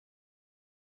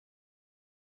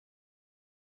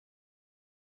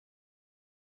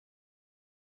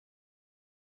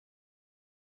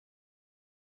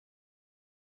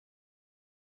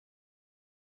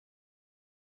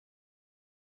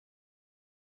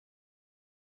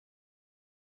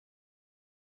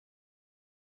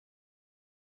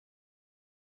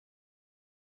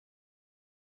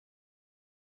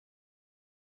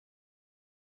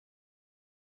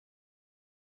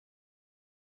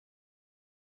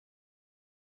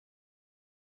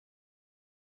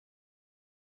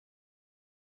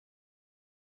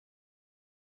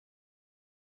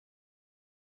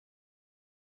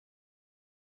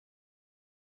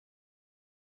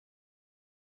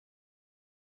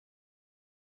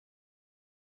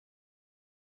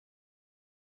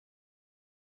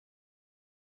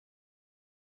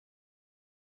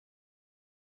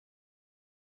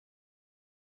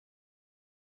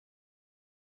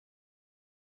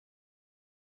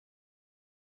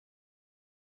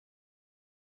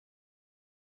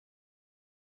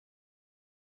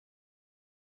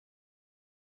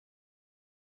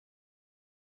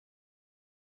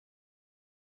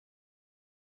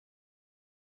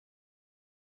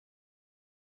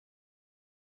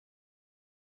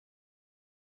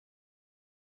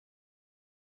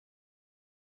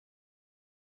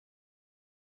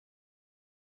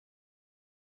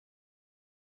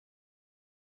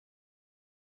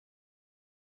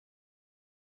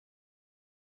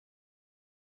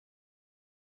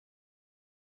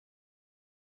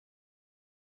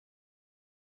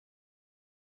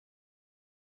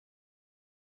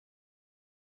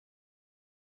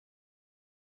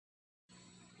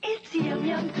yum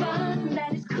yum fun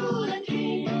that is cool and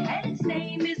keen, and its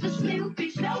name is the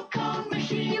Snoopy Snow Cone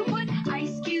Machine. You put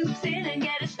ice cubes in and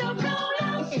get a snow cone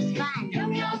out. It's fun.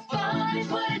 Yum yum fun is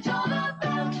what it's all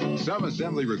about. Some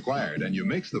assembly required, and you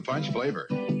mix the punch flavor.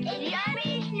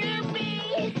 Yummy, Snoopy.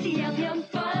 It's yum yum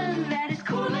fun that is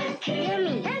cool and keen,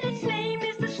 and its name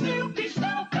is the Snoopy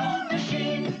Snow Cone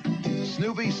Machine.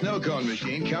 Snoopy Snow Cone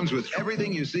Machine comes with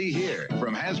everything you see here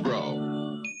from Hasbro.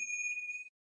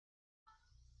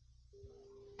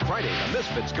 Friday, the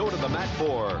Misfits go to the mat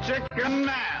for Chicken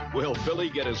Man. Will Billy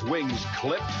get his wings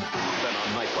clipped? Then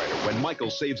on Knight Rider, when Michael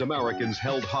saves Americans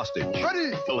held hostage,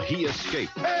 Ready. will he escape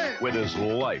with his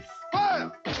life?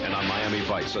 Fire. And on Miami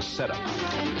Vice, a setup,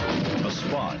 a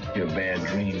spot, Your bad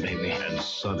dream, baby. and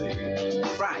Sunny.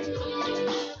 Right.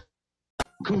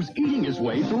 Who's eating his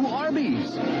way through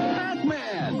Arby's?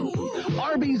 Pac-Man!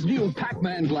 Arby's new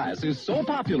Pac-Man glass is so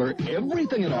popular,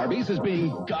 everything at Arby's is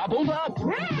being gobbled up.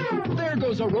 There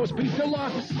goes a roast beef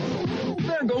deluxe.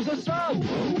 There goes a sub.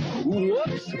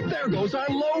 Whoops, there goes our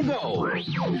logo.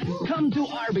 Come to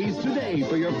Arby's today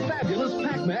for your fabulous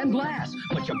Pac-Man glass.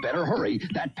 But you better hurry,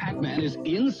 that Pac-Man is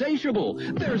insatiable.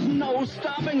 There's no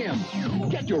stopping him.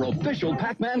 Get your official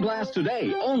Pac-Man glass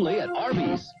today, only at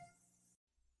Arby's.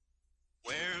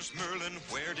 Where's Merlin?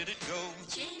 Where did it go?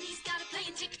 Janie's got it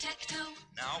playing tic-tac-toe.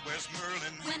 Now where's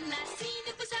Merlin? When last seen,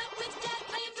 it was out with Dad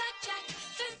playing blackjack.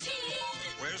 13.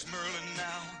 Where's Merlin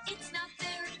now? It's not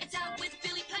there. It's out with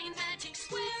Billy playing Magic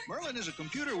Square. Merlin is a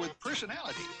computer with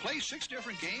personality. Plays 6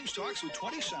 different games, talks with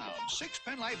 20 sounds. 6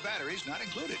 pen-light batteries not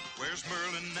included. Where's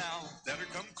Merlin now? Better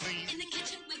come clean. In the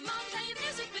kitchen with Mom playing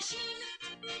music machine.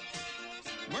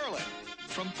 Merlin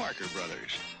from Parker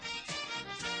Brothers.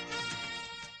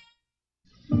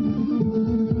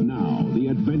 Now, the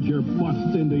adventure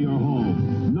busts into your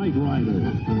home. Knight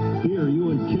Rider. Here,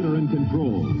 you and Kid are in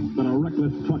control, but a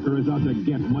reckless trucker is out to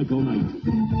get Michael Knight.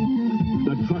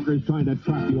 The trucker's trying to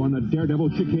trap you on the Daredevil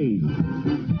chicane.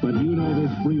 But you know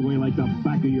this freeway like the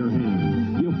back of your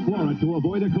hand. You floor it to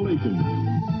avoid a collision,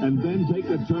 and then take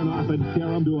the turn off and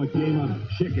dare him to a game of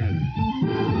chicken.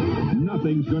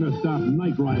 Nothing's gonna stop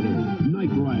Knight Rider.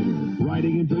 Knight Rider,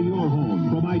 riding into your home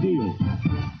from Ideal.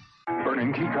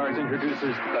 Burning Key Cars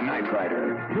introduces the Knight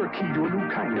Rider, your key to a new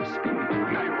kind of speed.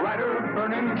 Knight Rider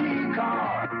Burning Key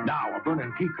Car. Now, a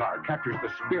Burning Key Car captures the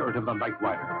spirit of the Knight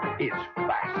Rider. It's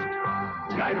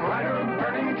fast. Knight Rider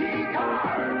Burning Key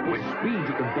Car. With speed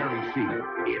you can barely see,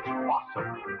 it's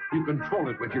awesome. You control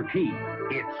it with your key.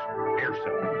 It's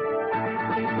fearsome.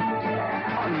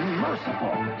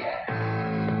 Unmerciful.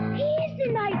 He's the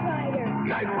Knight Rider.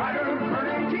 Knight Rider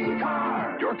Burning Key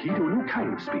Car. Your key to a new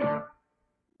kind of speed.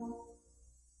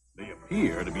 They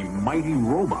appear to be mighty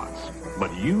robots,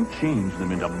 but you change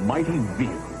them into mighty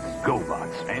vehicles.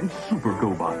 GoBots and Super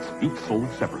GoBots, each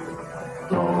sold separately.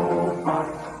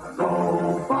 GoBots,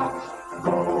 GoBots,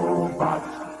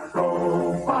 GoBots,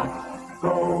 GoBots,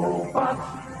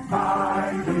 GoBots,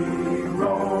 mighty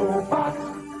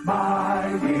robots,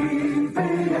 mighty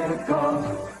vehicles,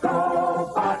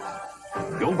 GoBots.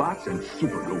 GoBots and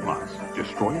Super GoBots.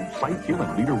 Destroyer, Sidekill,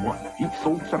 and Leader 1, each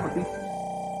sold separately.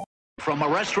 From a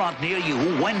restaurant near you,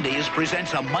 Wendy's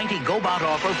presents a Mighty GoBot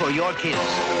offer for your kids.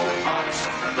 GoBots,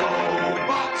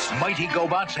 GoBots. Mighty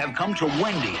GoBots have come to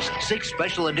Wendy's. 6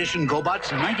 special edition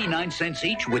GoBots, 99 cents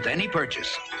each with any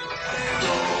purchase.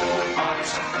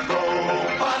 GoBots,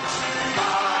 GoBots,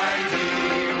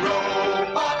 mighty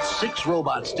robots. 6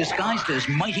 robots disguised as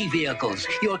mighty vehicles.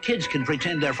 Your kids can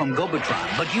pretend they're from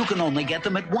Gobotron, but you can only get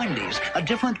them at Wendy's. A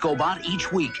different GoBot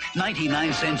each week,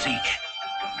 99 cents each.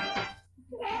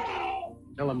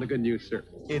 Tell them the good news, sir.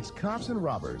 It's Cops and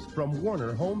Robbers from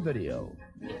Warner Home Video.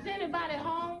 Is anybody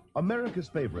home? America's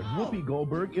favorite Whoopi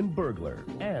Goldberg in Burglar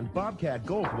and Bobcat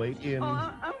Goldthwait in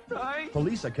I'm sorry.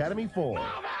 Police Academy 4.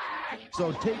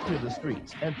 So take to the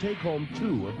streets and take home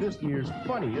 2 of this year's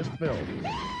funniest films.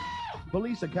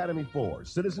 Police Academy 4,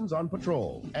 Citizens on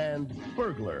Patrol, and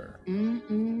Burglar.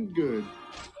 Good.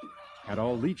 At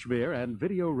all Leech Beer and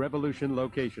Video Revolution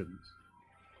locations.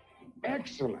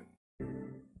 Excellent.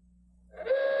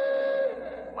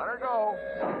 Let her go.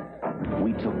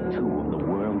 We took 2 of the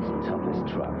world's toughest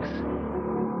trucks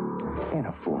and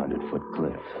a 400-foot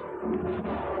cliff.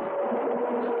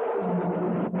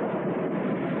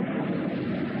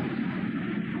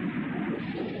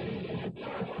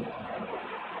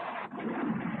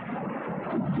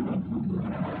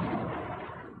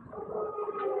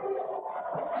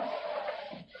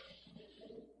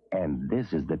 And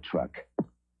this is the truck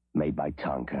made by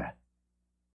Tonka.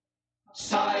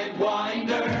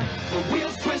 Sidewinder, the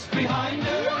wheels twist behind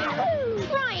her. Wahoo!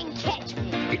 Try and catch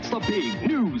me. It's the big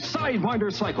new Sidewinder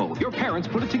cycle. Your parents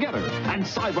put it together, and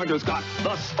Sidewinder's got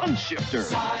the stunt shifter.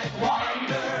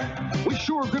 Sidewinder. With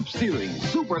sure grip steering,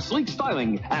 super sleek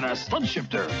styling, and a stunt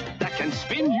shifter that can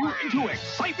spin you into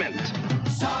excitement.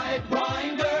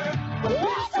 Sidewinder, the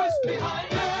big twist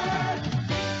behind her.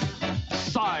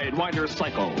 Sidewinder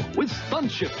cycle with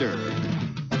stunt shifter.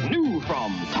 New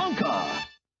from Tonka.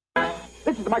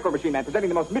 This is the Micro Machine Man, presenting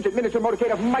the most midget miniature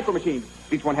motorcade of micro machines.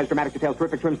 Each one has dramatic details,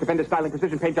 terrific trims, stupendous styling,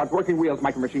 precision paint jobs, working wheels,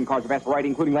 micro machine cars of vast variety,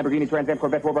 including Lamborghini, Trans Am,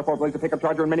 Corvette, 4x4, Blazer, pickup,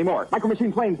 Charger, and many more. Micro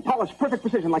Machine planes, polished, perfect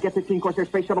precision, like F-15, Corsair,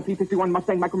 Space Shuttle, P-51,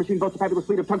 Mustang. Micro Machine boats a fabulous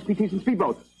fleet of tugs, PTs, and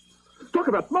speedboats. Talk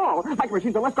about small. Micro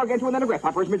Machines are less gargantuan than a grip.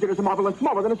 Opera's midget is a marvel and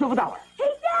smaller than a silver dollar. Hey,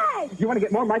 Dad! You want to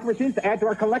get more Micro Machines to add to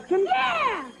our collection?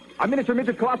 Yeah! A miniature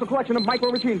midget colossal collection of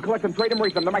Micro Machines. Collect them, trade them,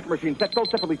 race them. The Micro Machines set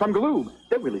sold separately from Galoob.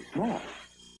 They're really small.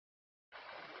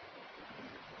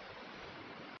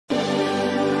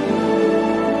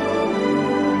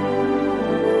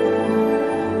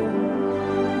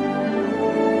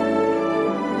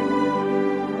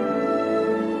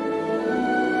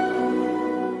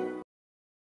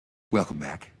 Welcome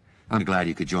back. I'm glad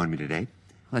you could join me today.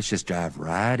 Let's just dive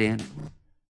right in.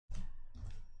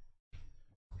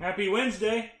 Happy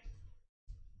Wednesday.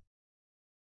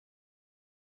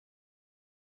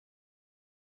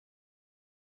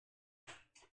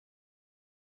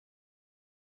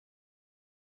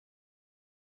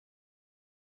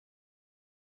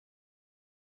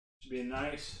 Should be a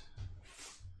nice,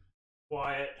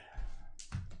 quiet,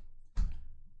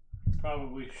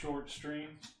 probably short stream.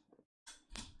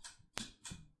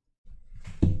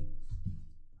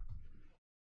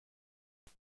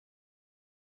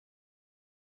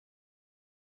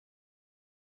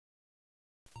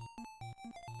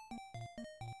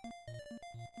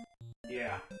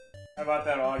 Yeah. How about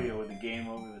that audio with the game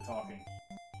over the talking?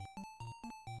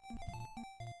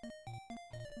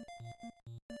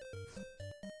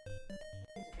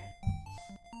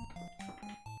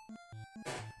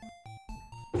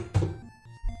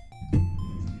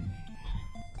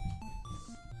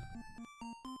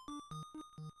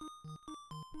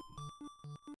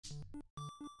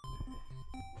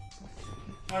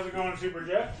 How's it going, Super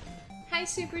Jeff? Hi,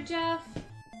 Super Jeff.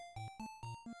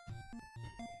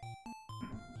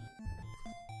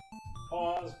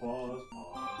 Pause, pause,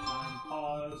 pause,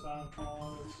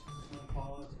 pause.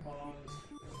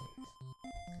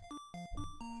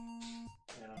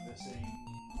 And I'm missing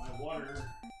my water.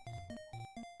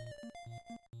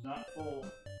 Not full.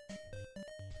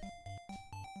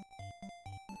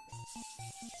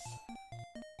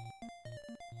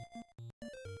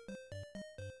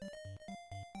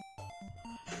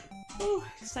 Ooh,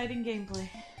 exciting gameplay.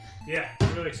 Yeah,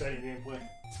 really exciting gameplay.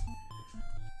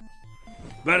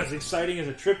 About as exciting as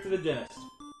a trip to the dentist.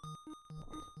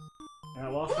 And I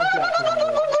lost my cat for a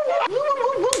minute.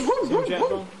 See your chat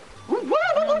phone?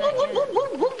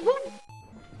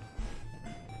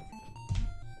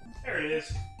 There it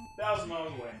is. 1,000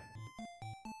 miles away.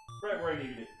 Right where I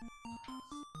needed it.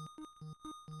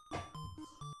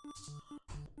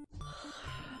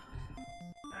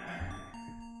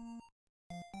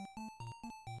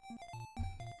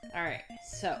 Alright,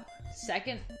 so,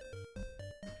 second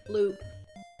loop,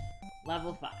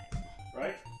 level 5.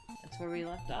 Right? That's where we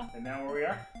left off. And now where we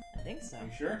are? I think so.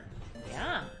 You sure?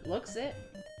 Yeah, looks it.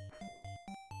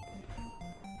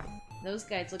 Those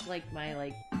guys look like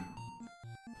my,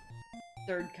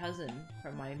 third cousin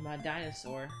from my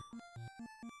dinosaur.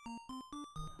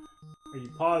 Are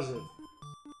you positive?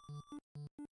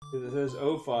 Because it says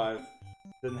 05.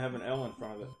 Doesn't have an L in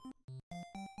front of it.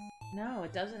 No,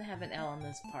 it doesn't have an L on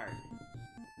this part.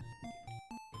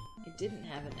 It didn't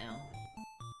have an L.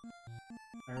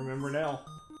 I remember an L.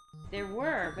 There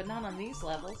were, but not on these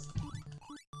levels.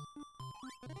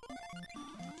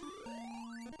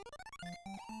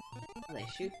 Oh, they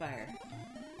shoot fire.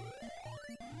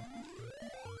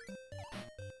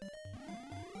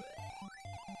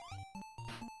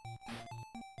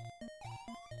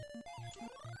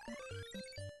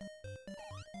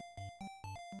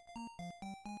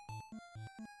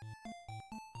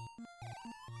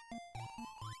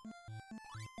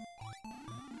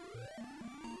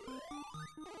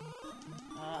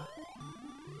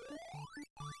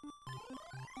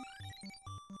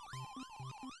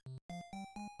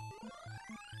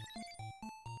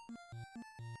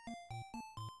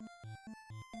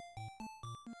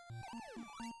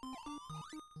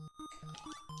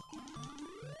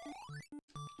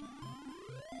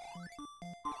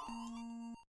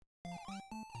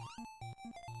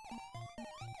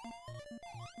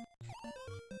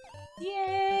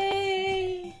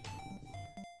 Yay!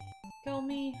 Go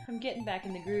me. I'm getting back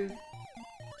in the groove.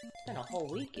 It's been a whole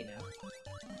week, you know.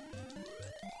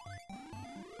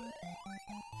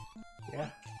 Yeah.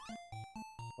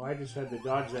 Well, I just had to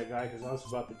dodge that guy because I was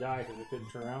about to die because I couldn't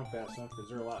turn around fast enough because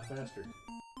they're a lot faster.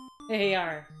 They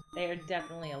are. They are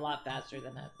definitely a lot faster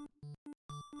than us.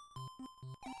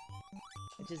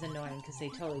 Which is annoying because they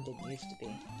totally didn't used to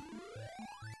be.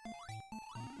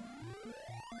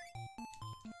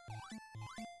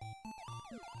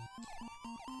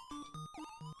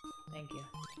 Thank you.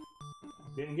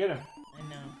 Didn't get him. I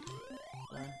know.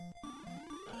 Hold on.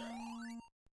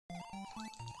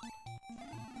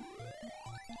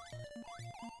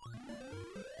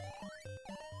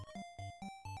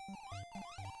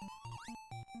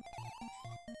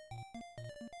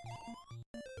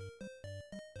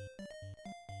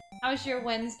 How's your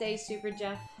Wednesday, Super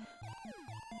Jeff?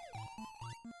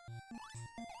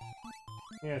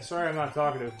 Yeah, sorry I'm not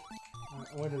talkative.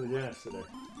 I went to the dentist today.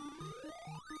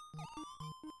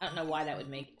 I don't know why that would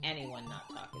make anyone not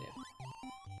talkative.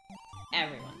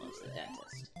 Everyone loves the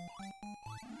dentist.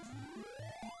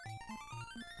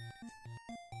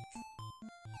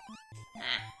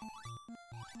 Ah!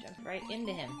 Jumped right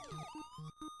into him.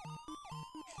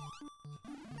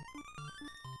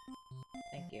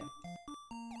 Thank you.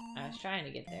 I was trying to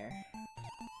get there.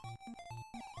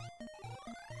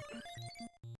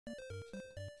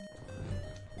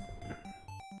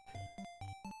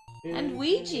 And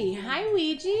Ouija! Hi,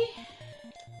 Ouija!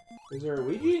 Is there a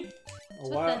Ouija?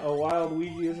 A wild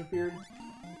Ouija has appeared?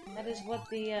 That is what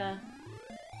the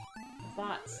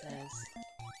bot says.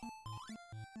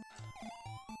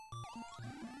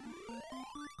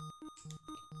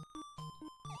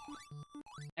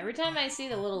 Every time I see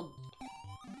the little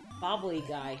bobbly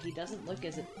guy, he doesn't look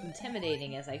as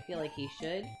intimidating as I feel like he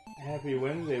should. Happy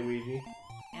Wednesday, Ouija.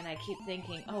 And I keep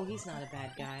thinking, oh, he's not a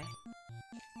bad guy.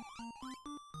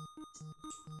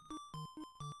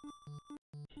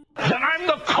 And I'm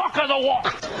the cock of the walk!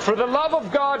 For the love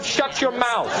of God, shut your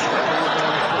mouth!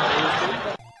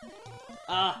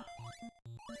 Ah.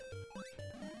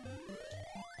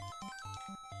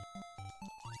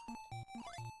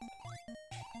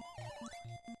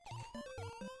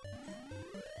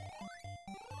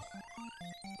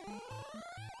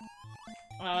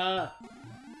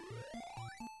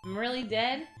 I'm really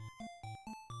dead?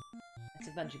 That's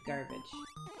a bunch of garbage.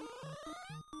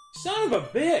 Son of a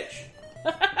bitch!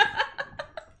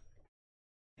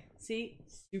 See?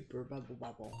 Super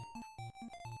bubble.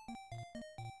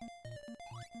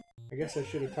 I guess I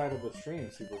should have titled the stream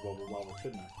Super Bubble,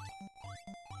 shouldn't I?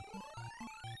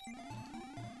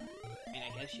 I mean,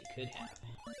 I guess you could have.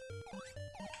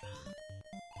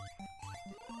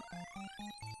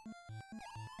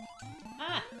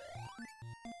 Ah!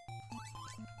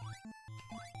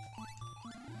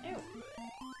 Ew.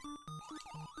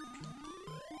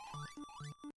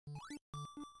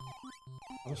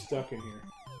 I'm stuck in here.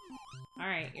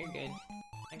 Alright, you're good.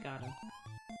 I got him.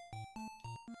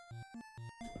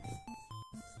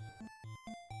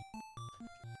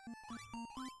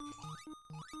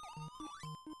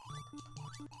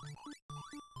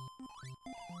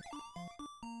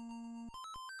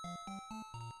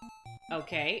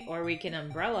 Okay, or we can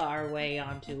umbrella our way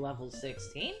onto level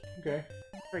 16. Okay.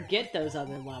 Forget those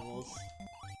other levels.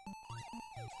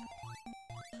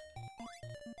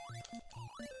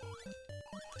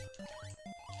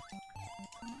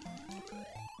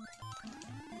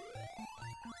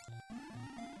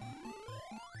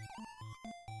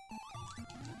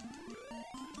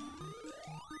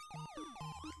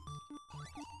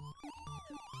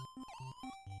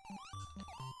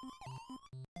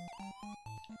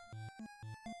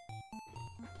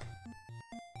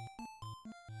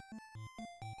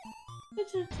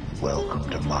 Welcome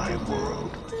to my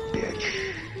world,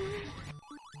 bitch.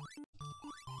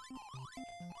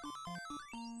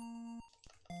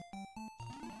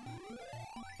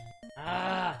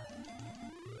 Ah!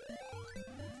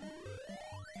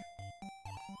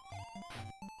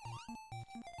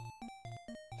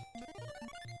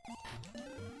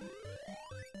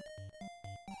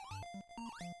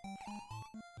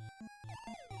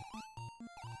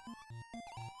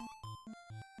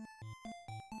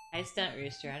 I Stunt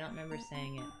Rooster. I don't remember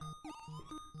saying it.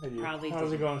 Probably How's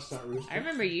didn't. it going, Stunt Rooster? I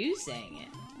remember you saying it,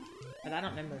 but I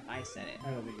don't remember if I said it.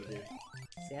 I don't think you did.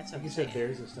 See, that's I what think you I'm said saying.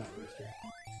 there's a Stunt Rooster.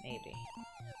 Maybe.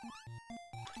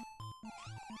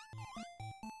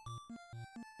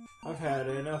 I've had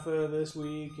enough of this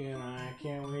week, and I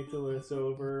can't wait till it's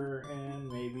over, and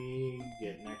maybe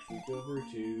get next week over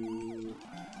too.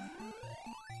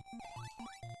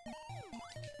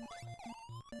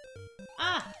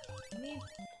 Ah! I mean...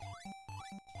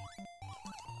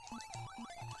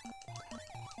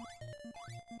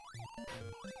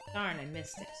 Darn, I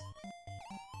missed it.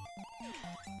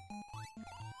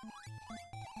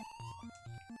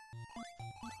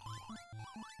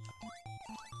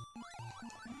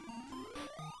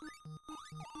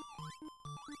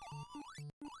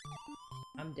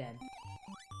 I'm dead.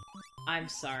 I'm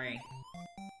sorry.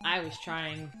 I was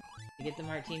trying to get the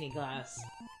martini glass,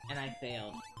 and I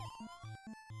failed.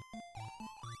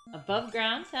 Above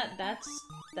ground?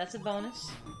 That's a bonus.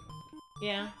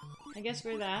 Yeah, I guess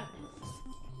we're that.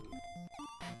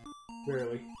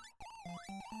 Barely.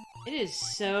 It is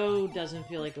so doesn't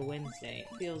feel like a Wednesday.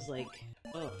 It feels like,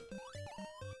 ugh.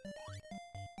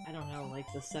 I don't know, like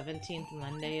the 17th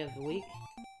Monday of the week?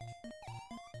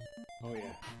 Oh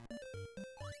yeah.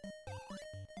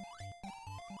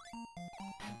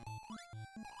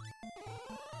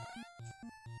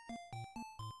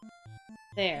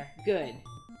 There, good.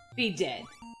 Be dead.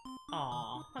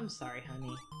 Aw, I'm sorry,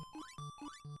 honey.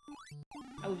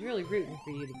 I was really rooting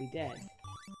for you to be dead.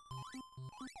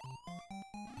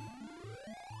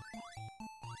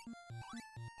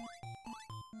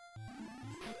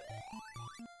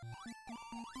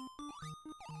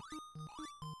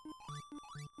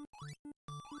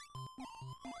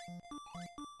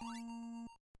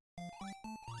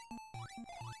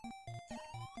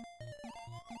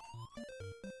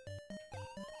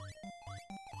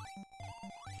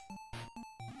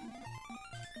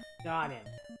 Got him.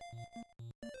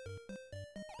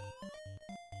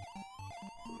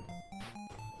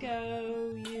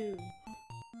 Go you.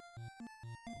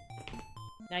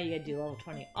 Now you gotta do level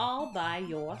 20 all by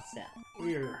yourself.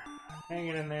 We're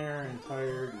hanging in there and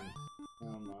tired, and no,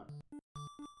 I'm not.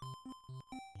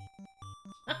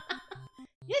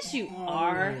 Yes, you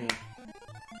are. Yeah.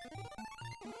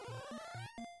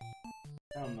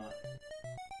 No, I'm not.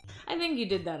 I think you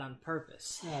did that on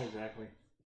purpose. Not exactly.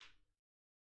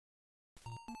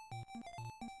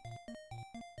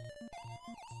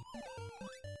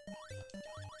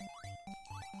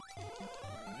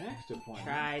 Next appointment.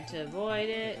 Tried to avoid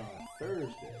it. On a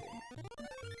Thursday.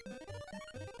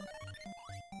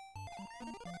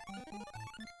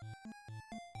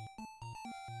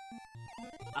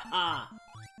 Aha!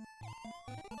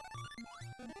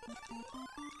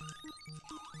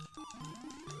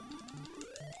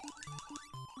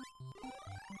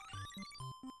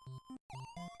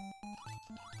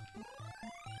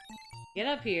 Get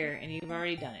up here, and you've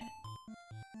already done it.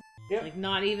 Yep. Like,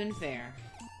 not even fair.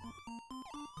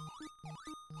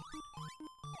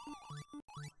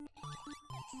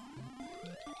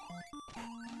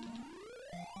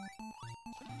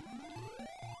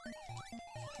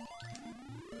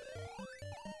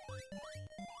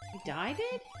 You died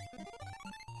it?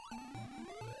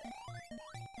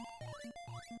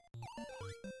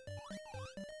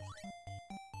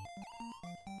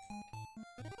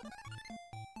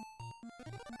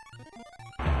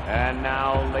 And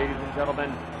now, ladies and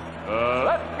gentlemen,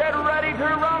 let's get ready to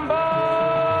rumble!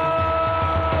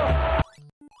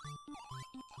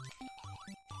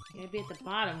 You gotta be at the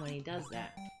bottom when he does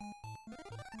that.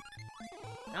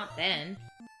 Not then.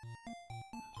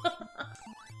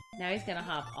 Now he's gonna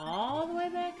hop all the way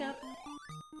back up.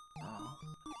 Oh.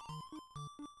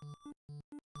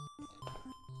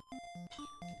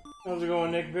 How's it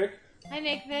going, Nick Vic? Hi,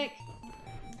 Nick Vic.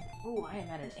 Ooh, I am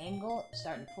at an angle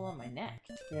starting to pull on my neck.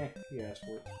 Yeah, you asked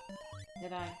for it.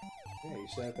 Did I? Yeah, you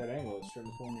sat at that angle, it's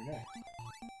starting to pull on your neck.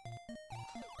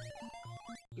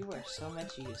 You are so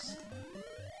much use.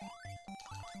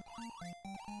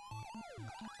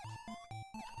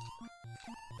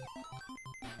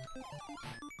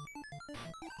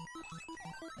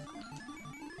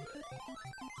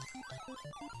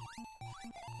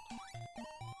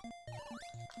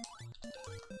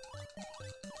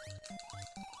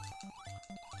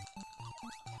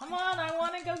 Come on, I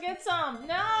want to go get some.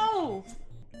 No!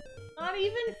 Not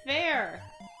even fair.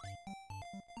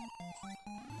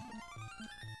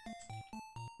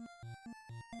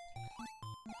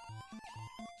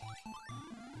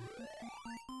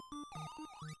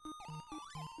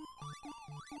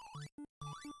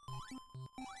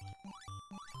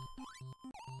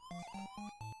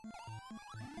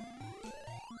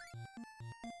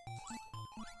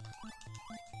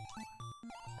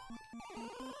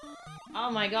 Oh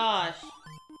my gosh.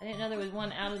 I didn't know there was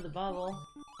one out of the bubble.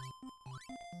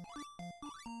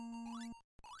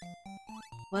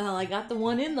 Well, I got the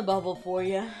one in the bubble for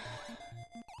you.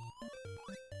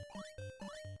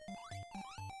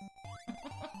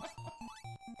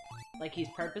 Like he's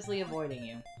purposely avoiding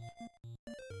you.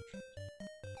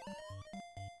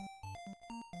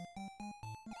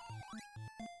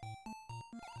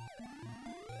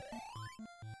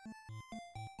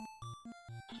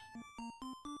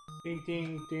 Ding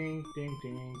ding ding ding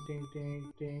ding ding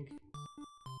ding ding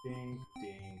ding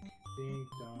ding ding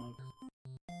dong.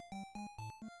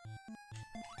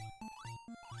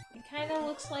 It kind of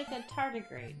looks like a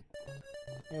tardigrade.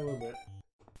 Yeah, a little bit.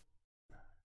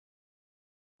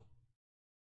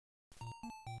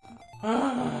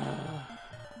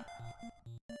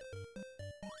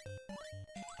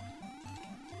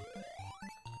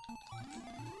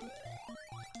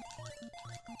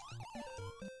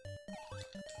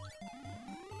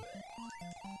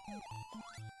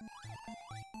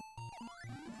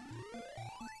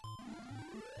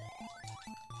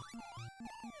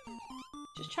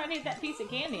 Just trying to get that piece of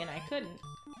candy and I couldn't.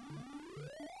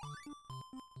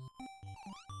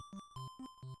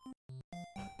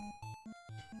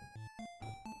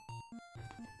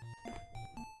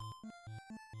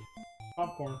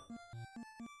 Popcorn.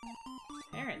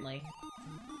 Apparently.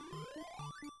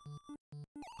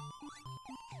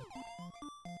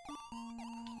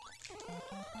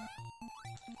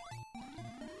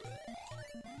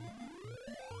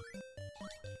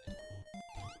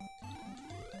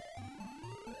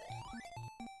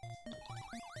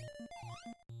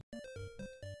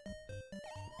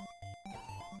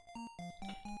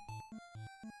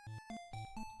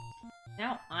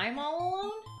 Now I'm all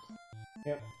alone?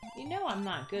 Yep. You know I'm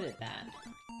not good at that.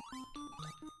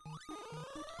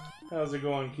 How's it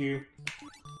going, Q?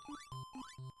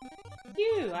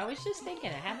 You, I was just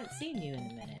thinking, I haven't seen you in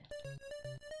a minute.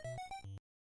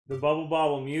 The Bubble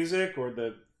Bobble music or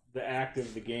the act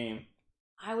of the game?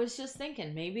 I was just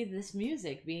thinking, maybe this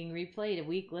music being replayed a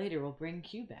week later will bring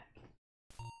Q back.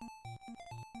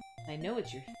 I know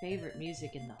it's your favorite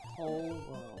music in the whole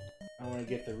world. I want to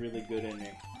get the really good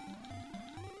ending.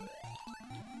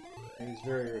 And it's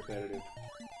very repetitive.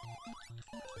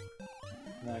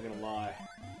 I'm not gonna lie.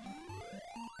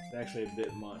 It's actually a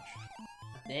bit much.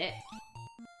 A bit?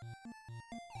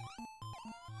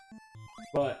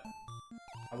 But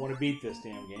I want to beat this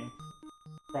damn game.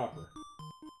 Proper.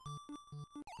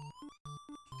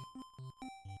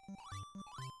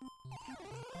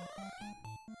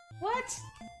 What?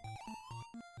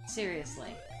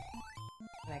 Seriously.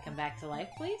 Can I come back to life,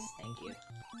 please? Thank you.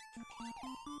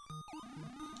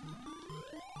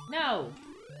 No!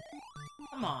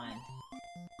 Come on.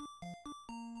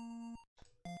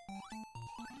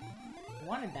 I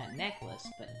wanted that necklace,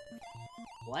 but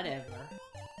whatever.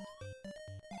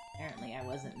 Apparently I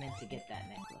wasn't meant to get that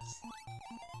necklace.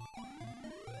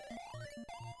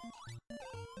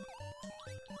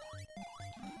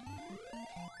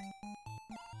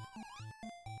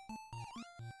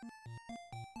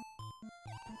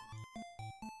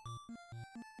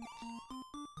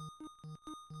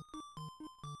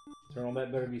 Eternal,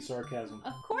 that better be sarcasm.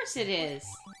 Of course it is!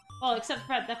 Well, except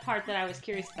for the part that I was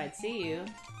curious if I'd see you.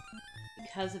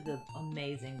 Because of the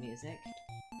amazing music.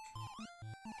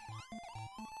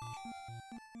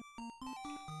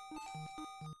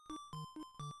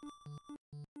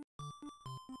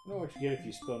 I know what you get if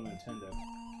you spell Nintendo.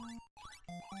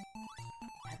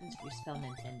 What happens if you spell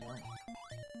Nintendo?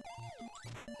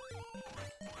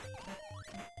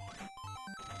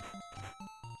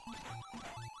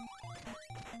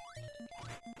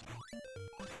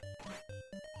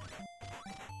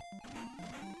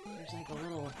 There's like a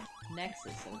little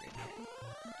nexus over here.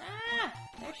 Ah!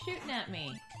 They're shooting at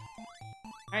me!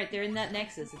 Alright, they're in that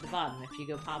nexus at the bottom if you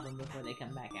go pop them before they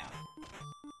come back out.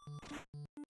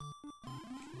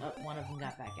 Oh, one of them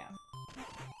got back out.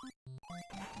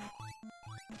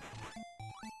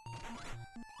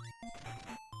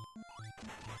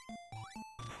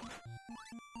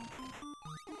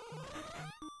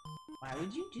 Why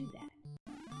would you do that?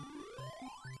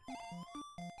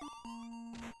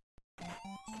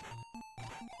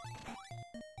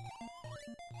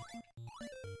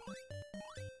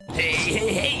 Hey,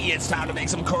 hey, hey, it's time to make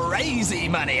some crazy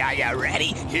money. Are you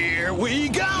ready? Here we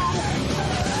go!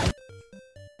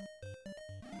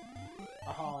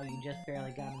 Oh, you just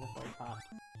barely got him before he popped.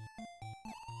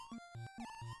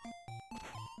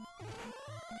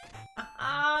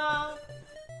 Ah!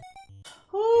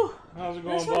 Whew! How's it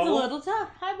going, This one's Bubble? a little tough.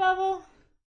 Hi, Bubble.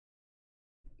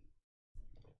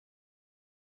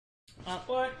 Oh.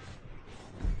 What?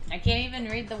 I can't even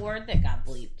read the word that got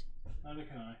bleeped. Neither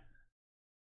can I.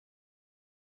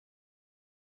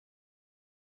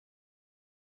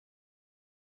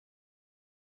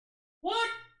 What?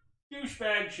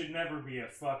 Douchebag should never be a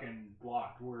fucking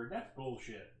blocked word. That's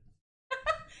bullshit.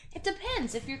 It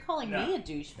depends if you're calling me a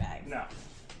douchebag. No.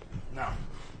 No.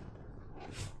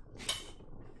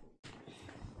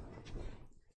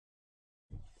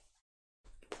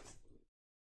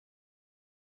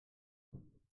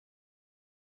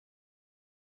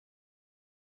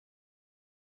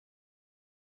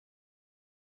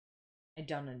 I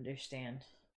don't understand.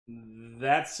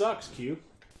 That sucks, Q.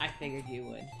 I figured you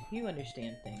would. You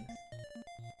understand things.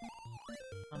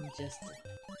 I'm just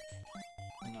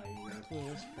I'm not even a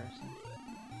clueless person.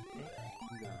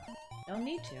 gonna... Don't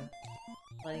need to.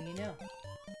 Letting you know.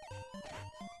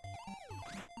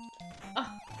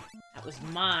 Oh, that was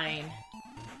mine.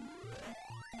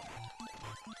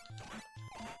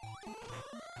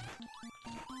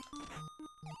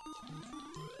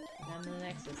 Down to the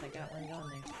Nexus. I got one going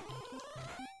there.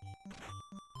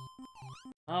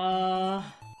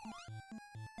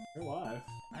 You're alive.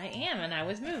 I am, and I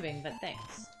was moving, but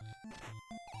thanks.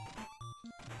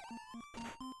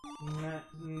 Nah,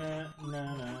 nah,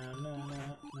 nah, nah,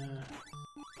 nah, nah.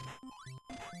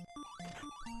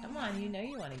 Come on, you know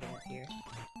you want to get up here.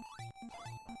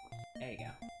 There you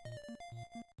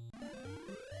go.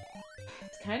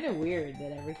 It's kind of weird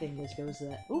that everything just goes to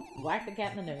that. Oop, whack the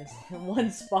cat in the nose in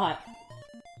one spot.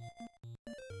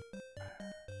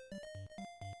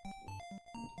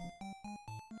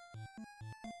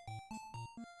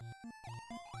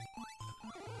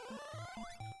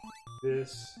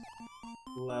 This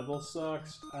level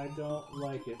sucks. I don't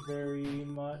like it very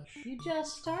much. You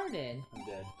just started. I'm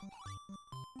dead.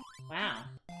 Wow.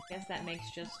 Guess that makes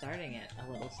just starting it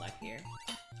a little suckier.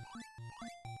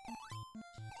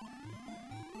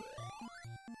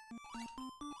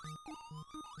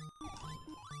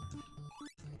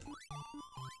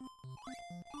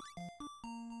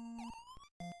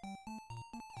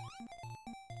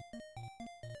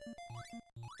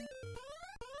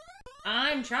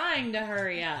 I'm trying to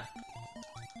hurry up.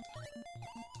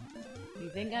 You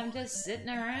think I'm just sitting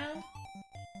around?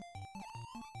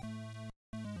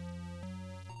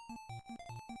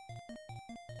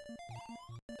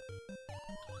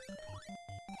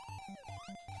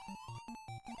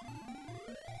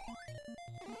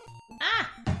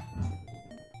 Ah!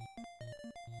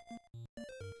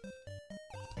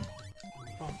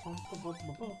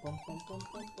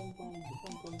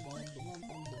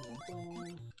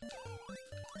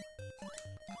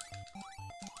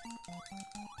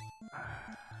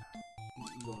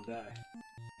 You're gonna die.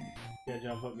 You gotta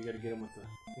jump up, you gotta get him with the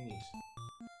thingies.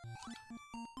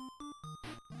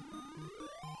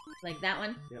 Like that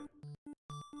one? Yep.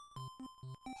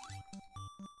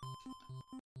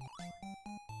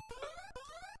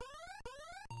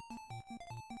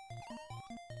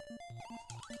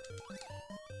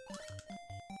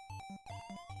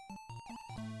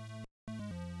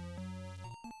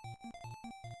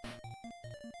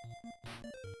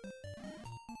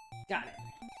 Got it.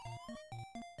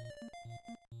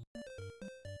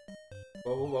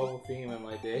 Bubble Bubble theme and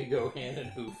my day go hand in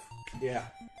hoof. Yeah.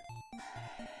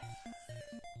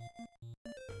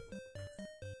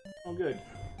 Oh, good.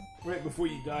 Right before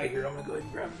you die here, I'm gonna go ahead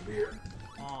and grab a beer.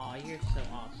 Aw, you're so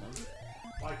awesome.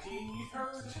 My teeth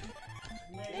hurt.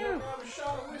 Man, No. you grab a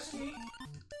shot of whiskey.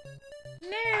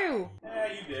 No!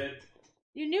 Yeah, you did.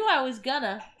 You knew I was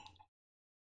gonna.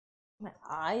 My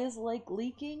eye is like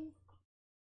leaking.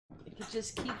 It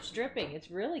just keeps dripping.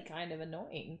 It's really kind of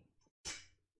annoying.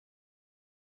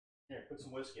 Here, put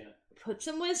some whiskey in it. Put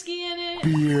some whiskey in it.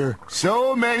 Beer.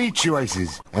 So many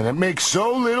choices, and it makes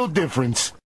so little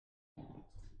difference.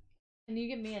 Can you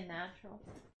give me a natural?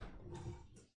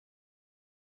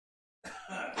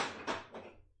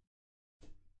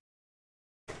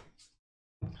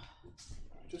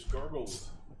 Just gargle with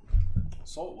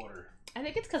salt water. I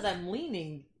think it's because I'm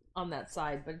leaning on that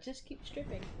side, but it just keeps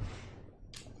dripping.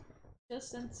 Just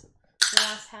since the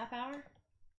last half hour.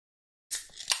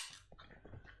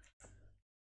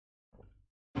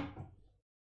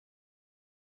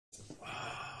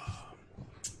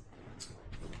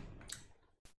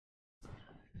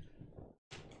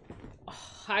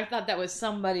 I thought that was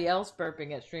somebody else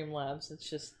burping at Streamlabs. It's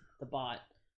just the bot.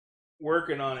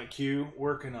 Working on it, Q.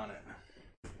 Working on it.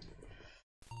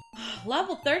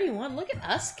 Level 31. Look at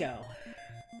us go.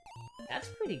 That's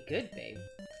pretty good, babe.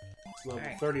 It's level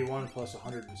Alright. 31 plus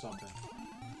 100 and something.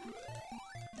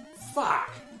 Fuck!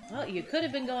 Well, you could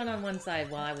have been going on one side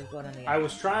while I was going on the other. I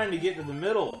was trying to get to the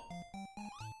middle.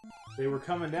 They were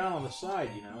coming down on the side,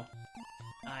 you know.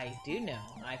 I do know.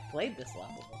 I've played this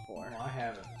level before. No, I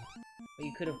haven't. But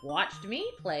you could have watched me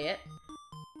play it.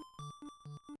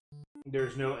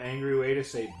 There's no angry way to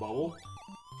say bubble.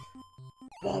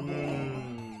 Bubble.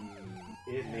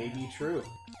 It may be true.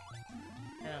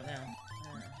 I don't know.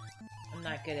 I'm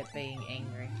not good at being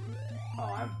angry. Oh,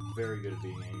 I'm very good at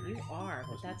being angry. You are,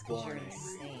 but that's because you're born angry.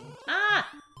 insane. Ah!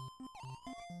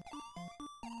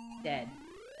 Dead.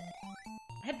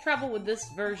 I had trouble with this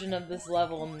version of this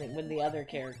level and with the other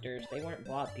characters. They weren't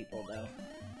bot people, though.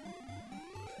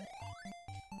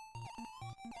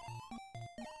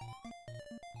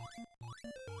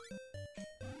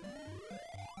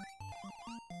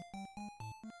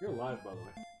 You're alive, by the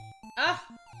way. Ah!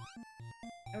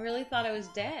 I really thought I was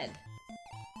dead.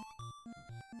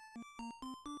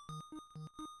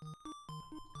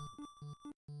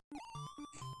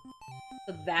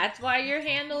 So that's why your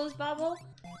handle is Bubble?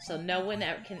 So no one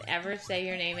can ever say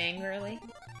your name angrily?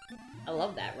 I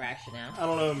love that rationale. I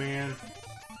don't know, man.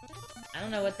 I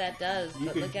don't know what that does,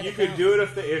 but look at it. You could do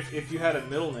it if you had a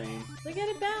middle name. Look at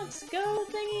it bounce. Go,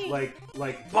 thingy.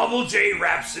 Like Bubble J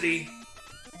Rhapsody.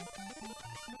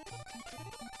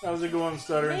 How's it going,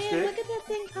 Stutter and Man, Stick? look at that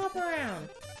thing pop around.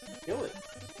 Kill it.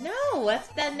 No, that's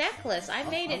the necklace. I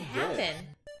made it I'm happen. dead.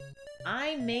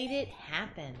 I made it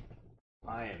happen.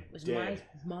 I am It was dead.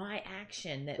 my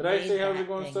action that Did I made say how's that it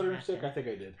going, thing Stutter and Stick? happen. I think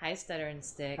I did. Hi, Stutter and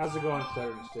Stick. How's it going,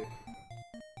 Stutter and Stick?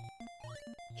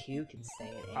 Q can say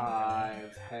it.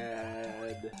 I've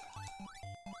had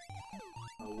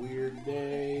a weird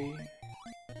day.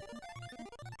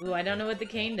 Ooh, I don't know what the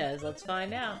cane does. Let's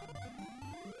find out.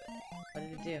 What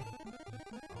did it do?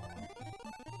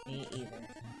 Me either.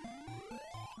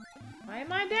 Why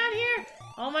am I down here?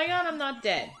 Oh my god, I'm not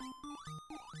dead.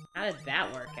 How did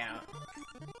that work out?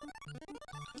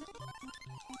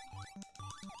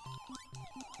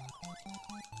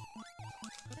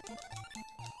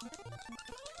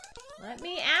 Let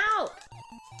me out!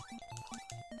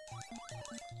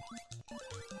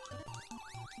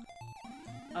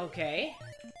 Okay.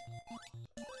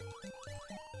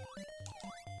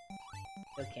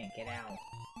 Still can't get out.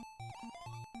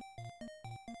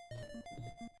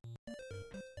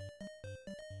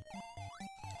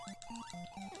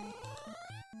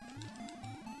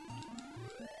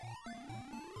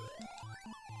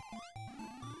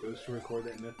 Goes to record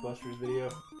that Mythbusters video.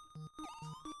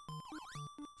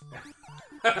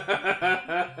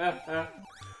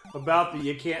 About the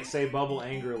you can't say Bubble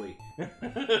angrily.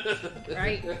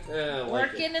 Right.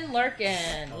 Working and lurking.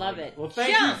 Love it. Well,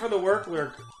 thank Jump! you for the work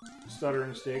lurk, Stutter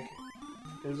and Stick.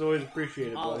 It's always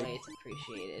appreciated, buddy. Always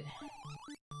appreciated.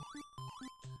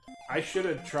 I should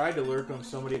have tried to lurk on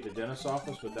somebody at the dentist's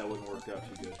office, but that wouldn't work out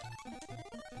too good.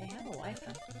 They have a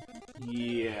Wi-Fi.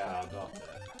 Yeah, about that.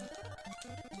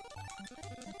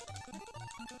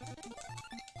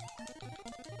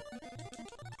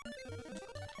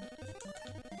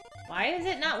 Why is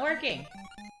it not working?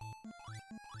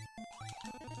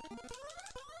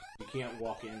 You can't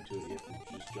walk into it, you have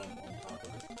to just jump on top of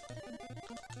it.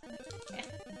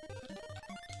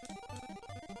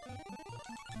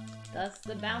 Thus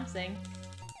the bouncing.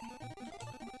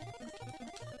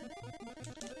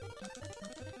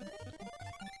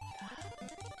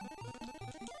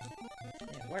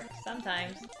 It works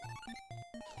sometimes.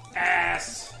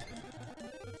 Ass!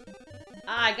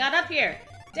 Ah, I got up here!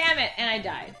 Damn it! And I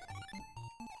died.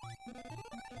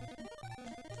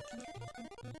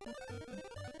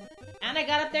 And I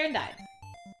got up there and died.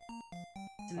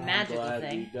 It's a magical I'm glad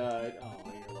thing. you died. Oh,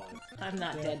 you're alive. I'm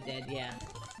not dead, yeah.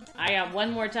 I got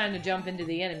one more time to jump into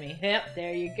the enemy. Yep,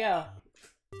 there you go.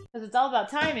 Because it's all about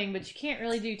timing, but you can't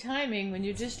really do timing when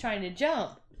you're just trying to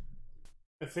jump.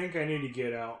 I think I need to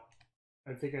get out.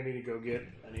 I think I need to go get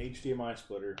an HDMI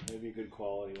splitter. Maybe a good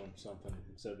quality one, something,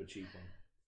 instead of a cheap one.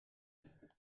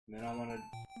 And then I'm gonna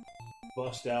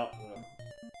bust out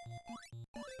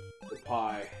the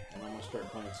Pi, and I'm gonna start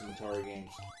playing some Atari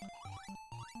games.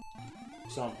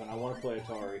 Something. I want to play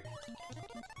Atari.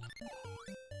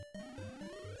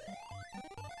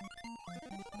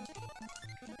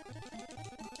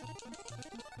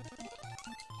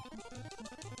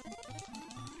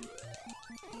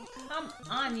 Come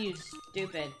on, you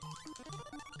stupid.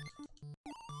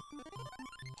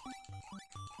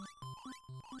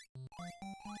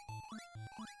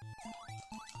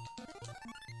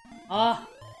 Oh,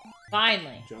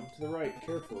 finally. Jump to the right,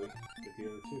 carefully. Get the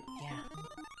other two. Yeah,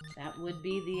 that would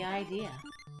be the idea.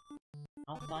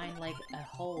 I'll find, like, a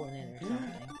hole in it or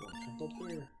something. Jump up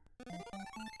there.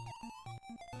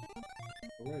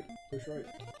 Go right, push right,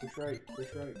 push right, push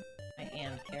right. I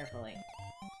am, carefully.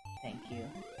 Thank you.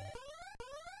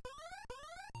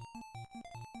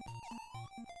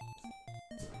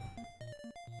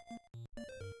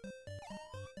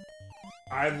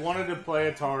 I've wanted to play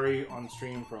Atari on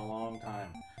stream for a long time.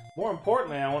 More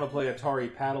importantly, I want to play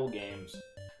Atari paddle games,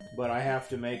 but I have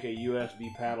to make a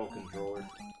USB paddle controller.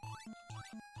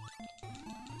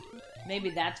 Maybe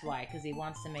that's why, because he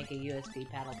wants to make a USB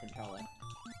paddle controller.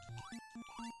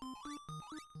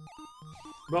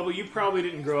 Bubble, you probably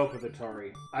didn't grow up with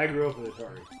Atari. I grew up with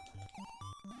Atari.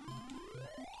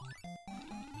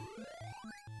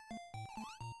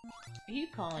 Are you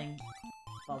calling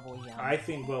Bubble young? I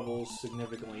think Bubble's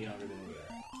significantly younger than we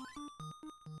are.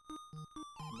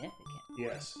 Significant?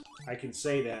 Yes, I can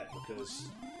say that because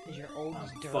you're old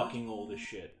as I'm dirt. fucking old as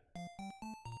shit.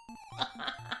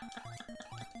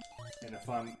 And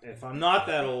if I'm not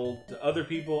that old, to other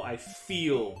people, I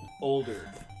feel older.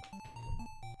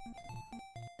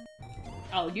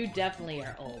 Oh, you definitely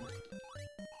are old.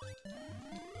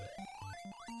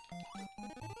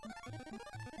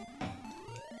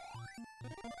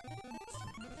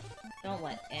 Don't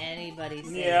let anybody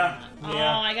say that. Oh,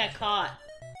 I got caught.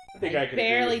 I think I could agree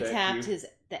barely with that, tapped Q.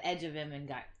 the edge of him and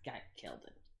got killed.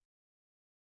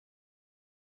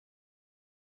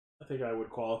 I think I would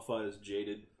qualify as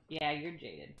jaded. Yeah, you're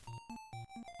jaded.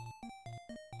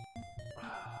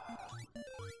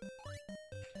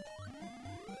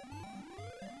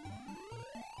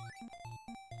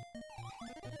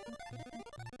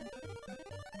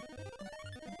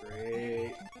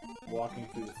 Great. Walking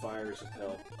through the fires of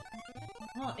hell.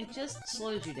 Well, it just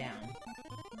slows you down.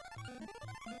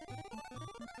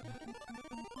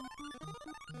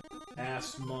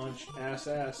 Ass munch, ass,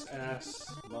 munch,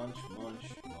 munch, munch,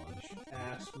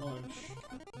 ass munch.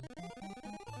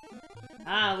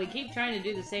 Ah, we keep trying to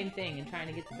do the same thing and trying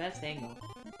to get the best angle.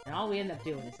 And all we end up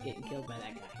doing is getting killed by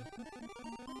that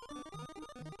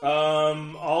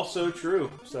guy. Also true,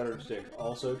 Stutter Stick.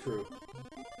 Also true.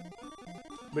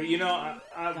 But you know,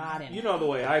 Got him. you know the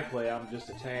way I play. I'm just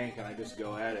a tank and I just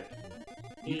go at it.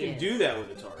 You He can is. do that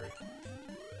with Atari.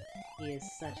 He is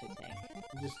such a tank.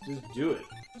 Just do it.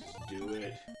 Just do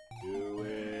it. Do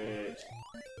it.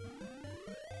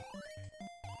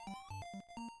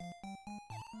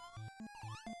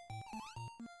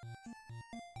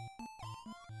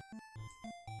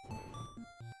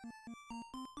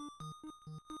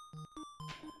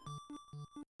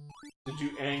 Did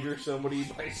you anger somebody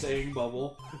by saying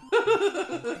bubble?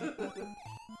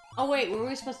 Oh wait, were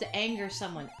we supposed to anger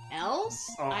someone else?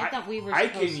 Oh, I thought we were I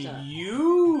supposed can to.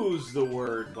 use the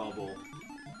word bubble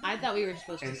I thought we were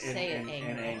supposed to and say it and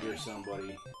angry. anger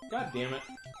somebody. God damn it.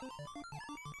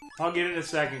 I'll get it in a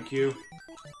second, Q.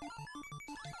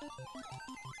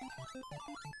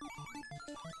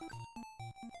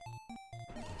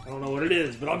 I don't know what it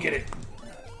is, but I'll get it.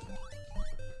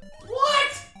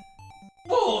 What?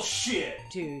 Bullshit!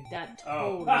 Dude, that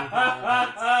Oh. totally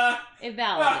validates. It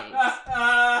validates.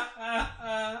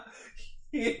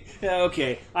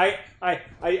 Okay,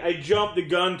 I jumped the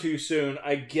gun too soon.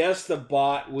 I guess the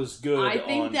bot was good. I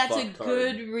think on that's a fucktard.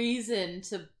 good reason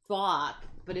to balk,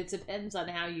 but it depends on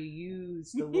how you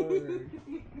use the word.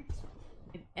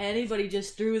 If anybody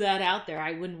just threw that out there,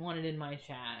 I wouldn't want it in my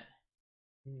chat.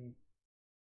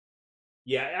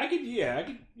 Yeah, I could. Yeah, I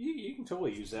could. You can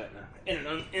totally use that in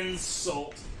an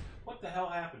insult. What the hell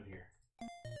happened here?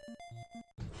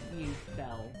 You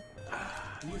fell.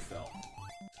 You fell.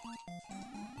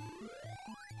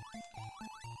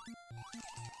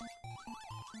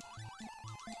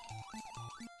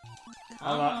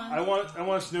 I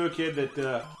once knew a kid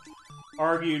that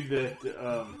argued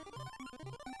that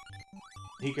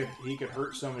he could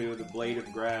hurt somebody with a blade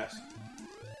of grass.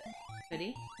 Could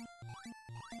he?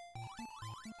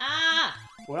 Ah!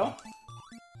 Well,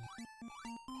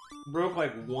 broke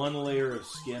like one layer of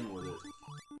skin with it.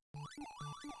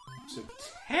 So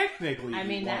technically, I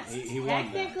mean, that's he won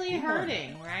that. technically He won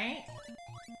hurting, right?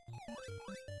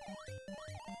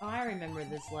 Oh, I remember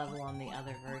this level on the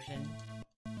other version.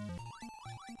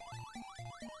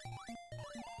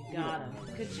 You got him.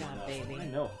 Good job, baby. I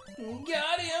know.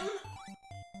 Got him!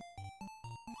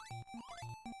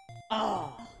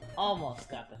 Oh, almost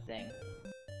got the thing.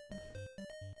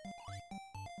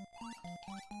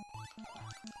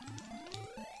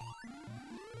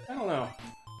 I don't know.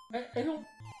 I don't.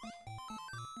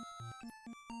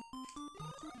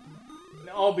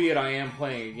 Albeit I am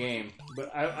playing a game,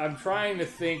 but I'm trying to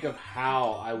think of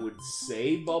how I would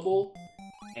say bubble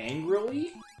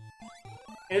angrily.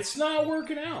 It's not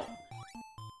working out.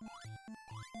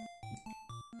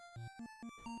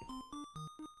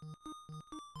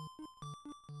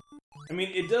 I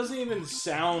mean, it doesn't even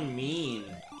sound mean,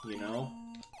 you know?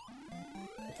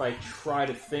 If I try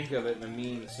to think of it in a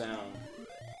mean sound.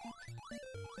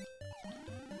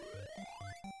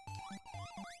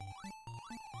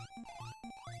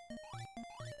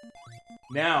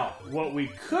 Now, what we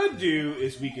could do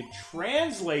is we could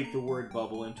translate the word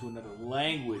bubble into another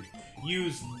language.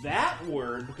 Use that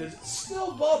word because it's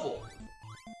still bubble.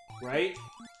 Right?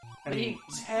 I mean,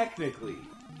 technically.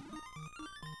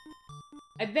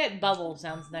 I bet bubble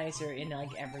sounds nicer in like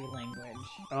every language.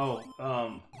 Oh,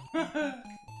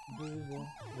 Boo.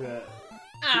 the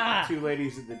Ah! two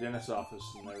ladies at the dentist's office,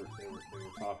 and they were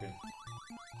talking.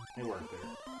 They work there.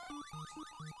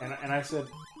 And I said,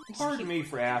 pardon me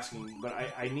for asking, but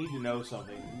I need to know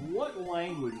something. What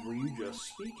language were you just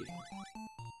speaking?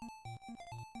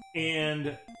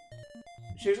 And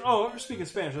she goes, oh, I'm speaking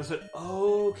Spanish. I said,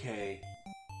 okay,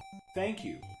 thank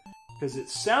you. Because it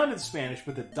sounded Spanish,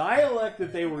 but the dialect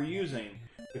that they were using,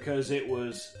 because it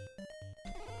was...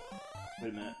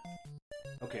 Wait a minute.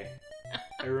 Okay.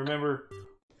 I remember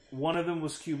one of them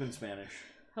was Cuban Spanish.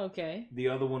 Okay. The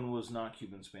other one was not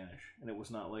Cuban Spanish, and it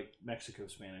was not like Mexico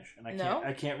Spanish. And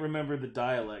I can't remember the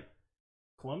dialect.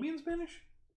 Colombian Spanish?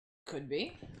 Could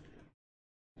be.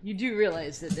 You do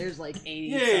realize that there's like 80.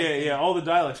 Yeah. All the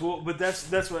dialects. Well, but that's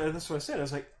what I said. I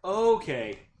was like,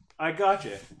 okay, I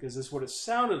gotcha, because that's what it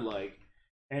sounded like.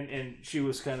 And she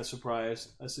was kind of surprised.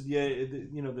 I said, yeah,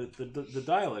 the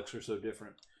dialects are so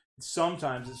different.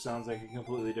 Sometimes it sounds like a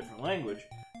completely different language,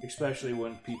 especially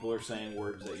when people are saying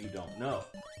words that you don't know.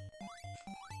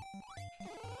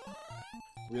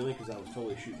 Really? Because I was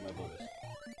totally shooting my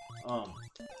bubbles.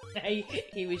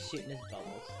 He was shooting his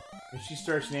bubbles. And she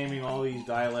starts naming all these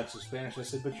dialects of Spanish. I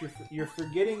said, but you're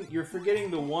forgetting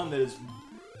the one that is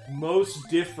most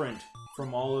different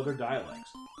from all other dialects.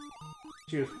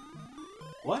 She goes,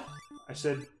 what? I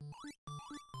said,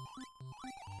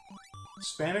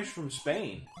 Spanish from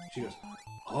Spain. She goes,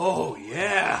 oh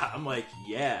yeah. I'm like,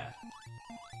 yeah.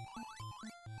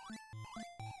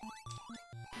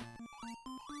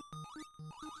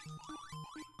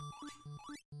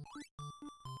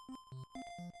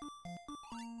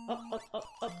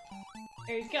 Up.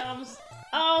 Here he comes.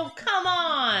 Oh, come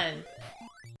on!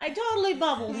 I totally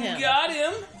bubbled him. You got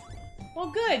him?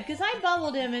 Well, good, because I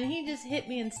bubbled him and he just hit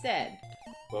me instead.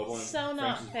 Bubbling so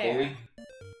not French's fair. Bully.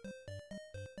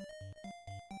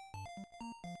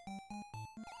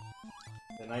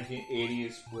 The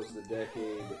 1980s was the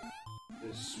decade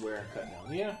to swear and cut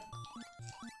down. Yeah.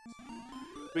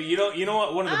 But you know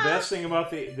what? One of the best thing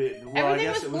about the well, I everything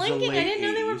guess was it was blinking. the late I didn't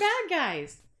know they were 80s, bad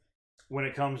guys. when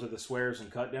it comes to the swears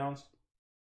and cut downs.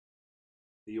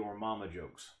 The Your Mama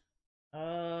jokes.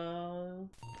 Oh.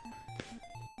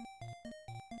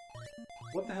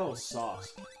 What the hell is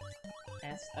sauce?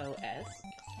 SOS.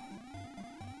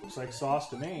 Looks like sauce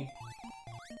to me.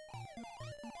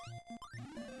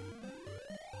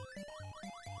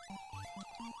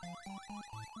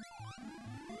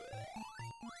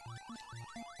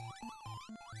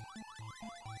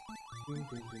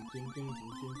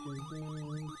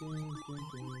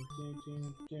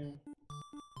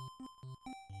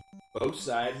 Both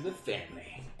sides of the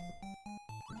family.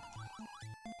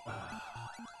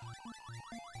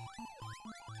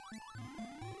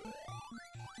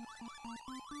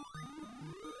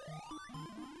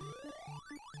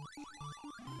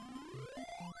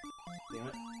 Damn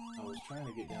it. I was trying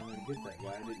to get down there to get that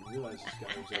guy. I didn't realize this guy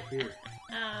was up here.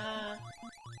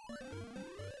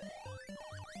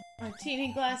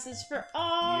 Martini glasses for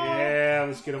all. Yeah,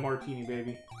 let's get a martini,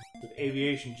 baby. With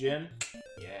aviation gin.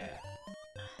 Yeah.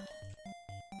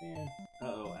 Man.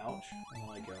 Uh-oh, ouch. I don't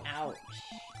like ouch. Ouch.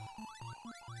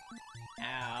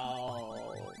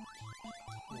 Ouch.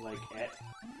 I like it.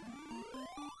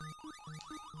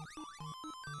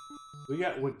 We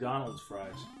got McDonald's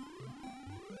fries.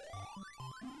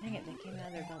 Dang it, they came out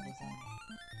of their bubbles on me.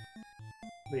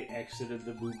 They exited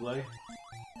the buble.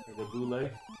 Or the boule.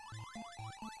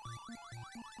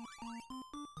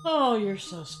 Oh, you're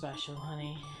so special,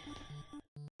 honey.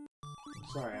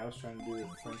 Sorry, I was trying to do the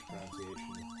French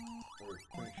pronunciation. Or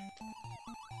French.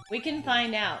 We can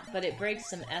find out, but it breaks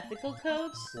some ethical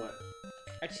codes. What?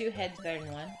 Are two heads better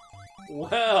than one?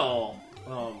 Well,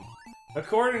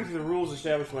 according to the rules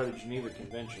established by the Geneva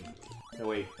Convention. No,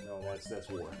 wait, no, that's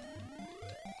war.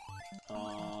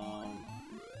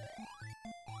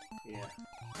 Yeah.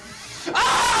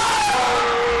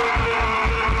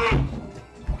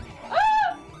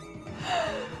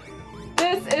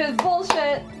 This is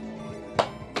bullshit.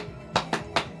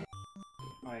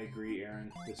 I agree,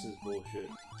 Aaron. This is bullshit.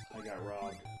 I got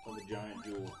robbed of a giant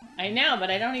jewel. I know, but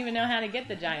I don't even know how to get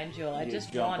the giant jewel. I You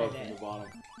just jump wanted up from it. the bottom.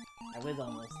 I was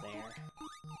almost there.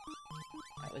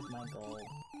 That was my goal.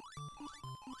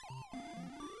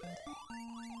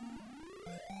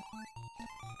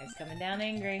 It's coming down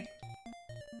angry.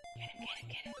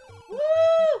 Get him. Woo!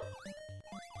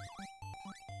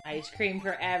 Ice cream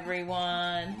for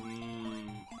everyone.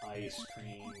 Ice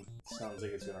cream. Sounds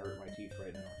like it's gonna hurt my teeth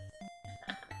right now.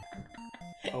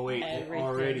 Oh wait, it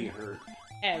already hurt.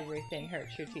 Everything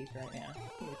hurts your teeth right now.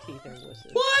 Your teeth are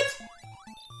wusses. What?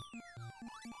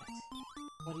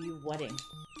 What are you whatting?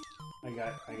 I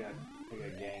got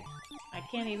gang. I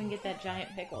can't even get that giant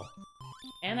pickle.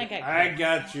 And I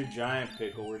got your giant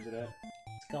pickle. Where's it at?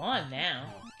 It's gone now.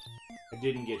 I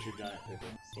didn't get your giant pickle.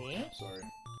 See? Sorry.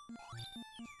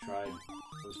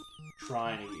 Was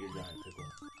trying to get your giant pickle.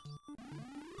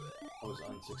 I was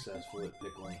unsuccessful at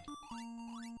pickling.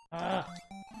 Ah.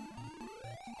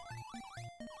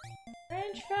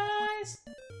 French fries!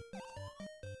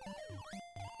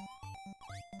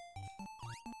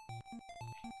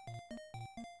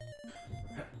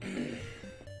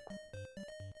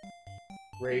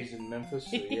 Raised in Memphis,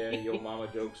 so yeah, yo mama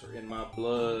jokes are in my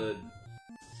blood.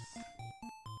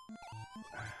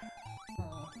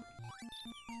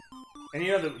 And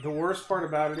you know, the worst part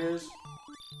about it is,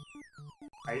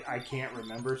 I can't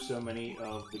remember so many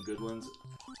of the good ones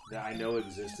that I know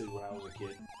existed when I was a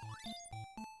kid.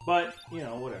 But, you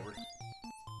know, whatever.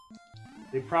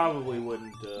 They probably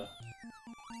wouldn't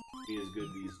be as good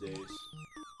these days.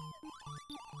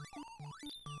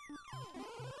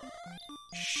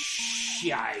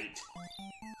 Shite!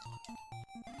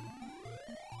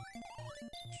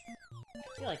 I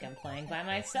feel like I'm playing by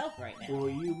myself right now. Well,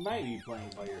 you might be playing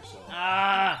by yourself.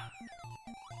 Ah!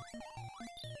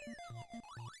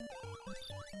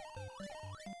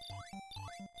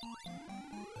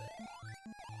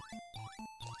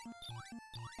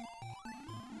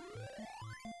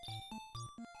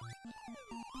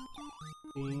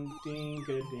 Ding, ding, a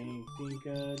ding, ding,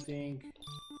 a ding.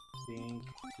 Ding,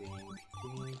 ding,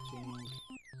 ding, ding.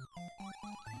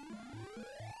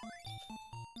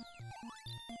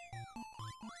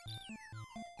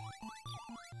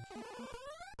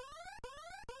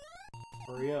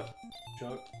 Hurry up,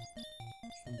 Chuck.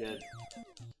 I'm dead.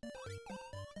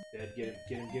 Dead, get him,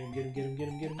 get him, get him, get him, get him, get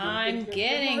him, get him. I'm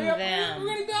getting them. We're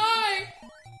gonna die!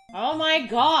 Oh my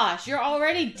gosh, you're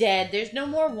already dead. There's no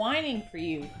more whining for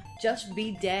you. Just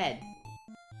be dead.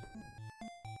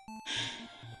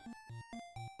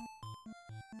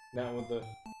 Not with the...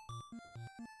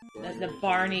 The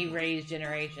Barney raised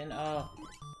generation. Oh.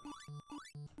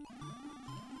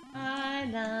 I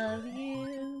love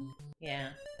you. Yeah.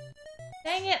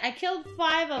 Dang it, I killed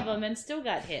 5 of them and still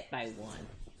got hit by 1.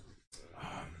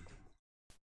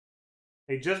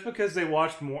 Hey, just because they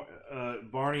watched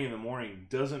Barney in the morning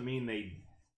doesn't mean they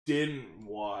didn't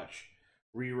watch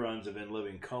reruns of In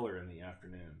Living Color in the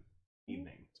afternoon,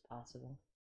 evening. It's possible.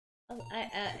 Oh,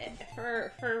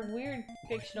 for weird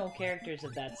fictional characters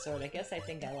of that sort, I guess I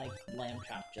think I like Lamb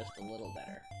Chop just a little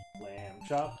better. Lamb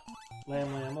Chop?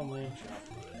 Lamb, lamb, a lamb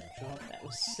chop, lamb chop. That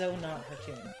was so not her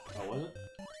tune. Oh, was it?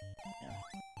 Yeah.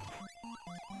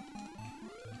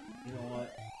 You know what?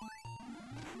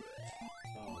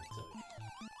 Oh, it's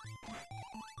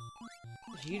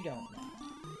You don't know.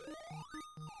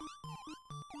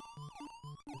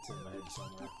 It's in my head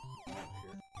somewhere. Not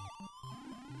here.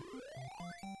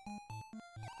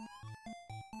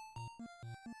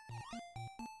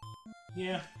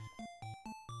 Yeah.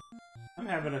 I'm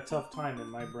having a tough time in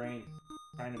my brain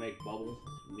trying to make Bubble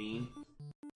mean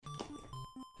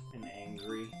and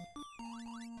angry.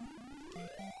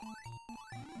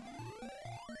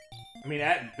 I mean,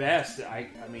 at best, I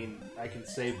mean, I can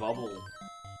say Bubble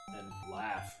and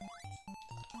laugh.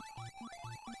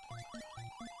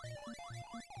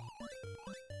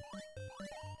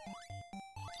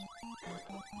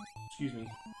 Excuse me.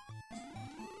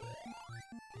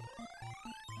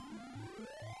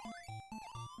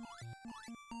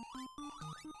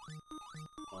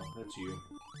 Oh, that's you.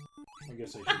 I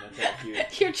guess I shouldn't attack you.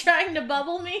 You're trying to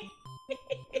bubble me?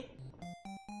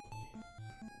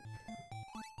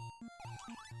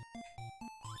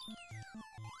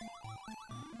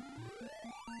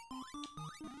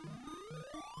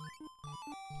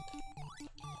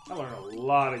 I learned a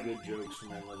lot of good jokes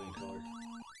from In Living Color.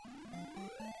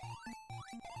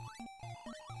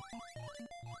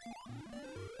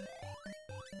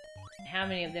 How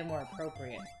many of them were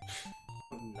appropriate?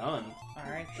 None.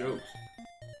 Alright. Jokes.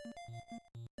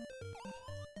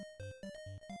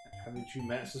 Haven't you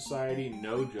met society?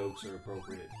 No jokes are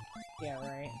appropriate. Yeah,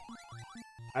 right.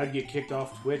 I'd get kicked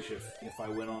off Twitch if I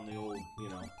went on the old, you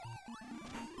know.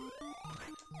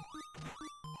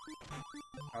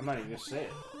 I'm not even gonna say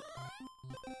it.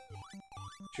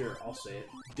 Sure, I'll say it.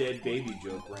 Dead baby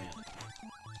joke rant.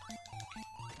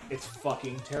 It's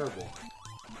fucking terrible.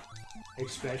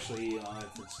 Especially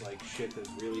if it's like shit that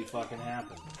really fucking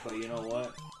happened. But you know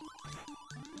what?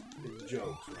 It's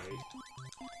jokes, right?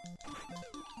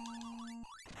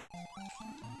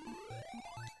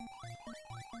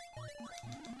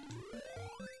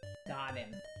 Got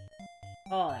him.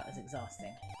 Oh, that was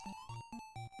exhausting.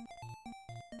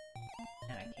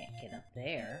 Now I can't get up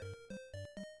there.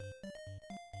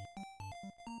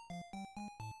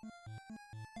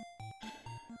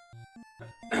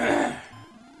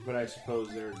 But I suppose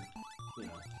they're, you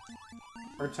know,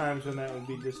 Or times when that would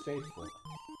be distasteful.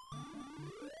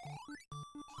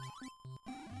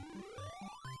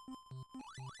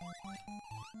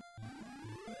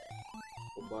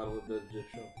 A bottle of the just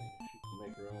show she can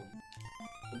make her own.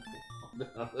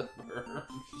 Down the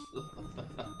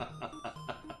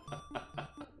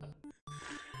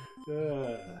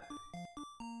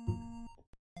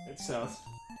It sounds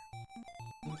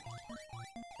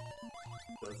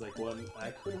like one I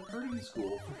could have heard in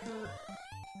school for sure.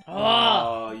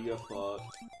 Oh, you got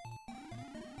fucked.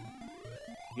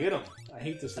 Get him! I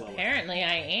hate this level. Apparently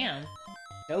I am.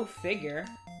 Go figure.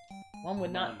 One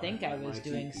would not think I was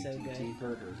doing so good.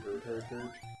 Hurt.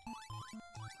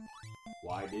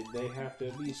 Why did they have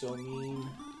to be so mean?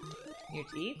 Your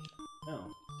teeth?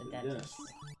 No. The dentist.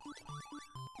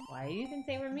 Why do you think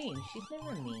they were mean? She's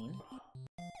never mean.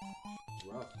 It's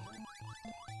rough, man.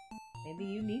 Maybe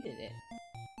you needed it.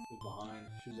 She was behind.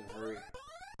 She was in a hurry.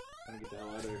 Trying to get the hell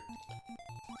out of here.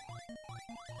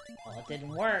 Well, it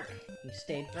didn't work. You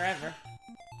stayed forever.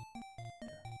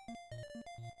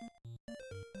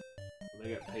 Well,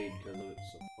 they got paid because of it,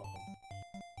 so fuck them.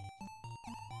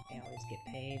 They always get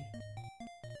paid.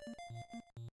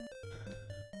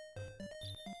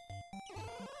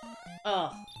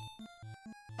 Oh.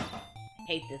 I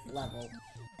hate this level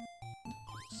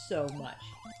so much.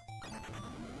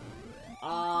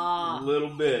 Ah. A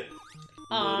little bit.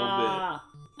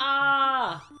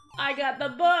 I got the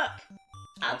book.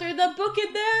 I threw the book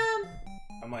at them.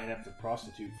 I might have to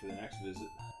prostitute for the next visit.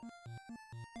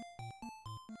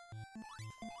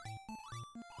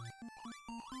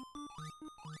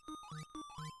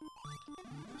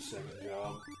 Second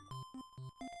job.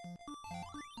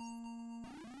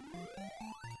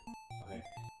 Okay,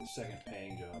 the second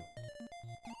paying job.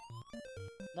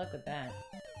 Look at that.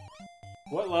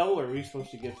 What level are we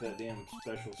supposed to get to that damn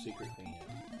special secret thing in?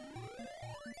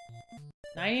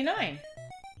 99.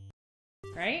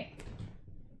 Right?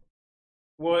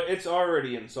 Well, it's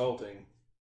already insulting,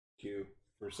 Q,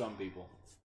 for some people.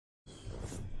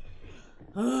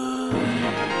 The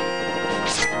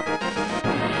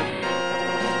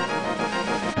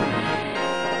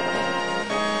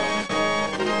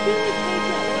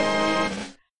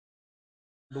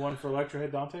one for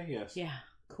Electrohead Dante? Yes. Yeah,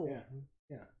 cool.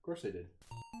 Yeah, of course they did.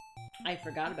 I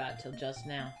forgot about it till just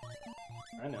now.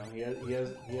 I know, he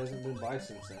hasn't been by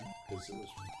since then, because it was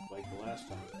like the last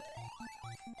time.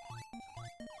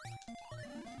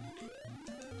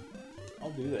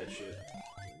 I'll do that shit.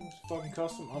 It's fucking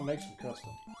custom. I'll make some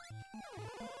custom.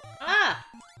 Ah!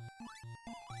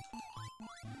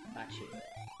 Got you.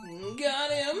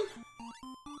 Got him!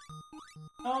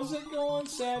 How's it going,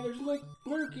 Savage? Look,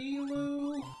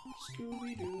 lurky-loo.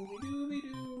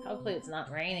 Scooby-Dooby-Dooby-Doo. Hopefully it's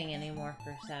not raining anymore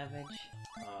for Savage.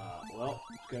 Well,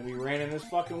 it's gonna be raining this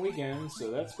fucking weekend,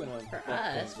 so that's gonna For fuck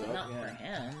us, things but up. not for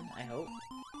him, I hope.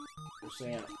 We're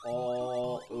saying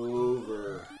all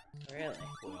over. Really?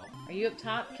 Well, are you up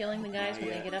top killing the guys when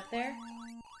they get up there?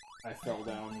 I fell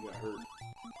down and got hurt.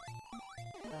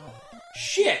 Oh.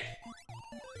 Shit!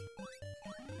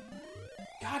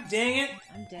 God dang it!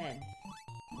 I'm dead.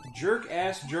 Jerk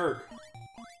ass jerk.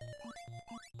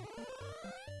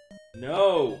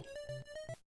 No!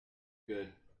 Good.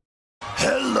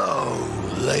 Hello,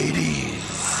 ladies.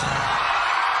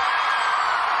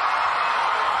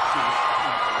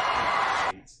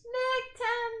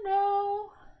 Nintendo!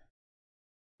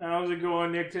 How's it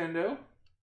going, Nintendo?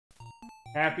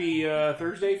 Happy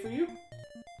Thursday for you?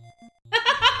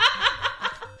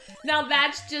 Now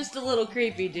that's just a little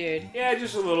creepy, dude. Yeah,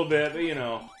 just a little bit, but you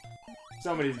know,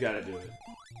 somebody's got to do it.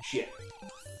 Shit.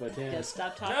 Just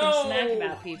stop talking smack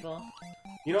about people.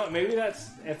 You know what? Maybe that's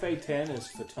FA10 is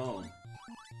Fatone.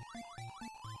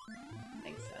 I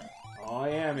think so. Oh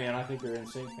yeah, man. I think they're in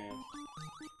sync, man.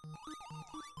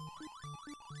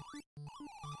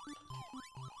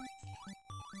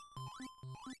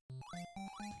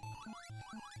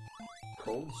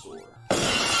 Cold sore.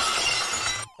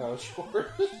 Oh,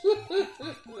 sure.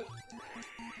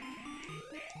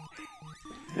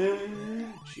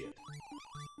 Shit.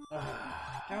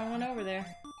 Throw one over there.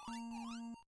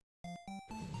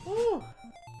 Woo!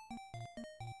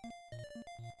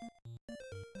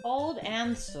 Cold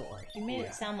and sore. You made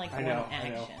it sound like one action. I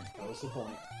know. That was the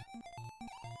point.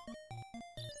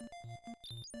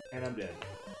 And I'm dead.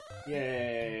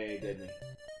 Yay, dead me.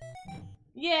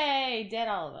 Yay, dead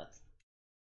all of us.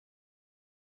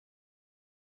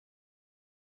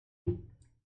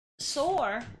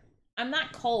 Sore? I'm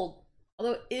not cold.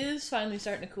 Although it is finally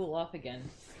starting to cool off again.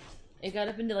 It got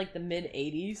up into like the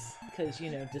mid-80s, because,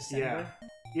 you know, December.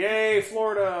 Yeah. Yay,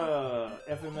 Florida!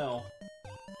 FML.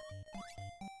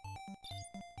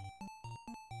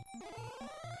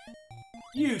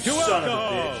 You to son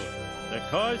alcohol, of a bitch. the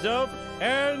cause of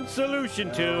and solution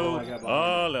Oh, I to got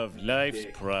all of life's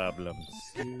dick. problems.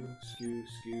 Skew.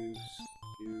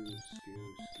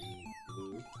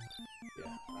 Blue.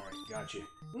 Yeah, alright, got you.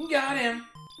 Got him!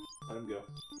 Let him go.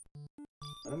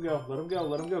 Let him go, let him go,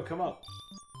 let him go, come up.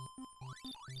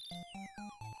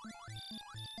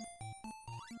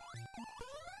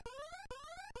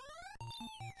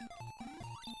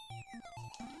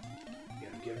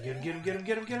 Get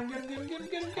him.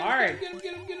 Hard.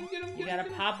 You gotta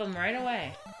pop him right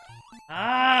away.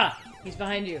 Ah! He's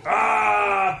behind you.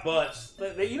 Ah, butts.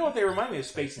 You know what they remind me of?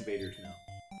 Space Invaders now.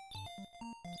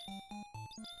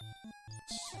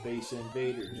 Space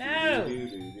Invaders. No!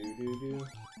 Do.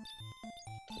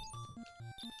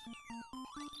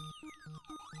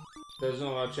 Doesn't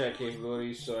allow chat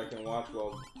capabilities, so I can watch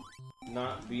while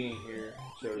not being here.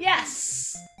 So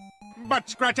Yes! Butt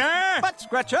scratcher! Butt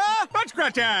scratcher! Butt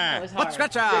scratcher! Was hard. Butt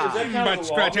scratcher! Yeah, is that kind of Butt a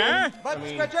scratcher! login? Butt I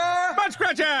mean, scratcher! Butt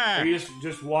scratcher! Are you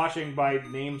just watching by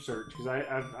name search? Because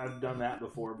I've done that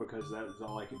before because that was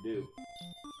all I could do.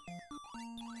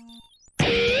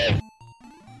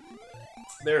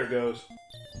 There it goes.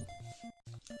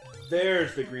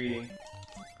 There's the greeting.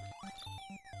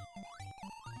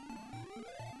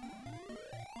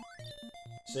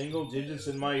 Single digits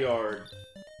in my yard.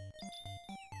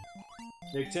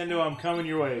 Nintendo, I'm coming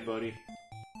your way, buddy.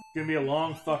 It's gonna be a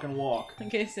long fucking walk.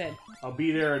 Like I said, I'll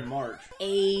be there in March.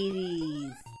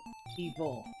 80s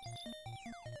people.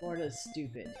 Florida's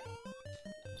stupid.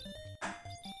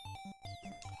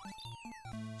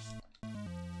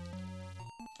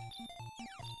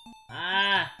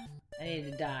 Ah! I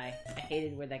needed to die. I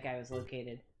hated where that guy was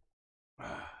located.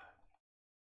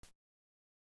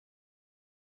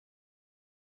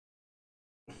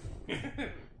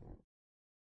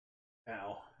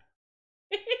 Ow.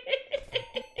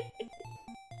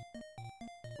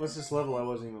 What's this level I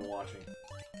wasn't even watching?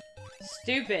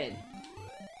 Stupid.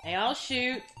 They all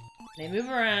shoot, they move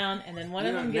around, and then one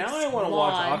of them gets now I want to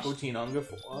watch lodged. Aqua Teen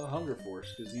Hunger Force,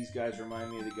 because these guys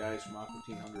remind me of the guys from Aqua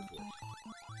Teen Hunger Force.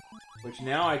 Which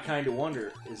now I kind of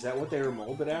wonder, is that what they were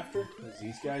molded after? Is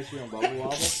these guys here on Bubble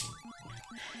Wobble?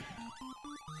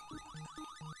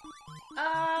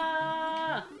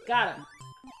 Ah! Got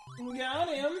him. Got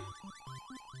him!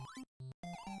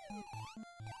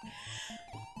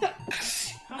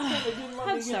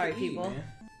 I'm sorry, people.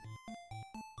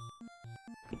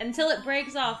 Until it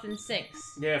breaks off and sinks.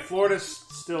 Yeah, Florida's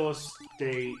still a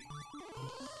state,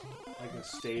 like a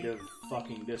state of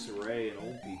fucking disarray and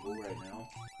old people right now.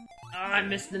 Oh, I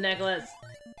missed the necklace.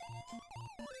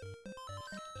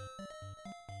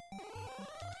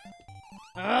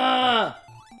 Ah!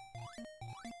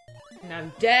 And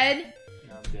I'm dead.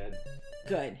 Now I'm dead.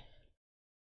 Good.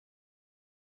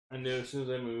 I knew as soon as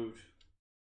I moved.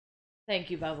 Thank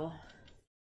you, Bubble.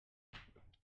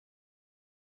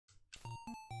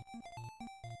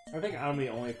 I think I'm the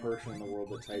only person in the world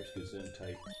that types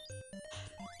Gesundheit.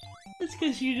 It's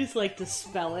because you just like to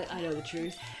spell it. I know the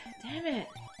truth. Damn it.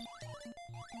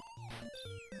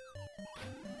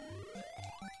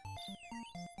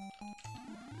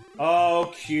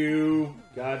 Oh, Q.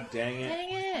 God dang it.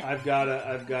 Dang it. I've got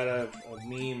a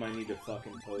meme I need to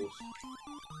fucking post.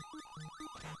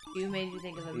 You made you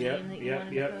think of a meme that you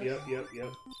wanted to post?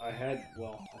 Yep. I had,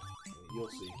 well, you'll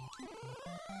see.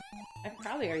 I've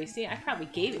probably already seen it. I probably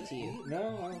gave it to you.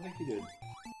 No, I don't think you did.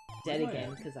 Dead You might again,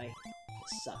 have. because I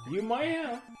suck. You might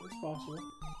have. It's possible.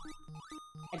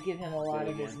 I'd give him a lot Dead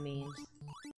of his again. memes.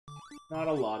 Not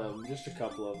a lot of them, just a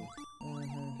couple of them.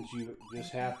 Mm-hmm. Because you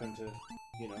just happen to,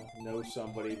 know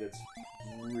somebody that's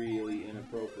really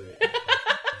inappropriate.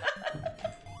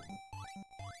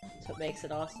 That's what makes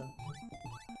it awesome.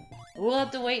 We'll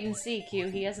have to wait and see, Q.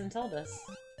 He hasn't told us.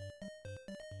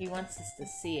 He wants us to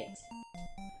see it.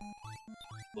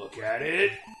 Look at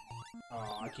it!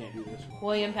 Oh, I can't do this one.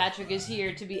 William Patrick is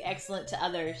here to be excellent to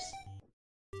others.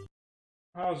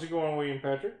 How's it going, William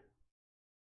Patrick?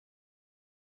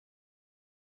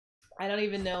 I don't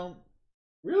even know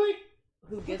Really?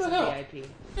 who What gets the a hell? VIP.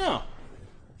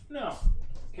 No.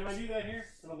 Can I do that here?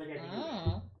 I don't think I can do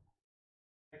that.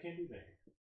 I can't do that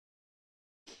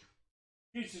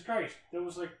here. Jesus Christ. That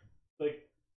was like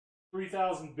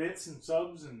 3,000 bits and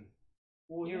subs and...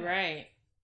 Well, You're yeah. right.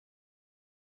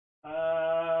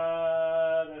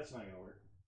 That's not gonna work.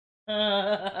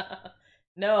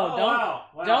 No, Oh, don't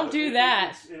wow. don't do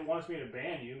that. It wants me to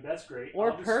ban you. That's great.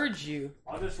 Or I'll just- purge you.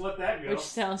 I'll just let that go. Which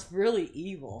sounds really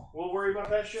evil. We'll worry about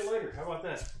that shit later. How about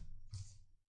that?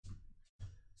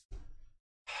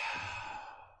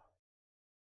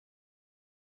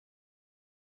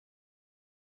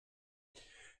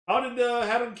 How did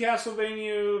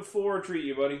Castlevania 4 treat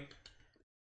you, buddy?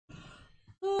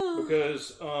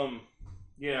 Because,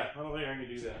 yeah, I don't think I can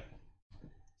do that.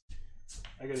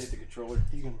 I gotta hit the controller.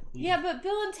 You can. Yeah, but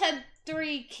Bill and Ted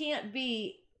 3 can't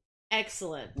be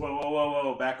excellent.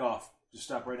 Whoa. Back off. Just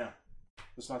stop right now.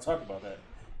 Let's not talk about that.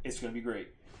 It's gonna be great.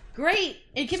 Great!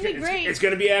 It can be great. It's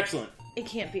gonna be excellent. It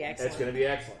can't be excellent. It's gonna be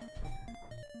excellent.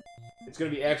 It's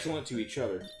gonna be excellent to each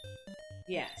other.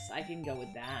 Yes, I can go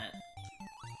with that.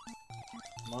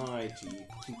 My teeth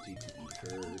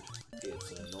hurt.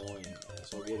 It's annoying.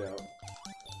 So get out.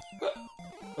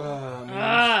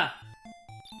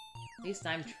 At least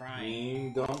I'm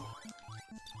trying. Dump.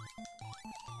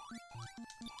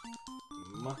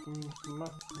 Yeah,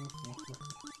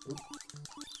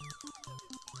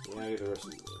 I get the rest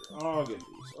of these later. I'll get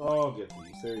these. I'll get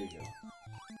these. There you go.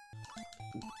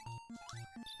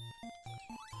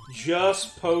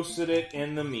 Just posted it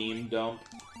in the meme dump.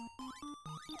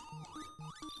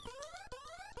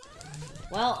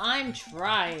 Well, I'm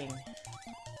trying.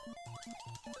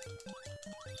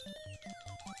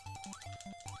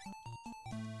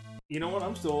 You know what?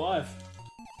 I'm still alive.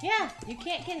 Yeah, you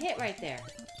can't get hit right there.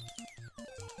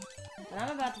 But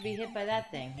I'm about to be hit by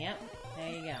that thing. Yep, there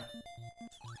you go.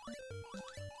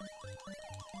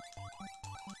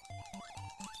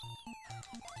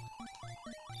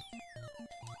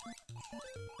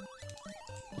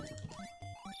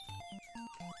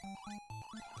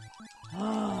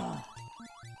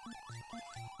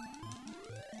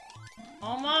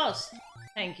 Almost.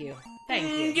 Thank you. Thank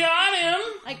you. Got him!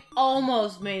 I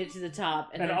almost made it to the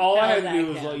top. And then all I had to fell do back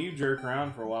was down. let you jerk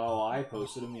around for a while I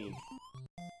posted a meme.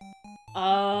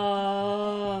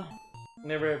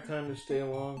 Never have time to stay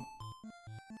along.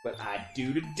 But I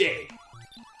do today.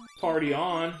 Party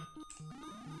on.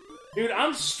 Dude,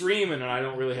 I'm streaming and I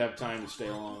don't really have time to stay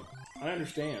along. I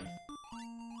understand.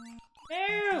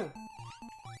 Ew!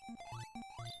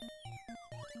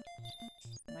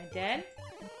 Am I dead?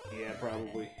 Yeah,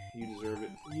 probably. You deserve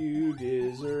it. You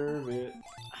deserve it.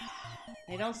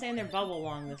 They don't stay in their bubble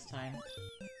long this time.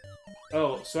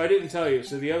 Oh, so I didn't tell you.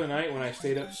 So the other night when I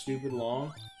stayed up stupid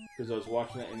long, because I was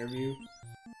watching that interview,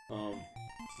 which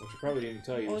I probably didn't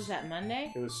tell you. What was that,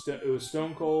 Monday? It was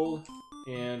Stone Cold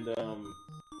and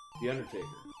The Undertaker.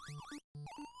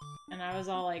 And I was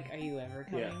all like, "Are you ever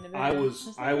coming to bed?"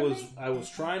 I was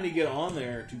trying to get on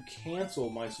there to cancel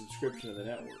my subscription to the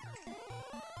network.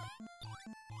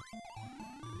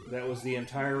 That was the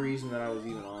entire reason that I was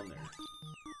even on there.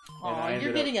 Aw,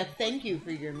 you're getting a thank you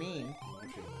for your meme.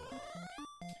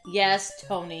 Yes,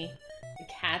 Tony. The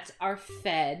cats are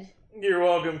fed. You're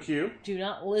welcome, Q. Do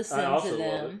not listen to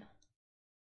them.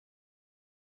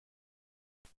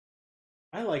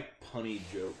 I like punny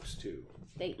jokes, too.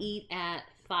 They eat at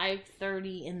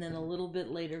 5:30 and then a little bit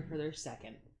later for their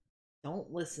second.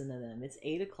 Don't listen to them. It's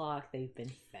 8 o'clock. They've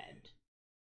been fed.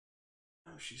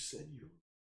 Oh, she said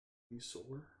you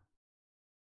sore?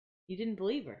 You didn't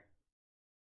believe her.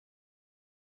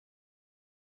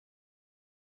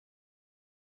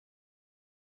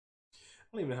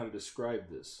 I don't even know how to describe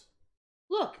this.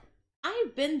 Look,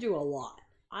 I've been through a lot.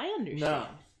 I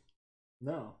understand.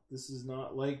 No, this is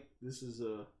not like, this is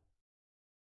a,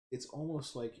 it's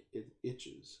almost like it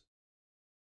itches.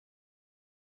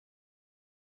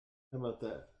 How about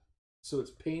that? So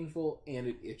it's painful and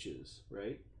it itches,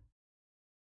 right?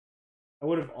 I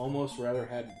would have almost rather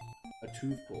had a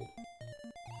tooth pulled.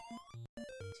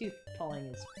 Tooth pulling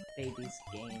is baby's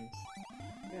games.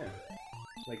 Yeah.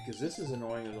 Like, because this is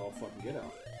annoying as all fucking get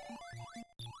out.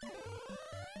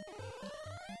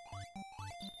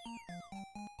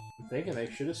 I'm thinking they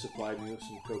should have supplied me with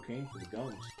some cocaine for the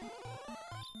gums.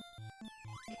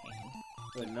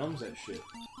 That numbs that shit.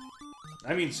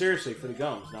 I mean, seriously, for the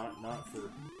gums, not for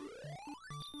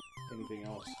anything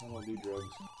else. I don't do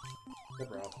drugs.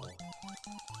 Except for alcohol.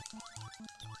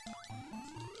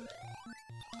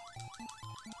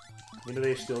 You know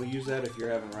they still use that if you're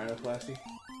having rhinoplasty?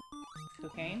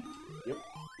 Cocaine? Yep.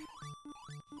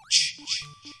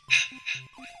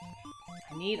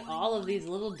 I need all of these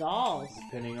little dolls.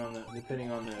 Depending on the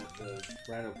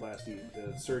rhinoplasty,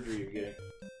 the surgery you're getting.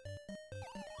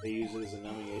 They use it as a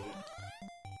numbing agent.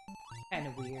 Kind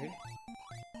of weird.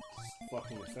 It's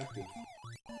fucking effective.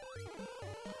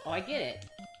 Oh, I get it.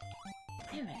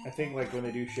 Damn it. I think like when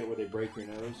they do shit where they break your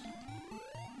nose.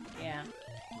 Yeah.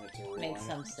 That's a real Makes line,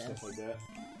 some sense. Stuff like that.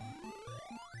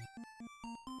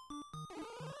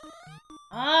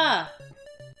 Ah!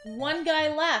 One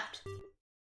guy left.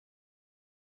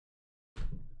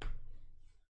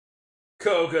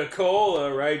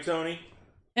 Coca-Cola, right, Tony?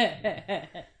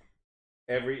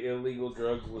 Every illegal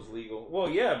drug was legal. Well,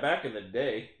 yeah, back in the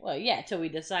day. Well, yeah, till we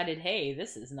decided, hey,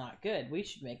 this is not good. We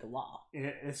should make a law.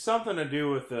 It's something to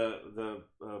do with the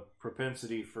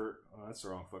propensity for... Oh, that's the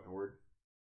wrong fucking word.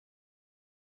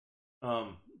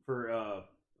 For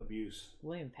abuse.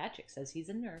 William Patrick says he's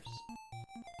a nurse.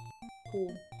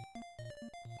 Cool.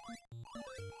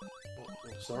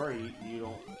 Well, sorry, you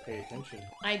don't pay attention.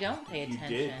 I don't pay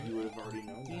attention. You did. You would have already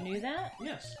known that. You knew that?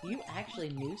 Yes. You actually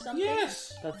knew something?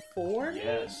 Yes. Before me?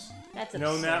 Yes. That's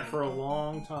known absurd. that for a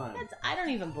long time. I don't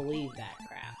even believe that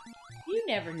crap. You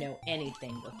never know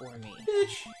anything before me.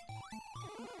 Bitch.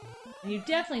 And you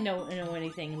definitely don't know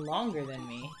anything longer than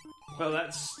me. Well,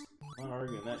 that's... I'm not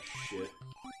arguing that shit.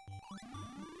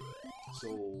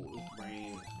 Soul,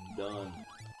 brain, done.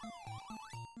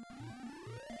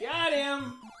 Got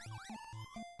him!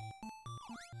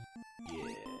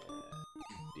 Yeah,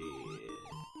 dead.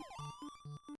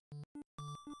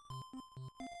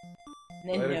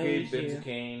 Medicaid,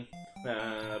 benzocaine.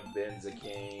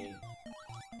 Benzocaine.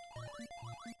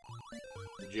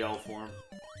 Gel form.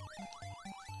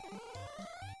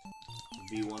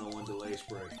 V101 delay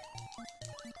spray.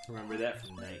 Remember that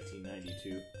from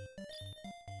 1992.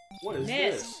 What is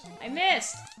this? I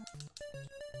missed!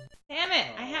 Damn it!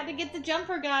 I had to get the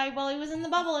jumper guy while he was in the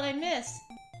bubble and I missed.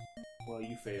 Well,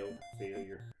 you failed.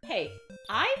 Failure. Hey,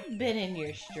 I've been in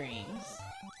your streams.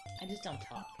 I just don't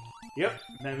talk. Yep,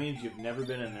 that means you've never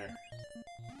been in there.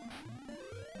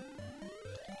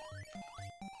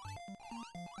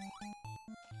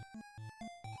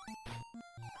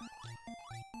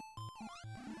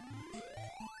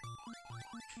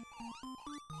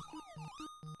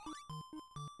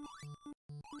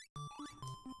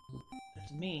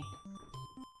 That's me.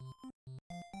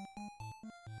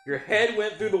 Your head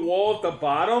went through the wall at the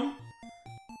bottom?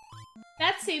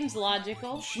 That seems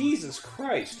logical. Jesus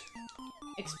Christ.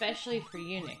 Especially for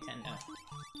you, Nintendo.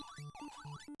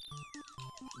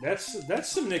 That's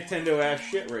some Nintendo ass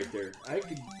shit right there.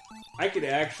 I could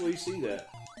actually see that.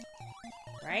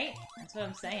 Right? That's what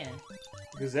I'm saying.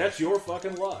 Because that's your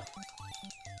fucking luck.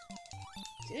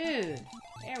 Dude,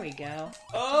 there we go.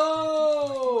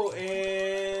 Oh,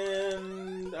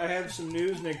 and I have some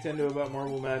news, Nintendo, about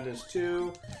Marble Madness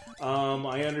 2.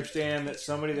 I understand that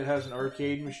somebody that has an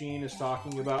arcade machine is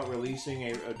talking about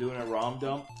releasing doing a ROM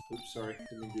dump. Oops, sorry,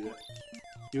 didn't do that.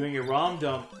 Doing a ROM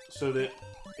dump so that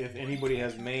if anybody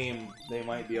has MAME, they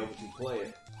might be able to play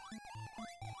it.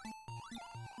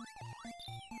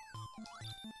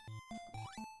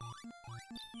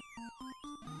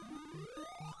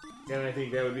 And I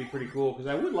think that would be pretty cool, because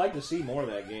I would like to see more of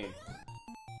that game.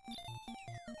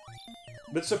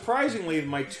 But surprisingly,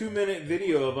 my 2-minute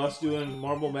video of us doing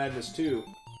Marble Madness 2,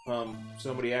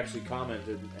 somebody actually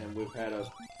commented, and we've had a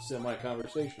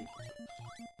semi-conversation.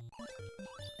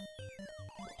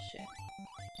 Bullshit.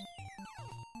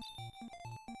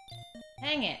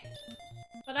 Hang it.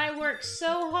 But I worked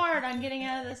so hard on getting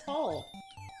out of this hole.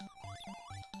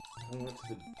 I went to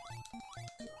the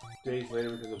days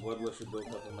later because the blood blister built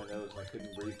up in my nose and I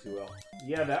couldn't breathe too well.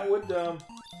 Yeah, that would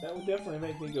definitely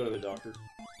make me go to the doctor.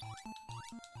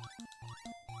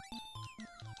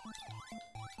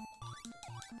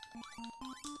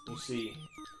 You see,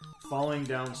 falling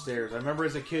downstairs. I remember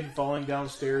as a kid falling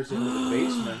downstairs into the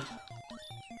basement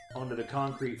onto the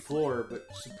concrete floor, but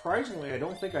surprisingly, I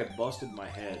don't think I busted my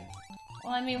head.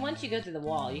 Well, I mean, once you go through the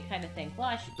wall, you kind of think, well,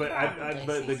 I should. But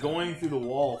but the going through the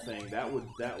wall thing, that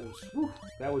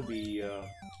would be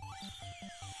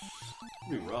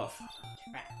rough.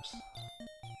 Traps.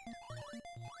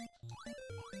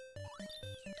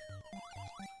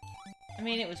 I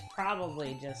mean, it was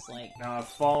probably just like. Now I've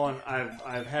fallen.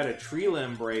 I've had a tree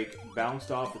limb break,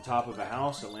 bounced off the top of a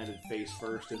house, and landed face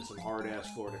first in some hard ass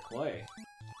Florida clay.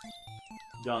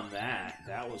 Done that.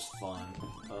 That was fun.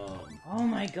 Oh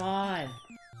my god.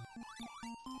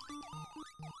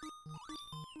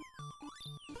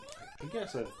 I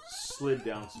guess I've slid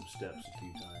down some steps a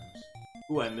few times.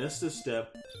 Ooh, I missed a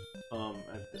step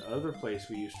at the other place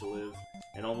we used to live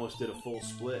and almost did a full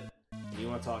split. And you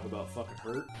want to talk about fucking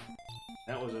hurt?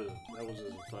 That was a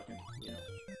fucking, you know,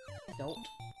 adult,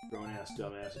 grown ass,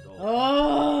 dumb ass adult.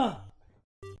 Oh,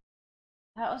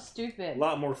 that was stupid. A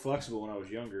lot more flexible when I was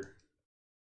younger.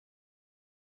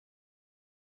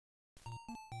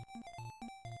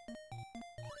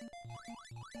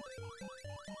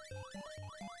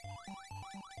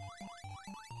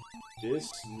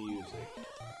 This music.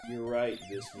 You're right,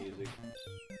 this music.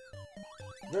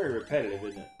 Very repetitive,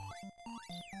 isn't it?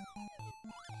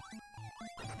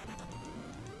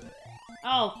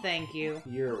 Oh, thank you.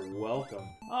 You're welcome.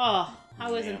 Oh,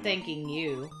 I wasn't thanking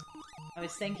you. I I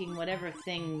was thinking whatever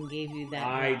thing gave you that.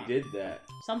 I did that.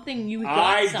 Something you got.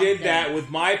 I something. did that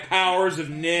with my powers of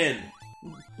NIN.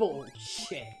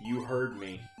 Bullshit. You heard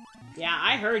me. Yeah,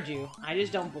 I heard you. I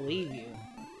just don't believe you.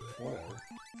 Whatever.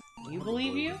 You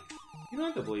believe you? You don't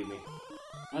have to believe me.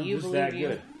 I'm You just believe that you?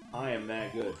 good. I am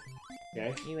that good.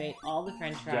 Okay? You ate all the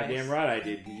french fries. Goddamn right I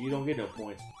did, because you don't get no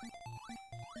points.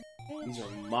 These are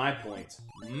my points.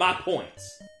 My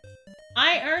points!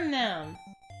 I earned them.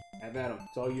 Have at them.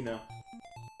 That's all you know.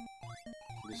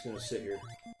 I'm just gonna sit here.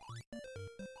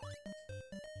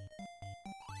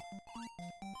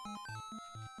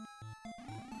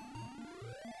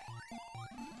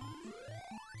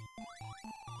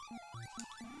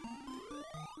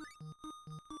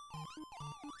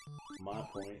 My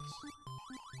points.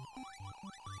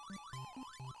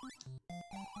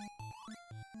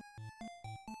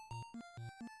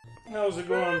 How's it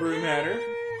going, Broom Hatter?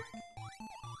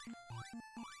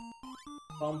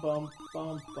 Bum bum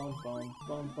bum bum bum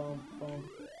bum bum bum.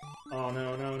 Oh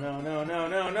no no no no no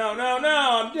no no no no!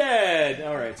 I'm dead.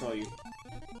 All right, it's all you.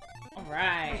 All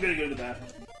right. I'm gonna go to the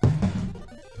bathroom,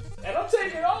 and I'm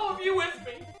taking all of you with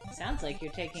me. Sounds like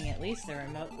you're taking at least the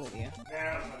remote with you. Nah,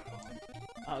 that's my phone.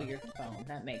 Oh, your phone.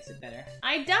 That makes it better.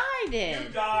 I died it. You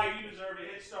died. You deserve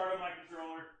it. Hit start on my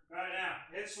controller right now.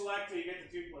 Hit select till you get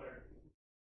the 2-player.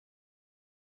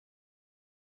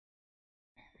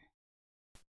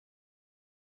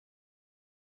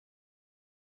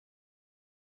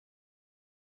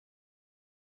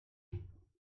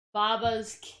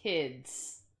 Baba's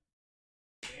kids.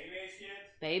 Baby's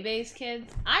kids. Bebe's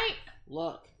kids.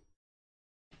 Look.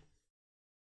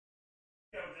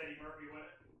 That was Eddie Murphy with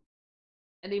it.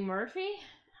 Eddie Murphy?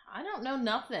 I don't know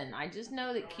nothing. I just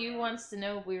know that Q wants to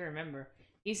know if we remember.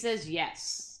 He says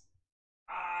yes.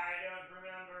 I don't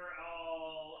remember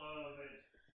all of it.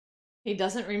 He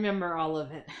doesn't remember all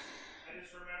of it. I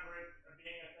just remember it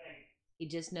being a thing. He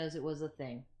just knows it was a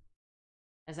thing.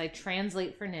 As I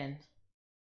translate for Nin.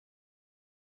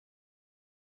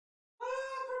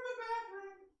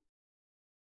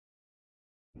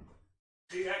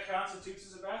 See, that constitutes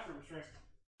as a bathroom stream.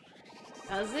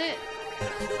 Does it?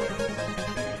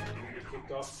 You get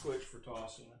kicked off Twitch for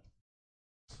tossing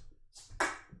it.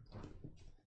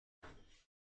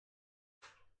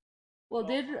 Well,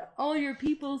 did all your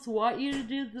peoples want you to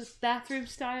do the bathroom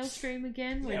style stream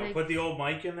again? Yeah, we'll put the old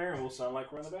mic in there and we'll sound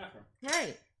like we're in the bathroom.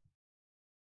 Right.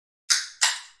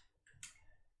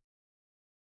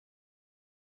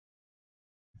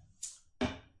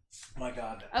 My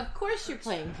God. Of course you're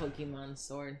playing Pokemon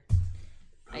Sword.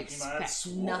 I expect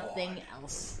Sword. nothing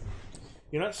else.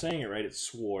 You're not saying it right, it's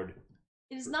Sword.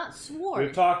 It is not Sword.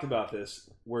 We've talked about this.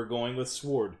 We're going with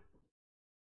Sword.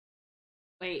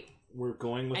 Wait. We're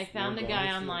going with... I found a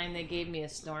guy online that gave me a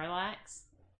Snorlax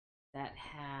that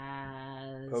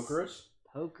has... Pokerus?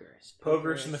 Pokers.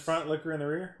 Pokerus in the front, liquor in the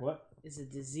rear? What? Is a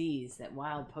disease that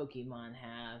wild Pokemon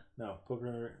have. No, poker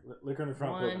in the rear. Liquor in the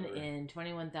front, 1 in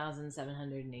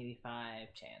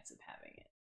 21,785 chance of having it.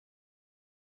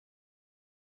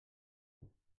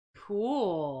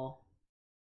 Cool.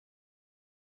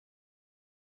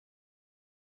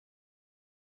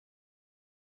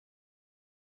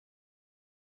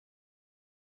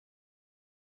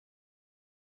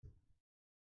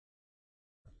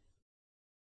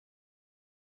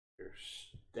 Your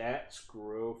stats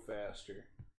grow faster.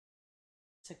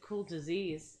 It's a cool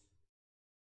disease.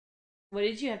 What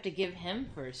did you have to give him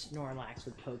for a Snorlax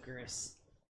with Pokerus?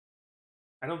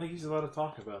 I don't think he's allowed to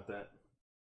talk about that.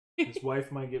 His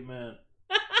wife might get mad.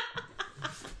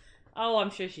 Oh, I'm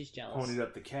sure she's jealous. Ponied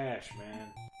up the cash,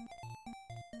 man.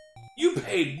 You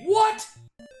paid what?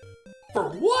 For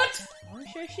what? I'm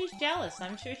sure she's jealous.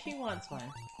 I'm sure she wants one.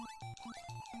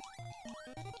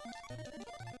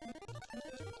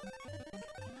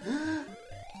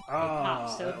 They pop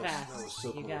so fast.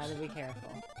 You gotta be careful.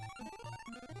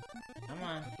 Come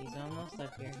on, he's almost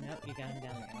up here. Nope, you got him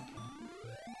down there.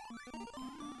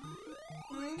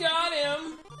 Got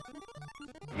him!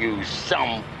 You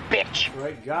some bitch!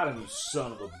 Right, got him, you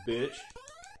son of a bitch.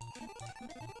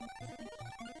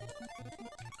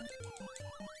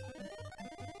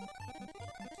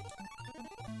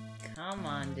 Come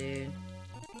on, dude.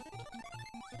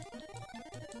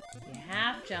 You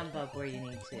half jump up where you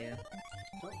need to.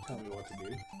 Don't tell me what to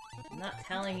do. I'm not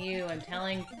telling you, I'm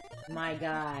telling my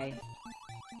guy.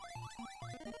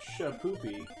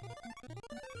 Shapoopy.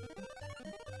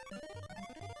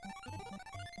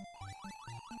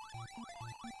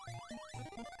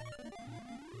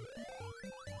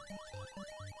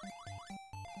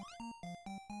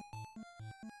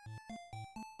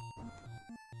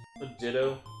 A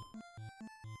ditto.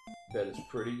 That is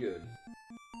pretty good.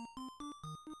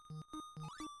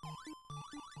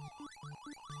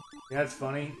 Yeah, it's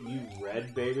funny. You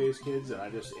read Bebe's Kids, and I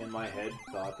just, in my head,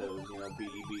 thought that it was, you know,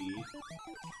 B-E-B-E.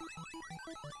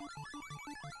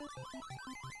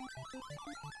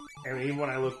 I mean, even when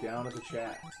I looked down at the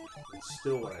chat, it's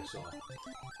still what I saw.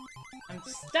 I'm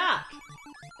stuck.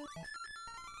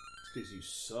 It's because you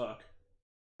suck.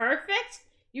 Perfect?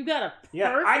 You got a perfect?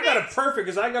 Yeah, I got a perfect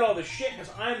because I got all the shit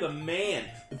because I'm the man.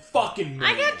 The fucking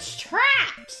man. I got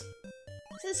trapped.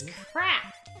 This is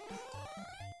crap.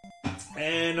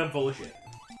 And I'm full of shit.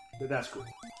 But that's cool.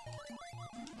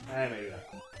 I made it up.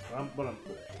 But I'm full of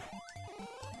shit.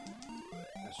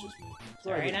 That's just me.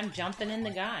 Alright, I'm jumping in the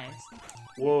guys.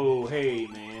 Whoa, hey,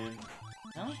 man.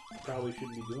 No? Probably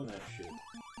shouldn't be doing that shit.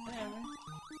 Whatever.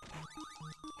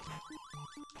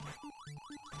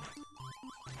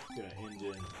 Gonna end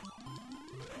in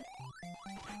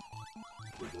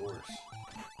divorce.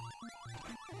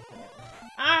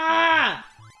 Ah!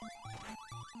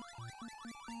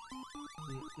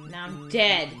 Now I'm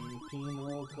dead.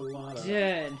 Pino colada.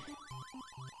 Dead.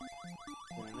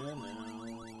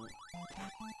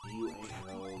 You ain't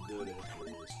no good at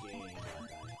this game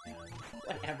like I am.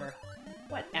 Whatever.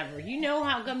 Whatever. You know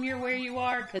how come you're where you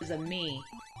are? Because of me.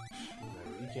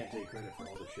 Whatever. You can't take credit for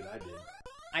all the shit I did.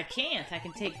 I can't. I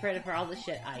can take credit for all the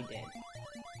shit I did.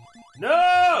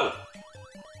 No!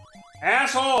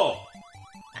 Asshole!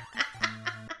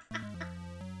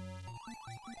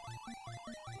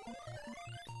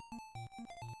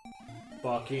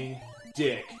 Fucking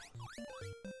dick.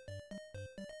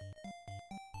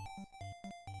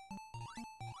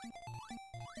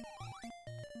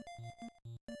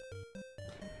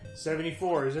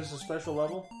 $74. Is this a special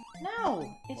level?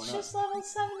 No, it's just level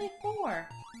 74.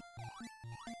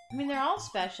 I mean, they're all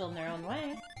special in their own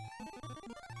way.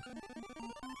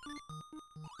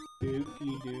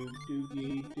 Dookie dook,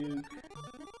 dookie dook.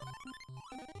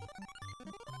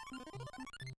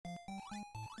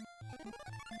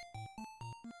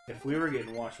 If we were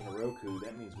getting watched on a Roku,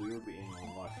 that means we were being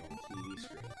watched on the TV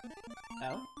screen.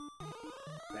 Oh?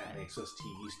 That makes us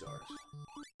TV stars.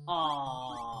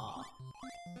 Aww.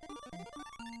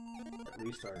 At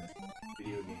least our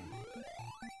video game.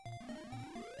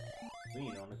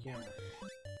 Lean on the camera.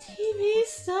 TV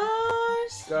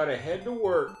stars! Gotta head to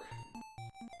work.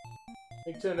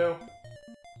 Nintendo,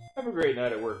 have a great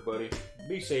night at work, buddy.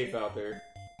 Be safe out there.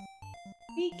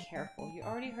 Be careful. You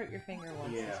already hurt your finger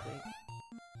once this week.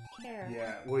 Care.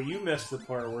 Yeah, well, you missed the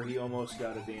part where he almost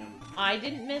got a damn... I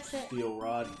didn't miss it. ...steel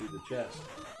rod through the chest.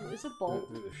 It was a bolt.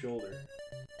 Through the shoulder.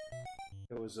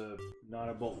 It was not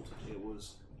a bolt. It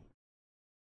was...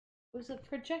 It was a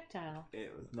projectile.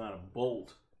 It was not a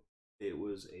bolt. It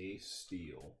was a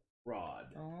steel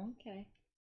rod. Oh, okay.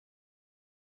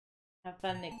 Have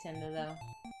fun, Nintendo, though.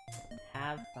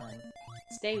 Have fun.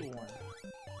 Stay warm.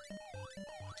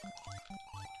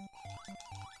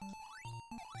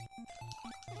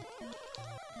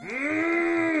 Too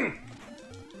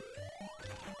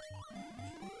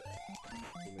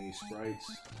many sprites.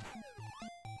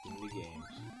 Too many games.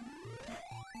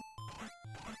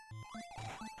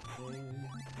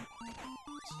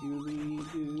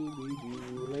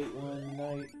 Scooby-Dooby-Doo, late one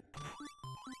night.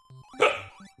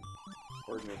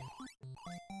 Pardon me.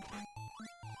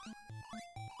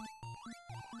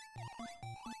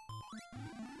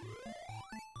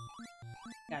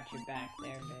 Got your back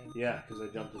there, babe. Yeah, because I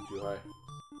jumped in too high.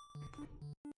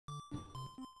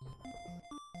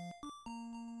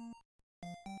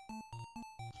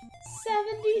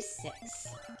 $76.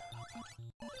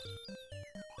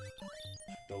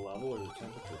 The level or the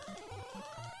temperature?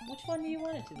 Which one do you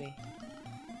want it to be? I'd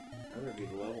rather be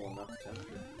the level and not the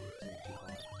temperature. It seems too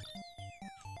hot.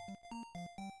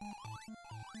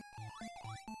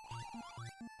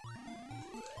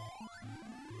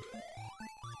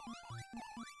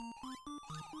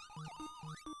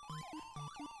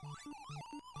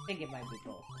 I think it might be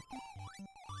both.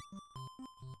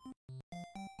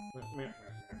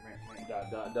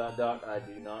 Dot. I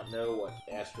do not know what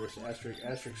asterisk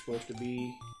supposed to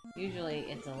be. Usually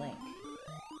it's a link.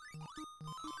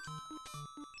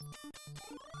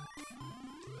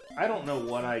 I don't know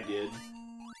what I did.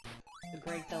 To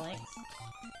break the links?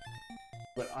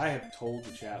 But I have told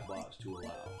the chat bots to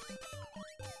allow.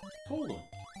 Told them.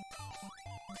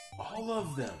 All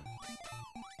of them.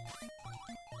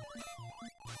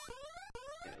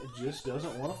 It just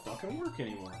doesn't want to fucking work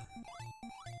anymore.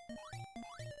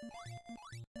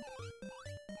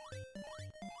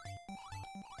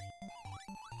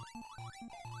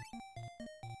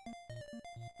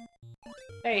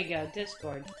 There you go,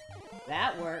 Discord.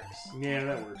 That works. Yeah,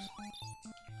 that works.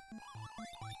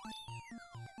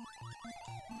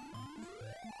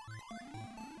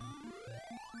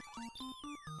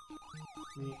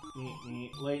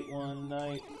 Late one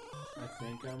night, I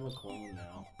think I'm a clone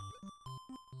now.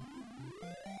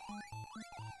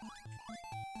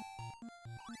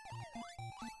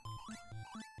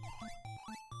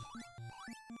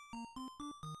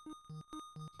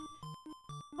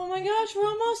 Oh my gosh, we're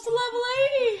almost to level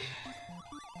 80!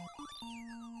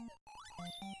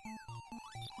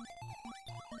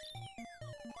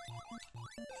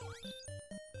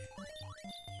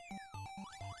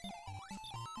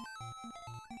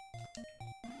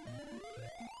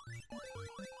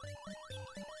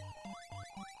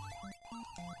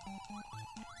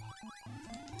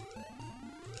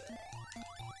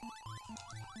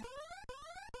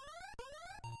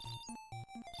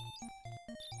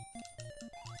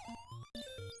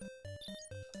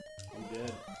 I'm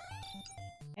dead.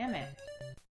 Damn it.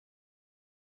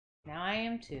 Now I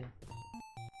am too.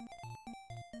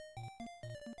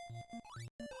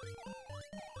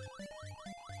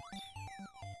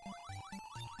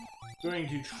 Going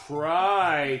to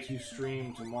try to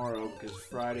stream tomorrow because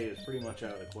Friday is pretty much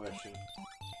out of the question.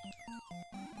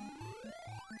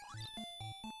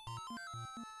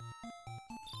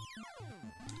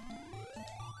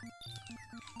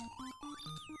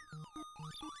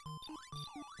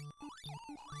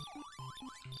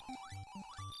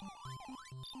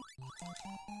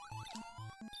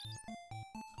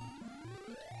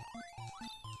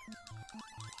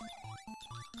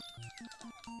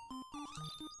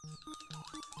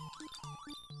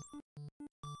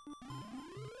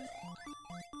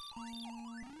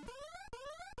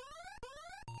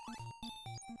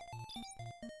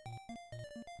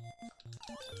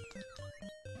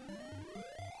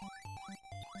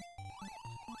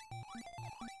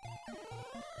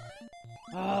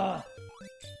 Ugh.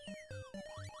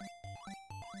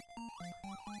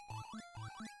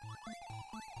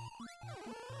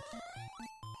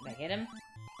 Did I hit him?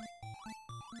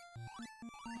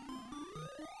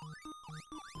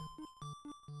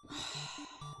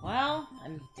 Well,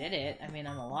 I did it. I mean,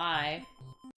 I'm alive.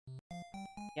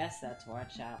 Guess that's what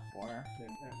watch out for.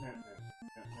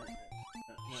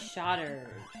 Shotter.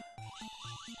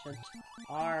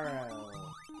 Shitaro.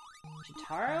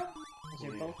 Shitaro?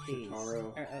 Those are both these.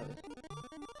 Shitaro. Or O's.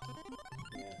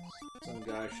 Yes. Some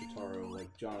guy Shitaro,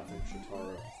 like Jonathan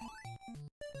Shitaro.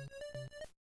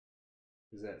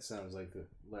 Because that sounds like the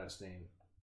last name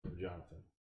of Jonathan.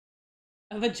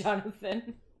 Of a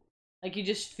Jonathan. Like you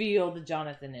just feel the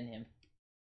Jonathan in him.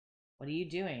 What are you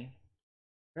doing?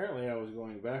 Apparently I was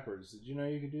going backwards. Did you know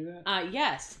you could do that?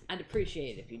 Yes. I'd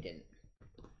appreciate it if you didn't.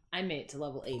 I made it to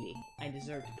level 80. I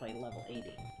deserve to play level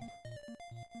 80.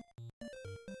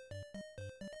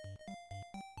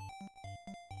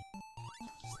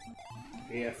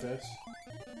 AFS.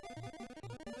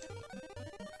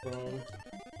 From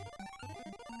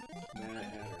Mad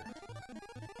Hatter.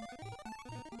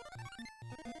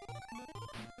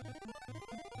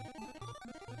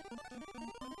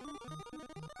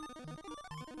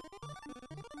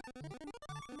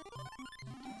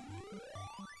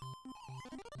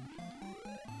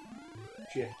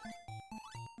 Shit.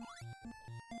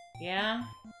 Yeah?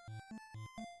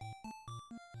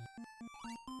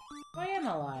 Why am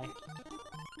I alive?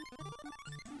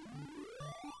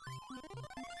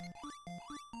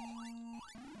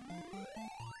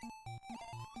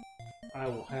 I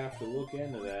will have to look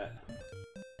into that.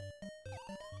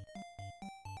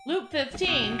 Loop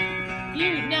 15?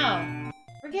 You, no.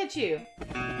 Forget you.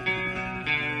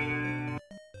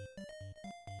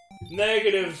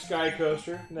 Negative, Sky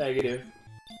Coaster. Negative.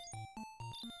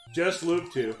 Just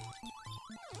Loop 2.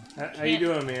 How you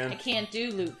doing, man? I can't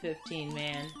do Loop 15,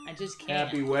 man. I just can't.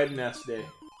 Happy WePLAYdNESday.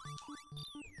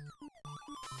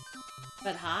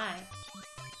 But hi.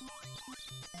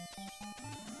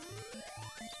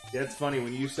 Yeah, it's funny,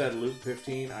 when you said Loop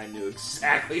 15, I knew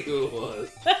exactly who it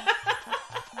was.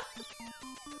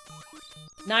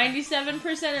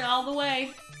 97% and all the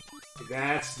way.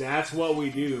 That's what we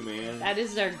do, man. That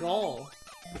is our goal.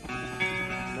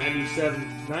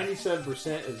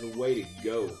 97% is the way to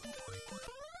go.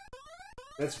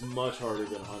 That's much harder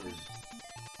than 100.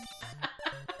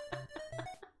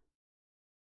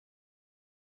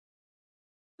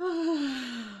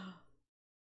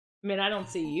 I mean, I don't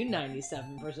see you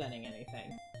 97%ing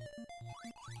anything.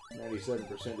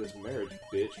 97% is marriage,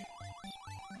 bitch.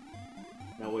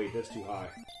 No, wait, that's too high.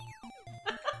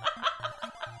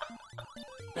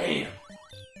 Bam!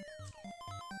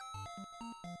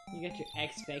 You got your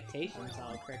expectations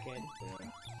all crooked. Yeah.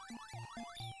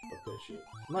 Fuck that shit.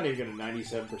 I'm not even gonna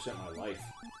 97% my life.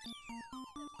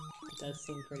 It does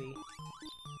seem pretty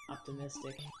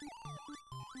optimistic.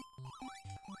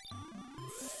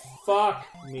 Fuck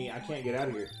me, I can't get out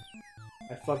of here.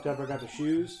 I fucked up. I got the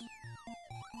shoes.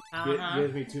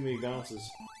 Gives me too many bounces.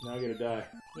 Now I gotta die.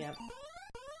 Yep.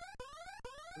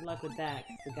 Good luck with that,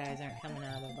 'cause the guys aren't coming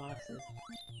out of their boxes.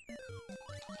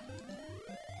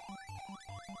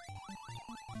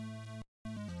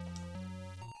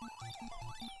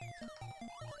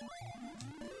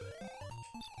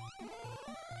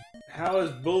 How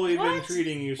has Bully been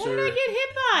treating you, What sir? did I get hit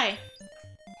by?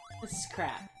 This is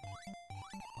crap.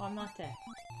 Oh, I'm not dead.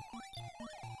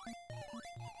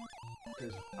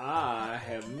 Because I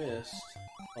have missed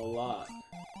a lot.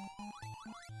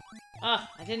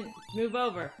 Ah, I didn't move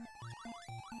over.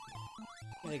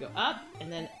 Gotta go up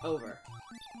and then over.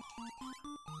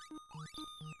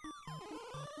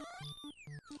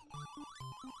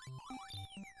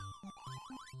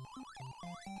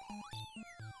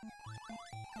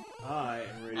 I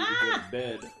am ready to go to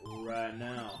bed right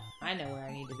now. I know where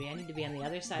I need to be. I need to be on the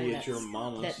other side Be of at that. your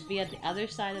mama's. Be at the other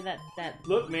side of that.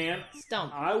 Look, man.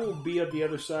 Stump. I will be at the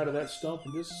other side of that stump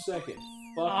in just a second.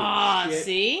 Fucking Ah, shit.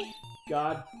 see?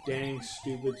 God dang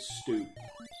stupid stoop.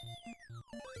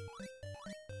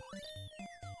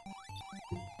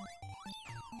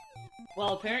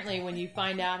 Well, apparently when you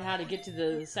find out how to get to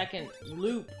the second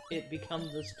loop, it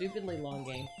becomes a stupidly long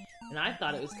game. And I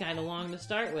thought it was kind of long to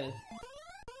start with.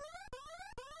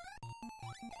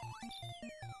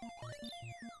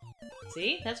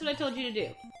 See? That's what I told you to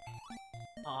do.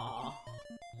 Aw.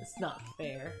 That's not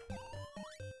fair.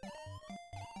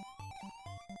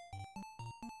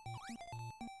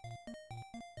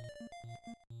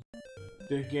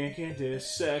 The gank into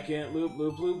second loop,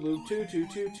 loop, loop, loop, 2, 2,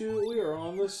 2, 2. We are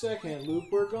on the second loop.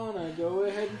 We're gonna go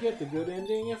ahead and get the good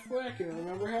ending if I can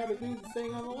remember how to do the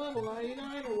thing on the level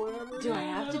 99 or whatever. Do I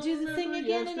have to do the thing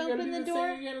again and open the door?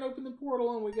 Thing again and open the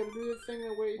portal, and we gotta do the thing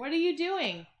that way. What are you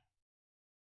doing?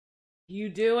 You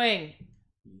doing?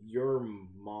 Your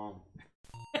mom.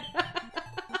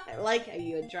 I like how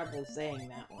you had trouble saying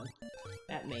that one.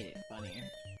 That made it funnier.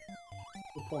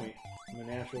 Good point. I'm a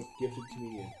natural gifted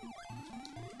comedian.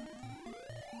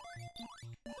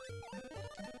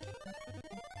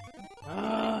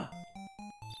 Ah!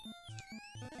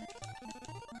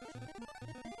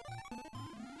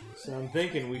 So I'm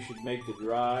thinking we should make the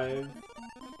drive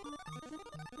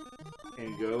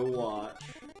and go watch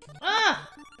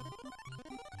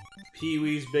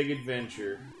Pee-wee's Big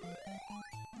Adventure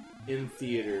in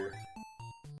theater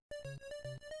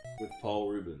with Paul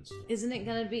Rubens. Isn't it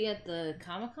gonna be at the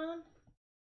Comic-Con?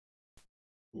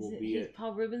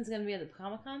 Paul Rubens gonna be at the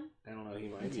Comic-Con? I don't know, he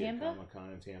might be at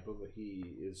Comic-Con in Tampa, but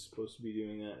he is supposed to be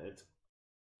doing that at,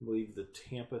 I believe, the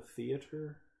Tampa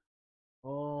Theater.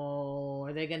 Oh,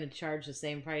 are they gonna charge the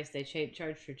same price they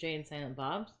charged for Jay and Silent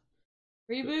Bob's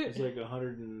reboot? It's like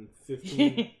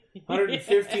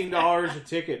 $115 a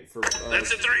ticket for.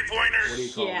 That's a 3-pointer. What do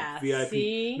you call it? VIP?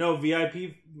 See? No,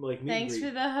 VIP like meet Thanks and greet.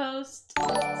 for the host,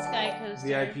 Sky Coaster.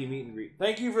 VIP meet and greet.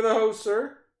 Thank you for the host,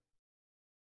 sir.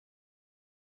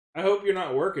 I hope you're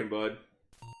not working, bud.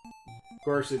 Of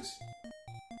course, it's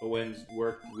a Wednesday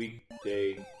work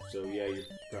weekday, so yeah, you're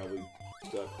probably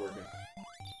stuck working.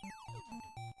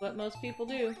 What most people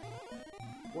do.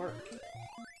 Work.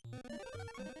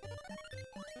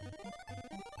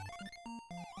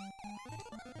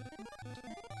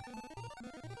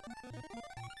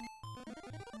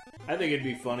 I think it'd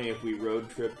be funny if we road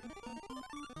trip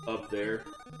up there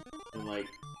and like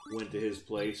went to his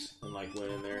place and like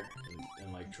went in there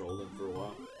and like trolled him for a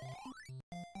while.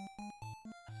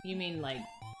 You mean like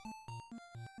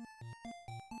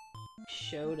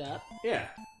showed up? Yeah.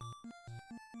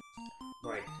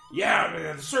 Like, yeah,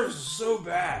 man, the service is so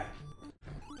bad.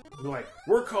 They're like,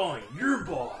 we're calling your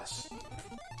boss.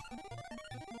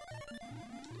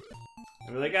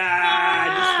 And we're like,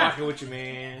 just fucking with you,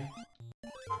 man.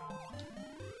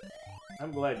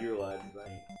 I'm glad you're alive, because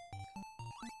I ain't.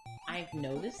 I've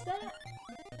noticed that?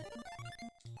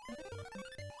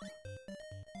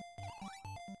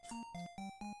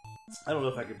 I don't know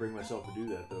if I could bring myself to do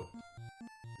that, though.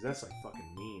 Because that's, like,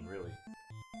 fucking mean, really.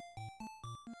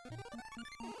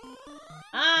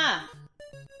 Ah!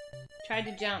 Tried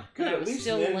to jump, but Good, I at was least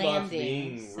still Ninbox landing,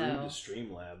 being rude so... to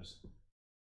Streamlabs.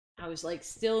 I was, like,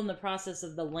 still in the process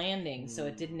of the landing, so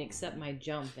it didn't accept my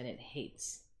jump, and it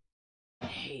hates. It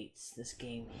hates. This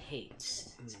game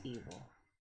hates. It's evil.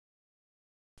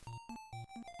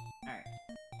 Alright.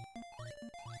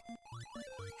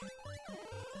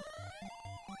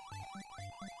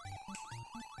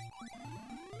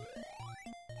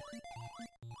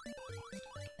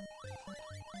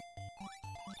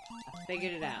 I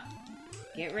figured it out.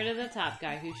 Get rid of the top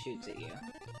guy who shoots at you.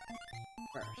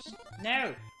 First.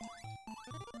 No!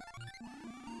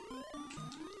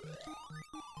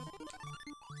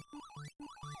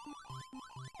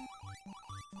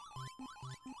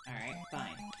 Alright,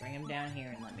 fine. Bring him down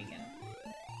here and let me get him.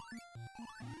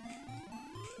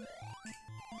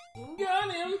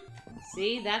 Got him!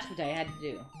 See, that's what I had to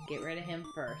do. Get rid of him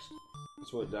first.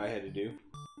 That's what I had to do.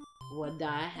 What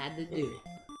I had to do.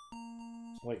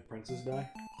 Like Princess Die?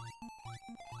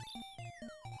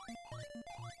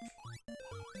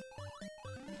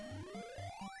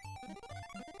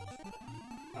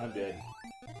 I'm dead.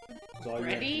 That's all you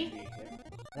have to Ready? be.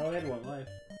 Oh, I had one life.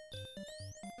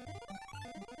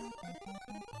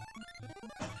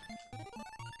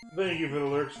 Thank you for the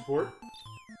lurk support.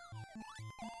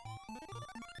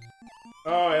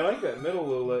 Oh, I like that middle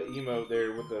little emote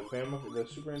there with the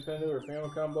Super Nintendo or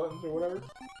Famicom buttons or whatever.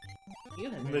 You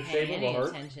haven't The been shape paying of a any heart.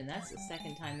 attention. That's the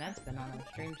second time that's been on our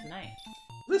stream tonight.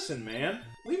 Listen, man,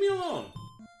 leave me alone.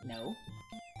 No.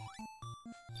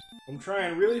 I'm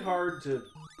trying really hard to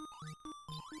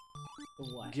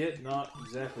What? get not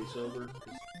exactly sober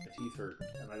because my teeth hurt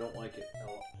and I don't like it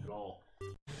at all.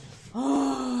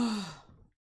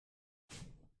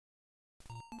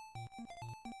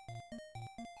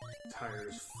 Tired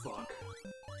as fuck.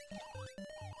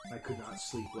 I could not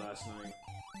sleep last night.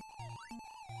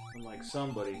 I'm like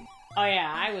somebody. Oh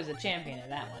yeah, I was a champion of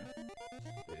that one.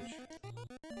 Bitch.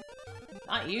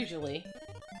 Not usually.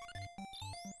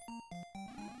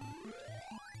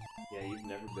 Yeah, you've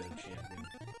never been a champion.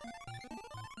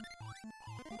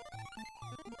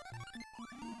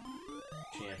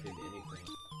 Champion anything.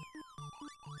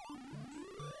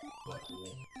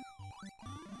 Butthole.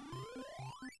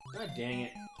 God dang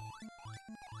it.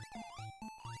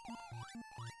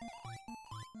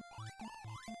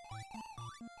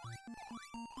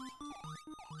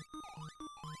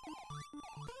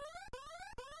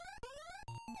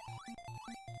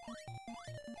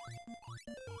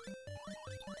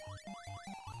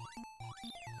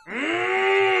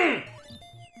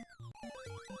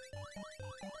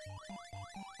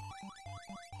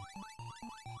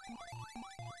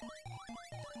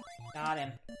 Got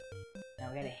him. Now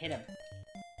we gotta hit him.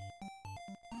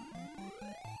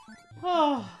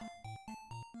 Oh,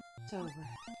 it's over.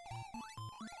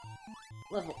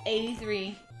 Level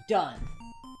 83, done.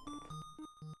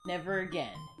 Never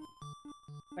again.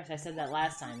 Of course, I said that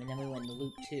last time, and then we went into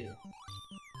loop 2.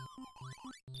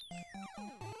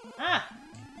 Ah!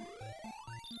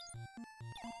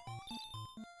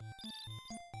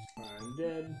 I'm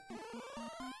dead.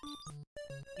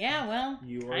 Yeah, well,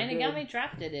 You are kinda dead. got me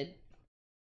trapped, it did.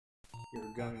 You're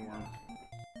a gummy worm.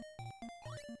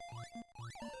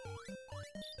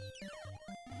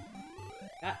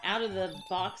 Got out of the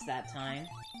box that time.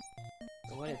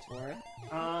 For what it's worth.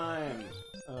 I'm,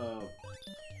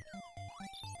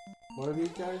 what are these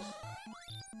guys?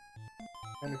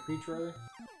 Kind of creature are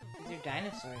they? These are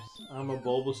dinosaurs. I'm a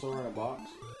Bulbasaur in a box.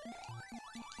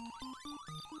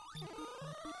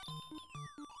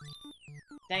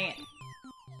 Dang it.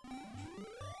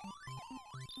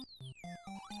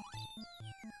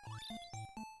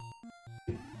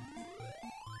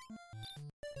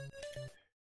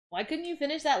 Why couldn't you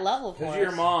finish that level for Because us? you're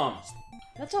your mom.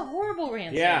 That's a horrible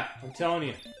answer. Yeah, I'm telling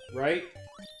you, right?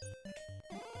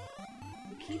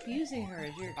 You keep using her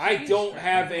as your I excuse don't for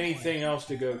have everything. anything else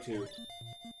to go to.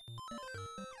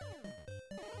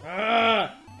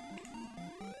 Ah!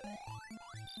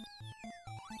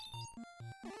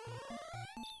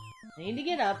 I need to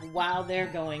get up while they're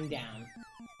going down.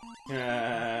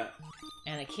 And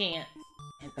I can't.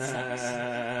 It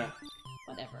sucks.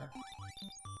 Whatever.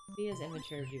 Be as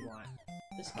immature as you want.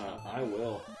 Just kill them. I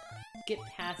will. Get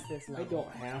past this I level.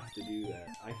 don't have to do that.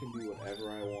 I can do whatever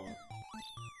I want.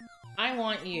 I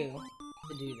want you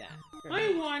to do that. for I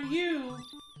me. want you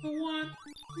to want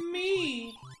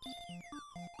me.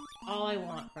 All I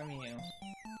want from you.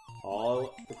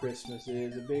 All for Christmas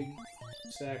is a big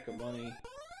sack of money.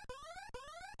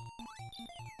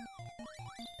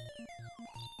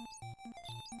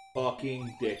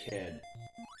 Fucking dickhead.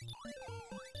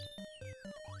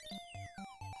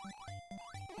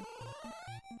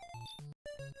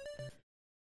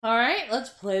 Alright, let's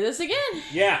play this again.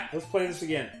 Yeah, let's play this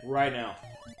again, right now.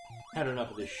 Had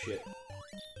enough of this shit.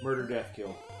 Murder, death,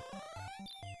 kill.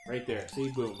 Right there. See,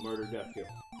 boom, murder, death, kill.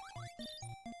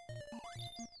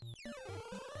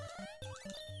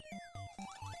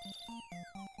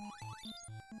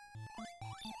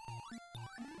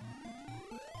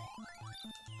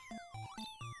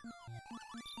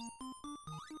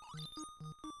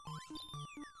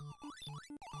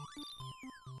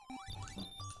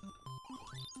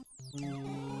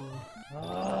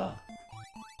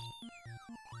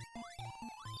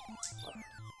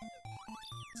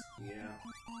 Yeah.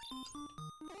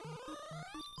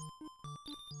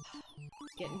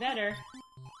 It's getting better.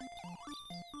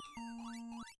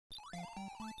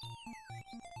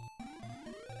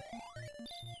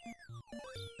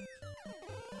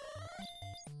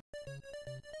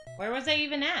 Where was I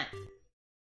even at?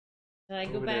 Did I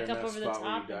go back up over the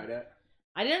top?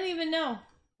 I didn't even know.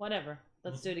 Whatever.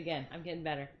 Let's do it again. I'm getting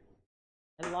better.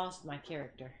 I lost my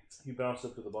character. You bounced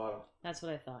up to the bottom. That's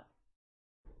what I thought.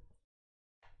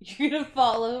 You're gonna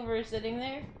fall over sitting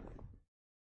there?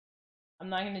 I'm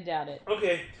not gonna doubt it.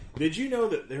 Okay. Did you know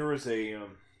that there was a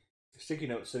sticky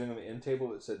note sitting on the end table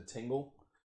that said Tingle?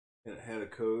 And it had a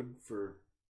code for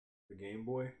the Game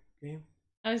Boy game?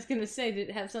 I was gonna say, did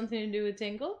it have something to do with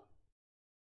Tingle?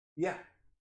 Yeah.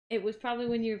 It was probably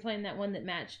when you were playing that one that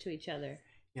matched to each other.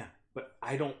 Yeah, but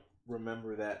I don't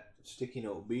remember that sticky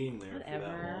note being there for that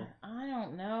long. I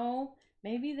don't know.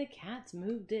 Maybe the cats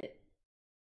moved it.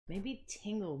 Maybe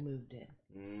Tingle moved it.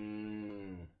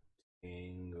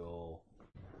 Tingle.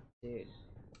 Dude.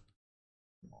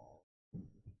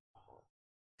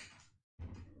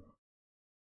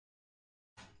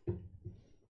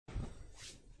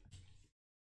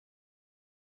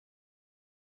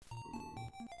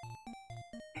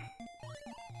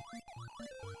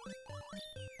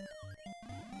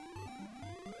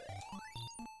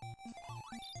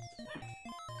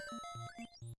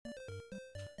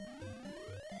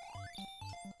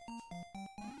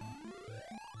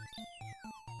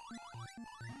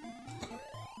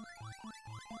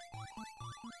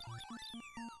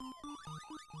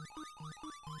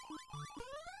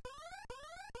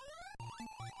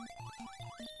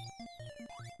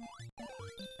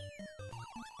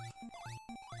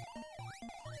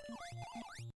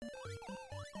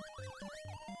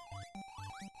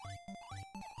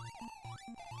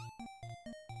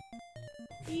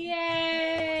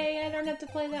 Yay! I don't have to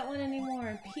play that one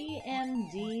anymore.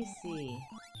 PMDC.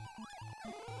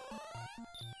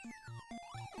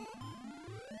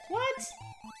 What?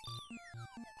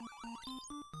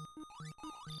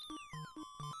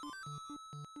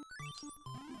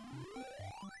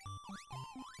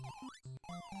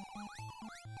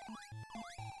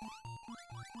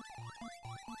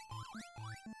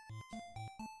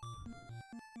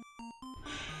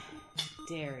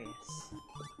 Darius.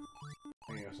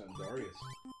 I think I said Darius.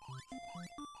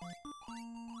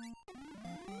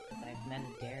 Because I've met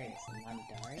a Darius and not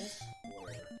a Darius?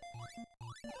 Whatever.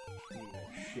 I mean that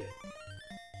shit.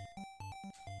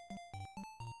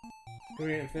 We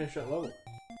didn't finish that level.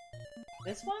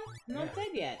 This one? I'm not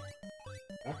dead yet.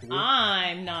 About to be.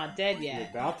 I'm not dead You're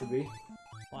yet. about to be.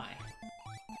 Why?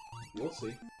 You'll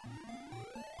see.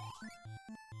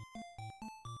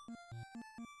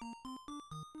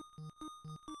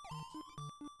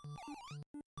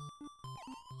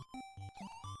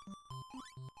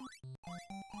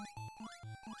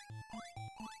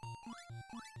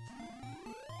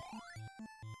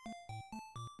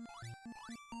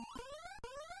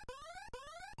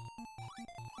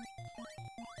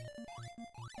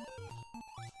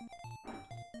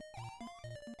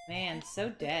 Man, so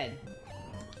dead.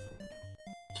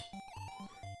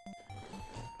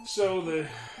 So the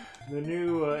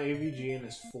new AVGN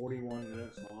is 41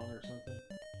 minutes long or something.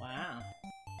 Wow.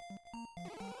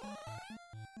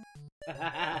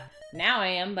 Now I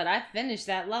am, but I finished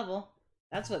that level.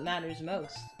 That's what matters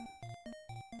most.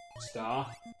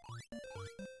 Stop.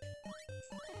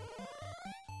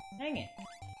 Dang it.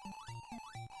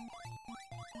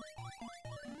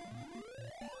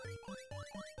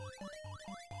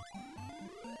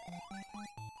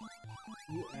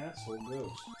 You asshole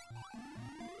ghost.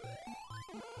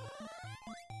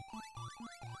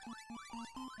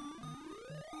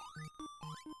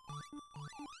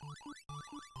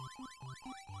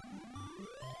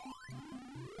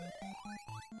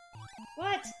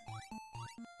 What?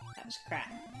 That was crap.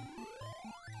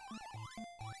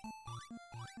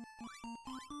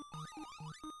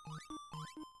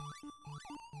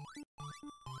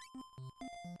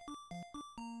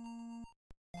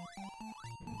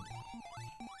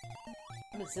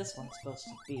 What is this one supposed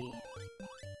to be?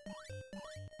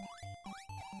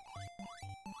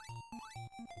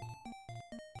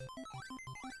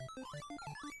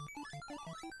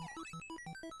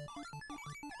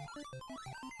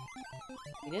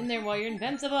 Get in there while you're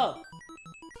invincible!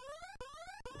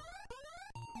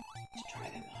 Let's try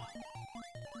them all.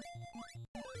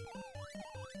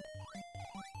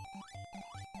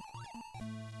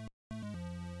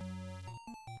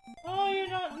 Oh, you're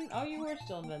not. Oh, you were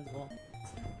still invincible.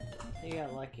 You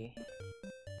got lucky. I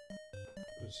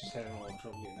was just having a little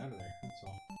trouble getting out of there, that's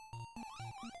all.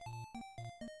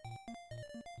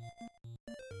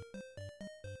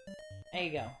 There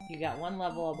you go. You got one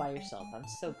level all by yourself. I'm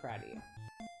so proud of you.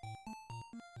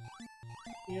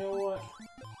 You know what?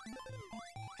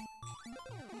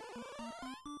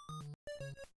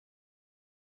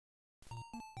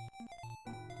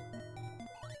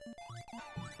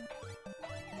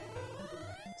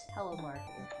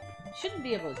 Telemarketer. Shouldn't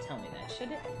be able to tell me that,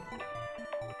 should it?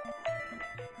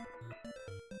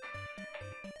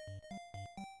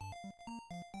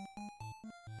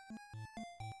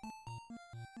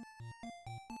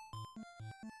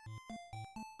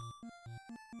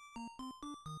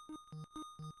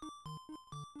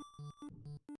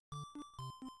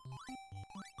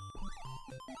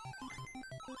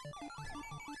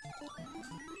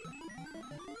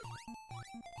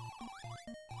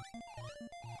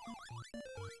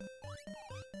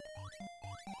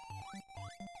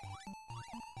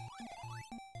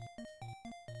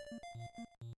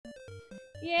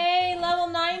 Yay, level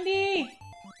 90!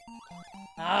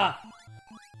 Ah!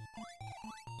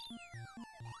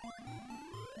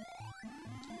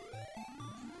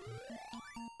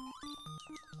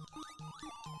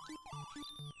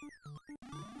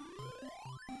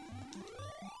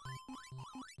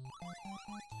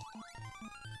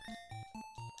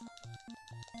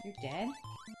 You're dead?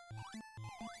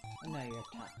 Oh no, you're up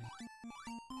top.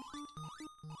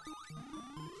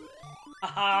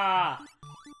 Aha!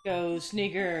 Go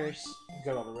sneakers! You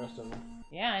got all the rest of them.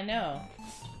 Yeah, I know.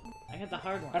 I got the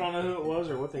hard one. I don't know who it was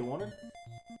or what they wanted.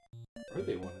 Or who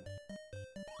they wanted.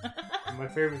 My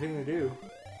favorite thing to do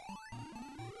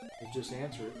is just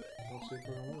answer it. Don't say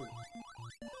a word.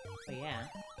 But yeah.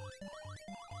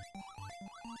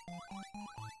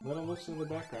 Let them listen to the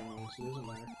background noise. It doesn't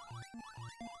matter.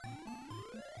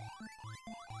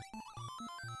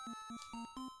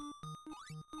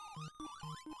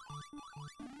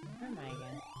 Where am I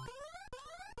again?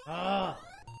 Oh!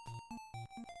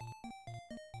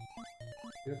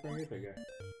 Get up there and get that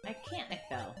guy. I can't, I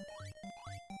fell.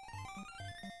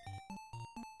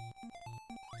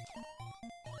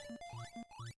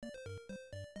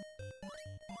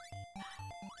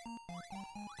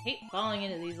 I hate falling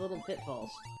into these little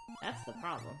pitfalls. That's the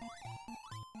problem.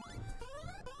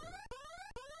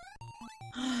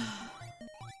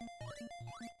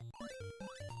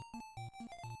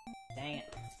 Dang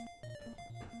it.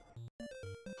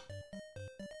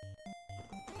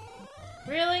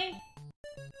 Really?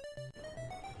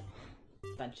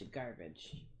 Bunch of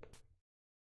garbage.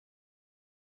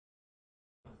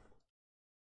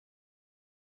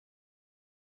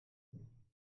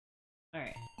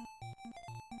 Alright.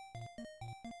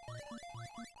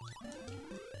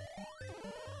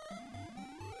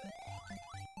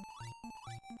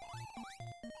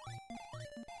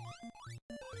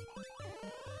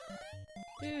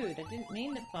 Dude, I didn't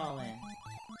mean to fall in.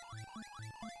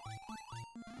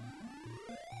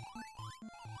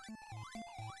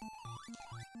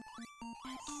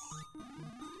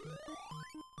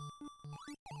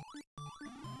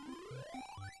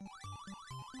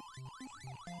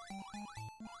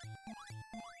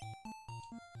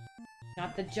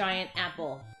 Got the giant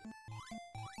apple.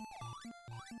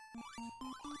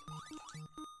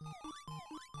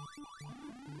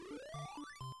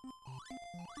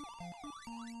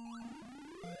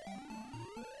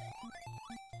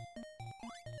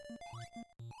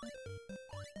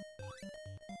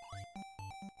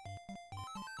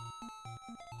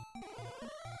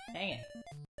 Dang it.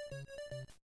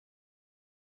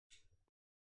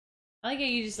 I like how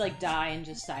you just like die and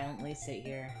just silently sit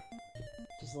here.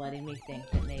 Just letting me think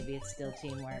that maybe it's still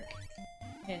teamwork.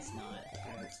 It's not.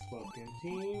 That's fucking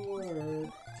teamwork.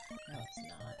 No, it's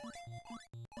not.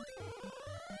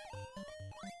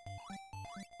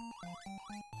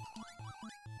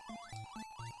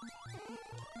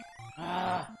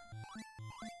 Ah!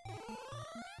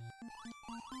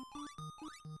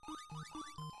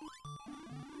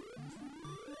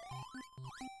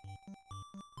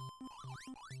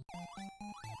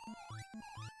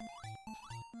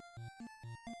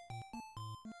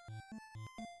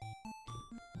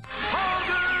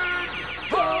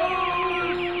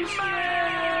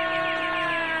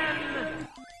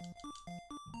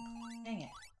 Dang it.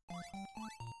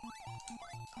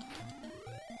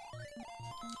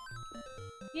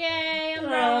 Yay, I'm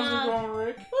wrong.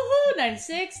 Rick. Woohoo!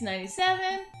 96,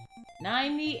 97,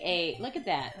 98. Look at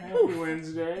that. Happy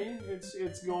Wednesday.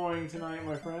 It's going tonight,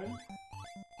 my friend.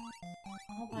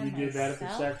 All by You did that at the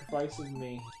myself? sacrifice of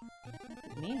me. I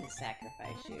didn't mean to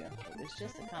sacrifice you. It was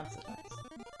just a consequence.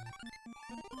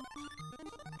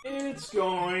 It's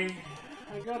going.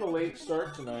 I got a late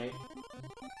start tonight.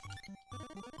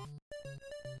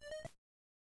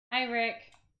 Hi, Rick.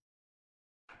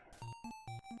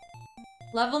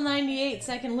 Level 98,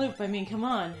 second loop. I mean, come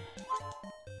on.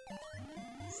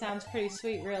 Sounds pretty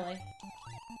sweet, really.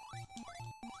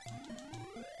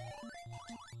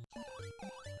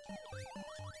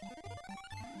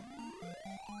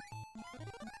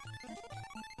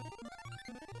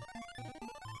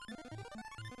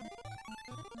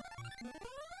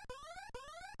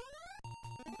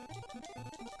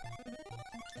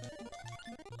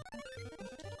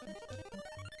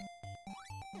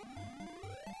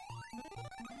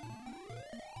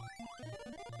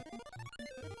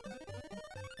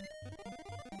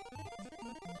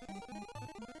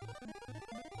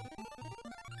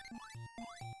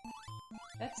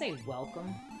 Let's say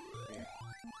welcome. Yeah.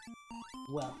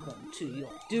 Welcome to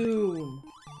your doom.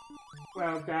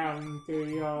 Welcome to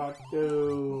your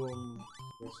doom.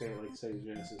 Let's say it like Sega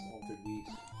Genesis Altered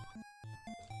Beast.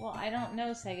 Well, I don't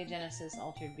know Sega Genesis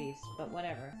Altered Beast, but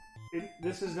whatever.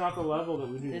 This is not the level that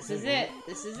we do. This is it.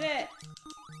 This is it.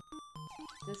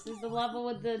 This is the level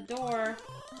with the door.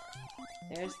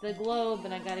 There's the globe,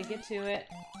 and I gotta get to it.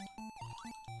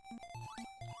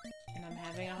 And I'm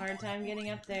having a hard time getting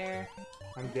up there.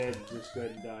 I'm dead. Just go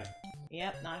ahead and die.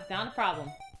 Yep, not a problem.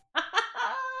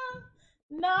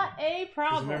 Not a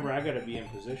problem. Remember, I gotta be in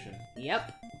position.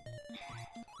 Yep.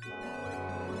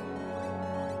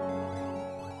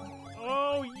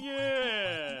 Oh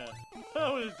yeah!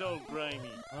 That was so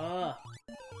grimy. Ugh.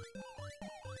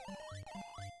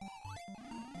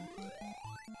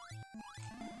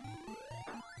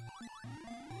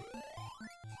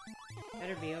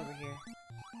 Better be over here.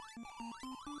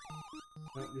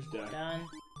 Nope, just die. Done.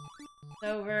 It's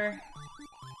over.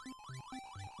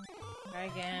 Try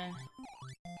again.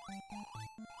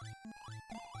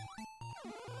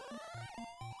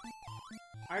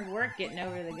 Hard work getting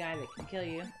over the guy that can kill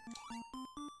you.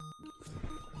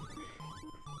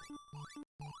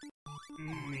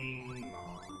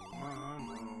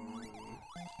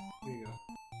 Here you go.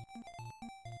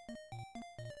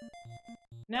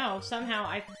 No, somehow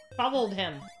I bubbled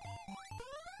him.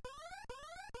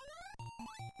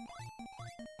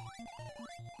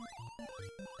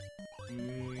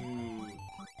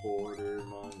 Quarter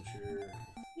muncher.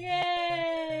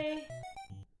 Yay!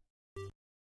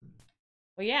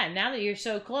 Well, yeah, now that you're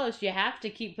so close, you have to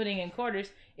keep putting in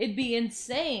quarters. It'd be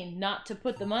insane not to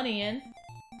put the money in.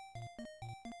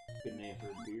 Good name for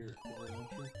a beer. Quarter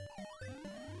muncher.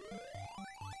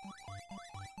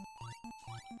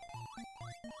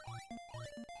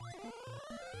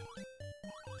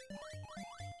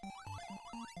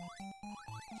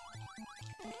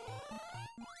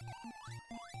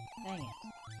 Dang it.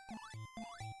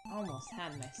 Almost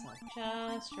had myself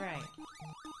just right.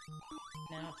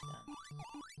 Now it's done.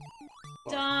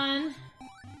 Fuck. Done!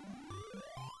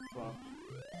 Fuck.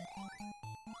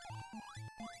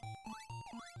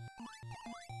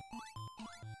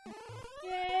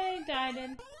 Yay, died.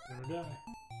 Gonna die.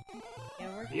 Yeah,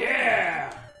 we're good.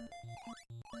 Yeah!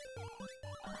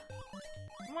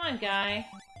 Come on, guy.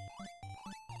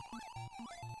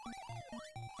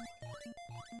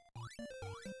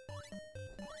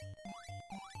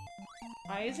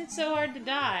 Why is it so hard to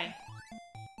die?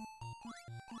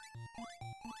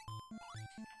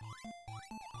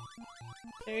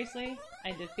 Seriously?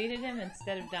 I defeated him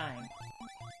instead of dying.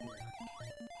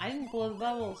 I didn't blow the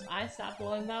bubbles. I stopped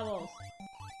blowing bubbles.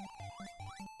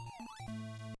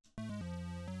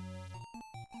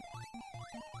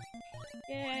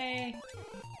 Yay!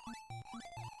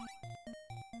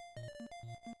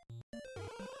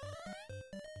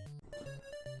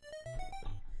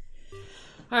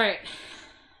 Alright.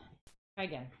 Try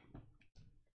again.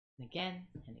 And again,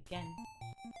 and again,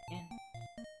 again.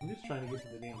 I'm just trying to get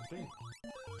to the damn thing.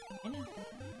 I know.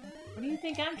 What do you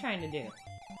think I'm trying to do?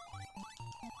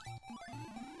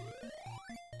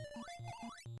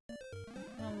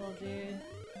 Come on, little dude.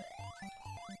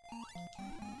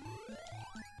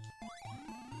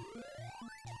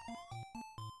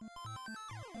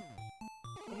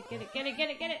 Get it, get it, get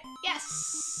it, get it!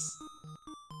 Yes!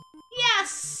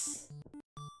 Yes!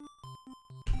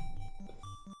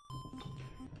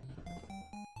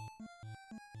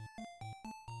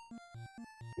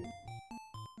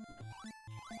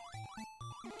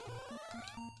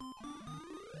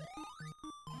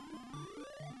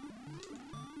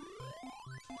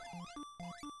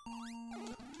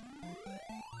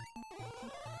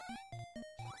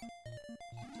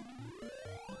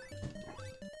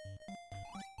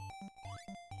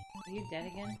 Are you dead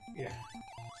again? Yeah.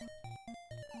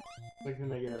 Like when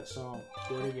they get a song.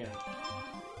 Do it again.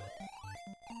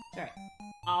 Sorry.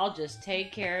 I'll just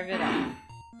take care of it all.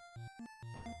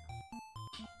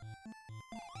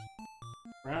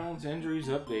 Browns injuries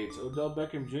updates. Odell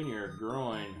Beckham Jr.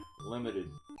 groin. limited.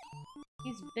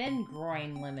 He's been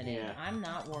groin limited. Yeah. I'm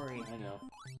not worried. I know.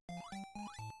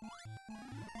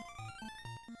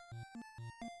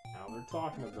 Now they're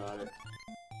talking about it.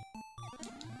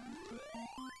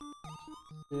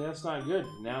 See, that's not good.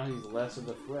 Now he's less of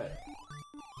a threat.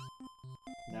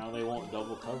 Now they won't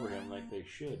double cover him like they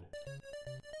should.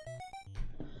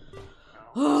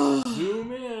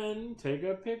 Zoom in, take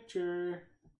a picture.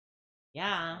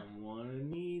 Yeah. I'm gonna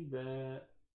need that.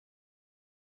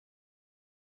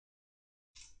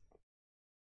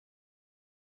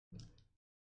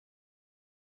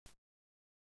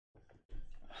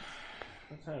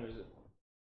 What time is it?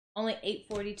 Only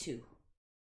 8:42.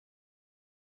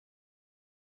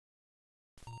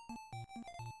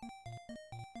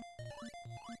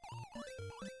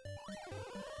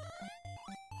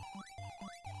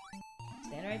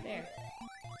 Stand right there.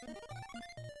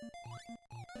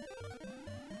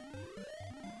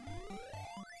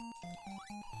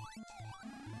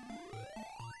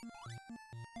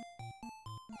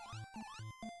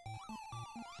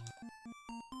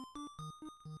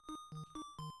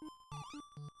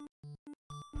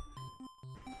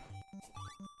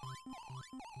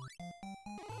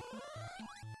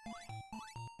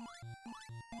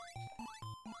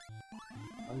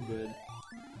 I'm good.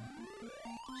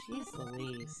 Jeez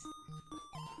Louise.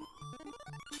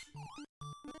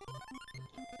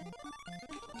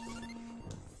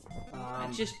 I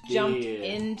just jumped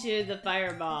into the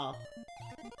fireball.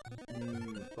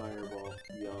 Fireball.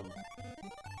 Yum.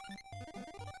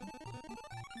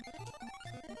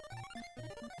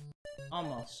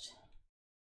 Almost.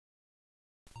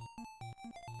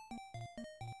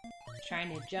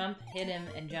 Trying to jump, hit him,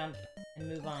 and jump, and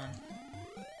move on.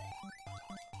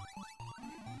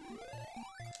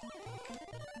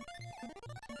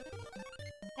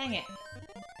 Dang it.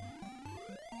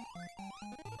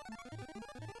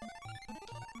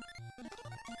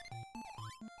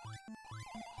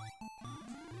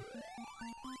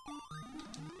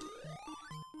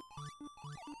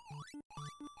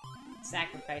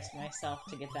 Sacrificed myself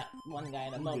to get that one guy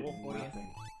to bubble for you.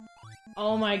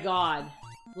 Oh my god.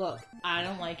 Look, I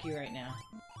don't like you right now.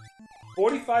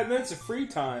 45 minutes of free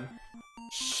time.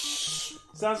 Shh.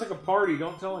 Sounds like a party.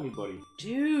 Don't tell anybody.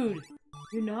 Dude,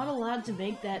 you're not allowed to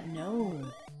make that known.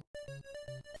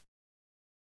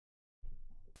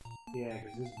 Yeah,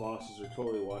 because his bosses are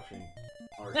totally watching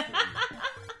our stream.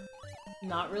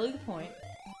 Not really the point.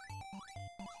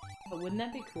 But wouldn't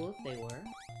that be cool if they were?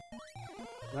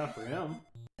 Not for him.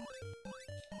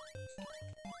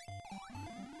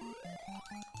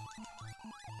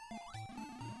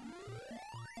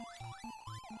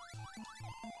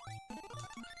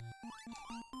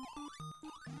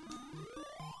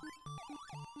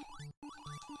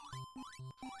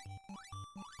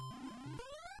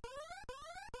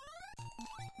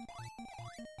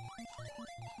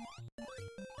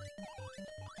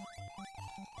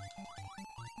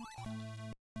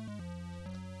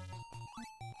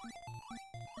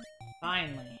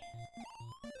 Finally.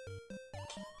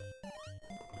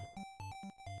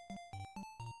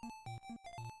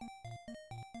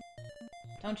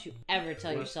 Don't you ever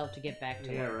tell yourself to get back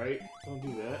to Yeah, it. right? Don't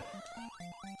do that.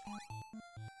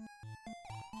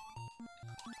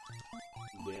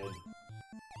 Dead.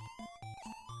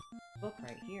 Book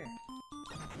right here.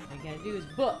 All you gotta do is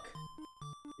book.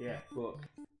 Yeah, book.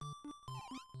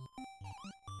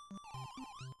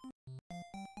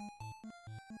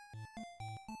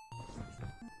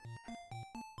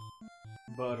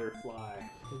 Butterfly.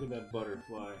 Look at that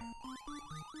butterfly.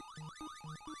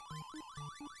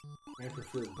 I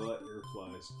prefer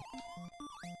butterflies.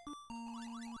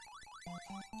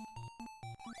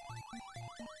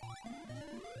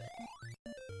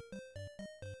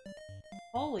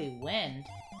 Holy wind.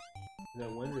 Is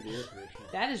that wind or the air conditioner?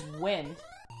 That is wind.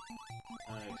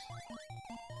 Nice.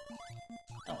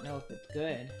 I don't know if it's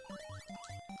good.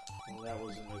 Well, that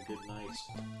wasn't a good nice.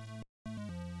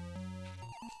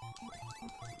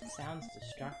 Sounds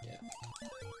destructive.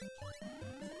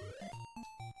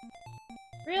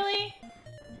 Really?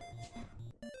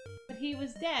 But he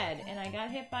was dead, and I got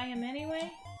hit by him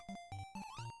anyway?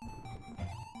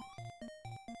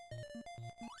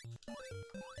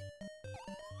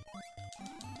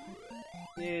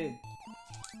 Dude.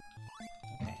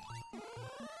 Okay.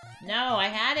 No, I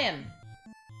had him!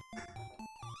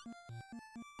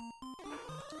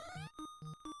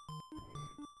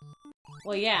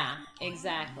 Well, yeah,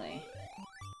 exactly.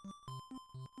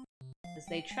 Because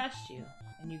they trust you,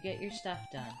 and you get your stuff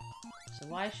done. So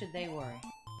why should they worry?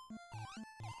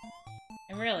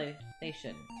 And really, they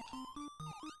shouldn't.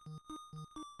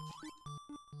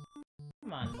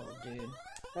 Come on, little dude.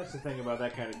 That's the thing about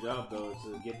that kind of job, though, is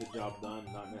to get the job done,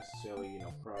 not necessarily, you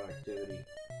know, productivity.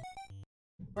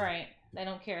 Right. They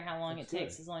don't care how long That's it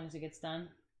takes good. as long as it gets done.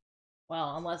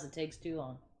 Well, unless it takes too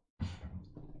long.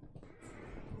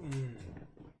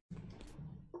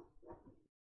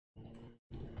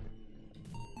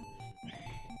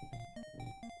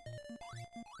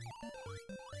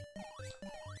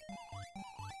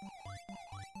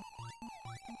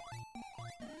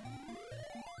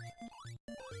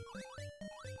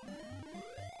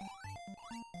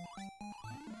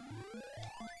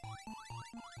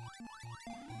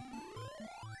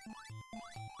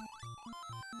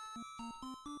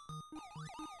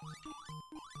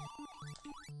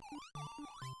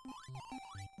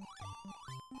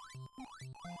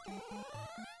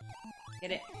 Get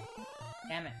it.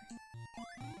 Damn it.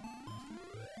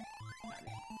 Got it.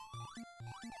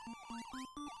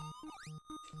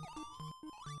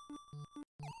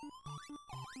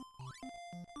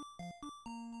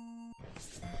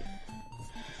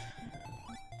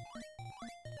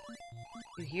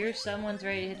 You hear someone's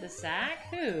ready to hit the sack?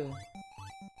 Who?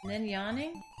 And then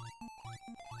yawning?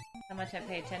 How much I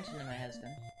pay attention to my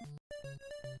husband.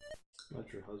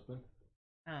 Not your husband.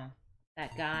 Oh.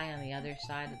 That guy on the other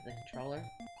side of the controller?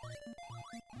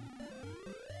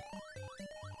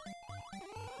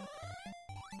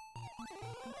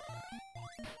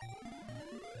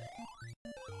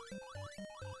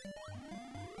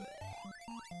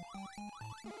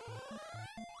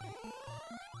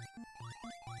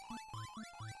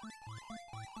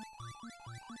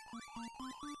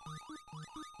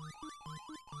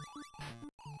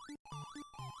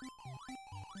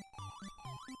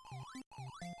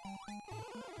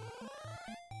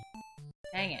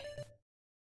 Dang it.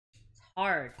 It's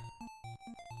hard.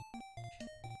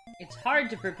 It's hard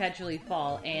to perpetually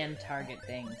fall and target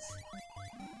things.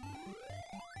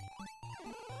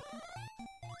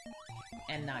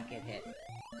 And not get hit.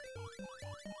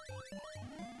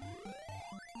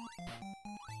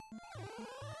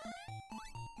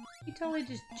 He totally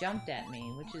just jumped at me,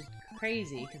 which is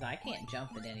crazy, because I can't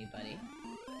jump at anybody.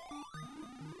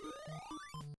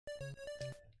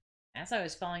 As I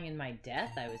was falling in my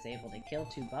death, I was able to kill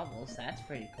 2 bubbles. That's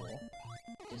pretty cool.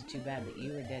 Just too bad that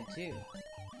you were dead too.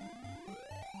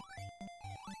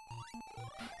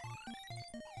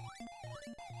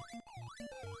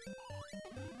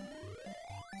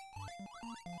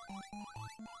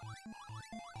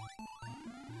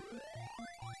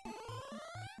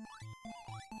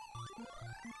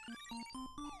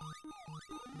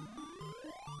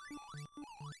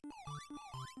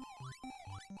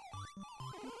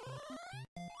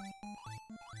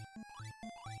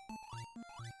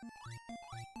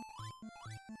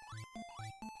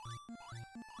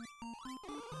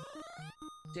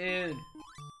 Dude.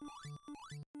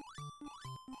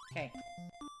 Okay.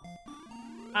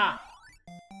 Ah.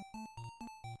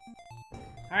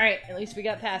 Alright, at least we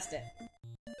got past it.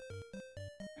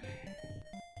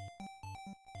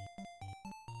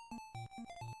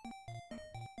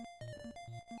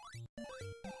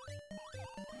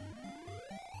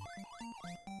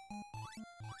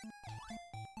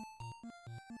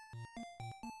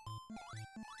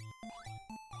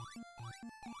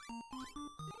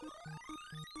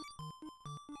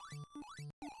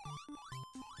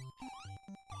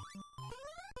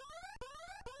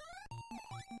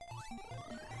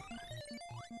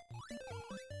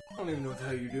 I don't even know what the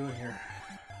hell you're doing here.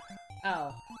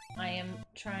 Oh, I am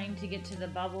trying to get to the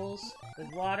bubbles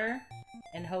with water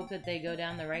and hope that they go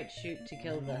down the right chute to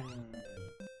kill the...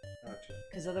 Gotcha.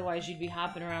 Because otherwise you'd be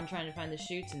hopping around trying to find the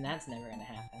chutes and that's never gonna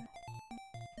happen.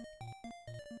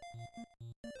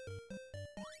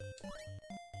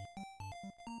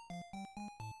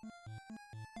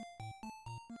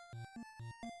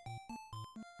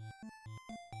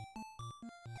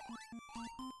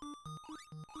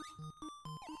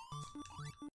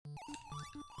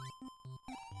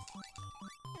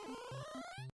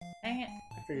 Dang it.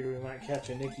 I figured we might catch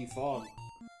a Nicky Fog.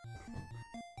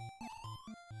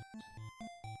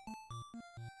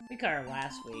 We caught her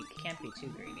last week. Can't be too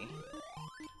greedy.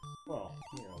 Well,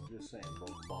 you know, just saying,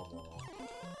 Bobble.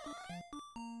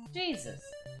 Jesus.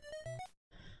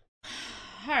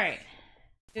 Alright.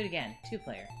 Do it again.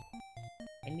 2-player.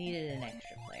 I needed an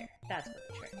extra player. That's what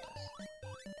the trick was.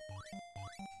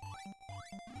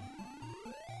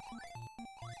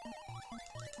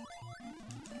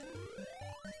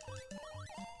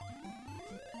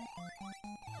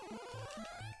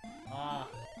 Ah.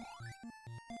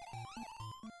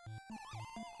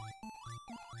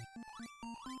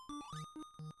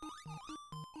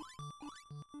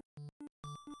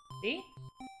 See?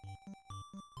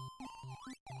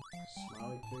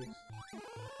 Smiley face.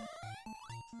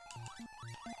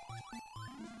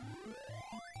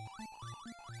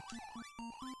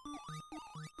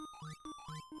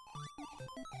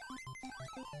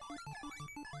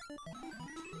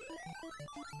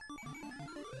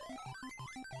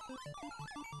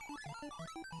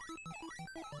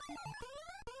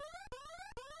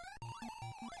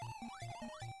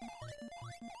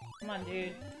 Come on,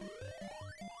 dude.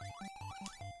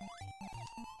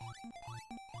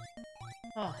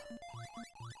 Oh.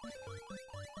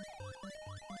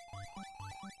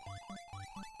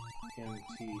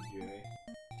 MTJ.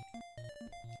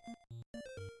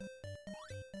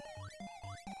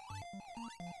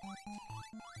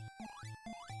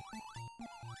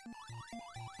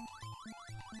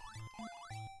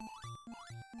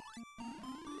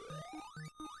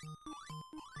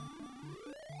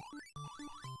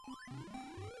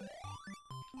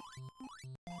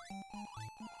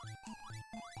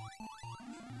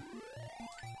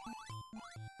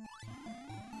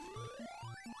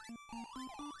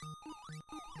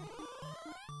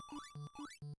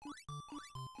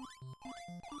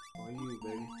 Why you,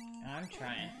 baby? I'm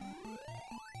trying.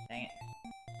 Dang it.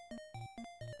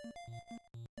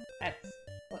 That's...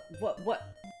 What?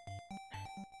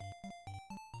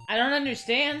 I don't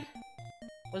understand.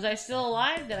 Was I still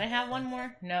alive? Did I have one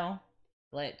more? No.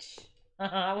 Glitch.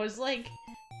 I was like...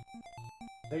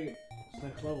 Take it. It's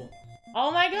next level.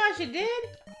 Oh my gosh, it did?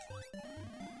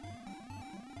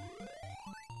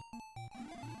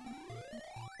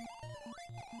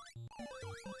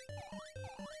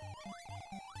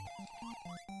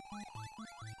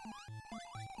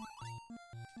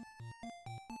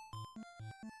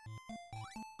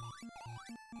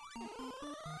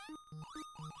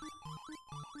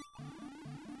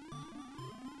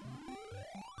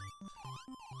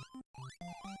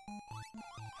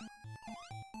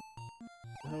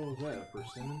 What the hell was that? A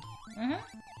persimmon? Mm-hmm. I'm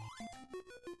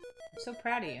so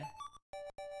proud of you.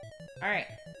 Alright.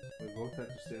 We both have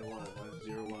to stay alive. I have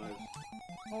 0 lives.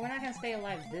 Well, we're not gonna stay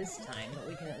alive this time, but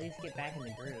we can at least get back in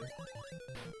the groove.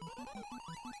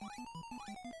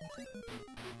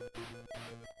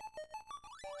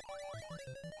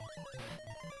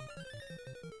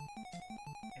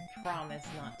 I promise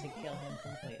not to kill him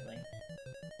completely.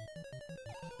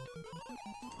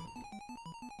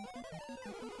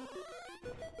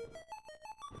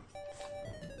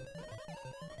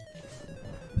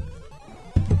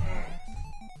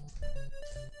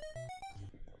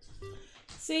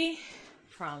 See?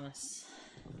 Promise.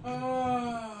 Oh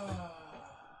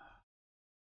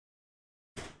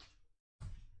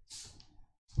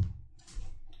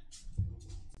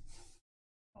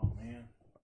man.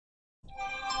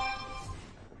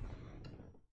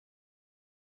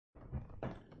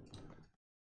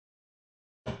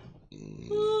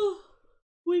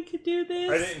 We could do this.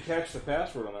 I didn't catch the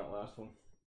password on that last one.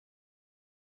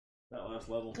 That last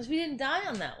level. Because we didn't die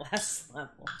on that last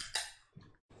level.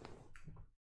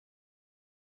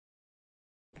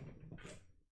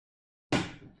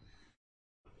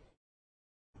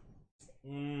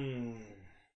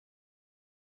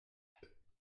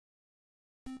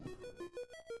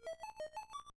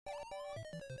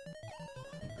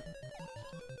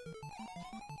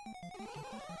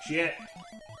 Shit.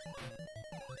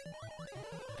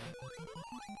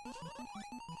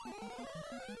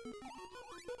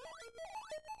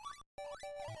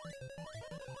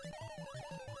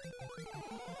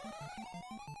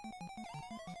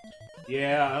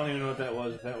 Yeah, I don't even know what that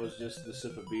was. If that was just the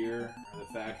sip of beer, or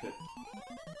the fact that,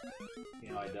 you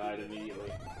know, I died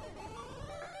immediately.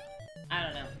 I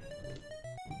don't know.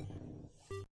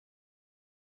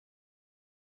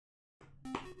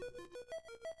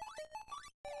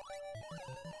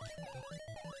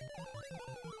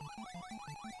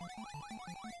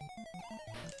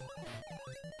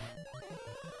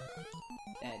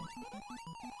 Dead.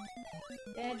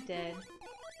 Dead, dead.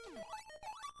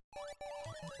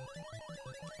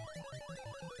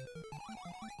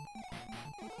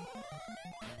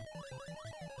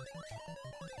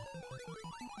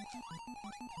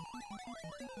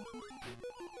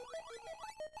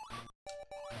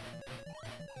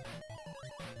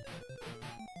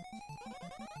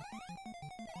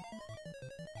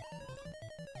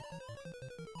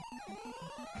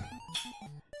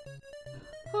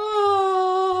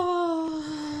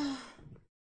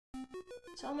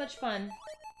 So much fun.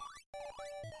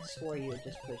 I swore you had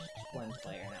just pushed one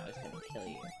player and I was gonna kill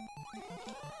you.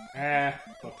 Ah,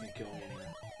 fucking kill me anyway.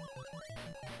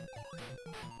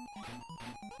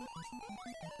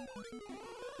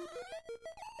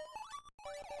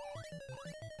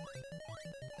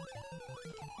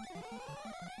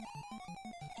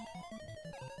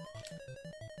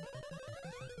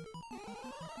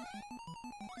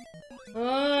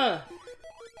 I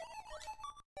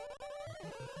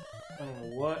don't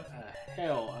know what the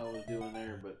hell I was doing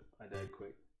there, but I died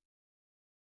quick.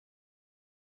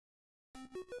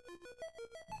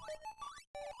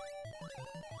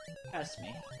 Trust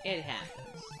me, it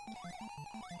happens.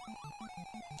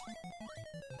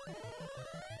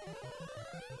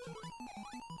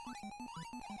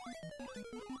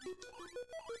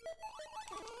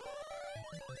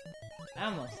 I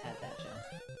almost had that jump.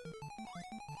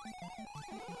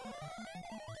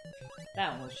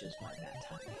 That was just my bad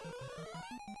timing.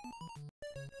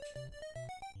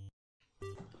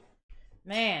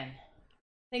 Man,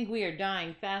 I think we are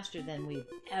dying faster than we've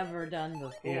ever done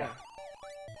before. Yeah.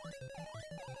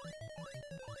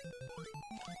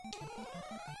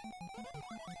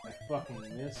 I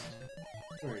fucking missed.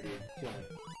 Sorry, dude. Kill me.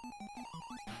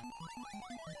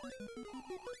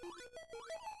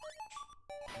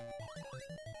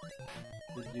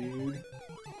 The dude.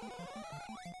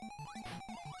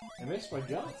 I missed my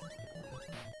jump.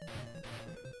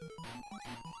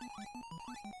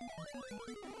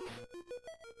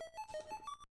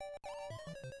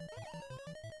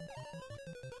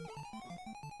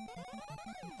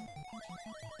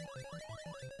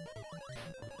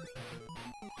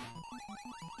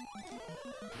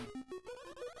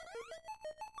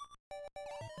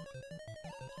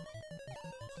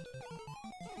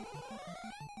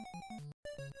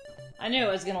 I knew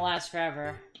it was gonna last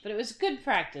forever, but it was good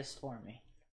practice for me.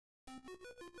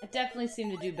 I definitely seem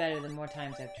to do better the more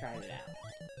times I've tried it out.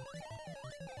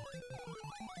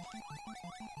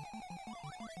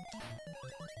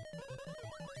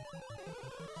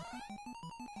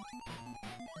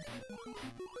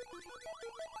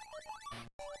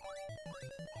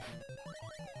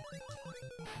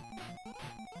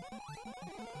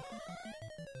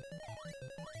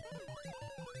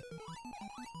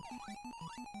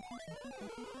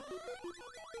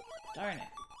 Darn it.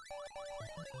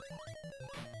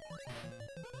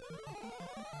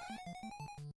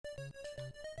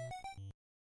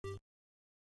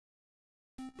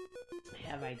 I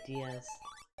have ideas,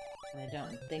 and I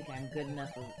don't think I'm good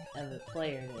enough of a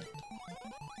player to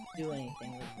do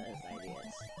anything with those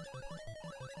ideas.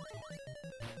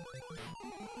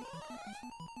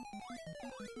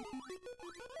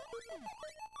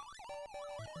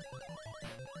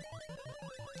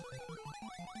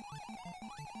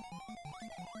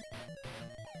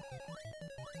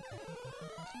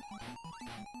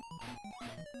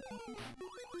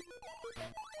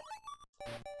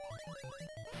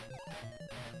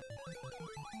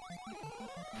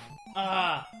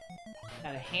 Ah!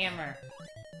 Got a hammer.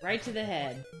 Right to the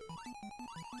head.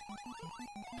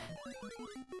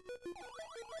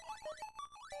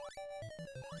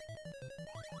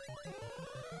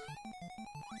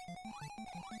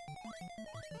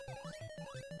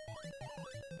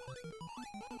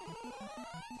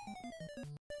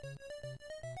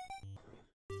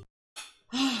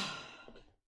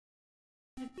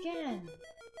 Again.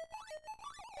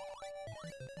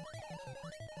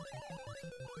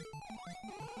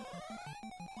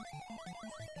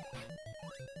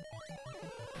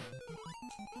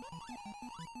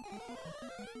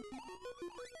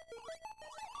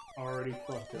 Already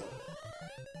fucked up.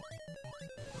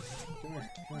 Come here,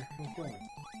 come on.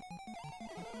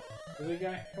 Really,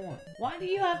 guy? Come on. Why do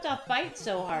you have to fight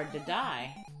so hard to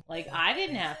die? Like, I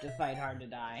didn't have to fight hard to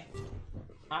die.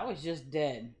 I was just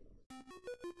dead.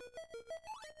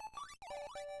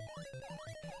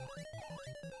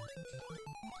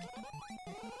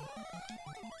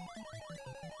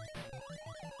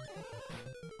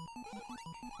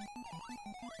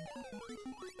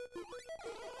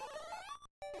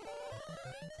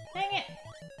 Dang it!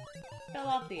 Fell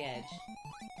off the edge.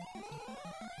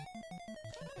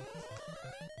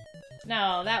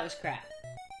 No, that was crap.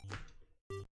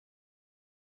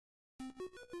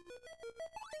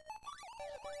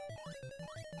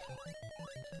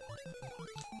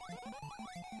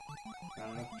 Not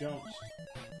enough jumps.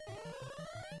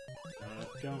 Not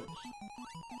enough jumps.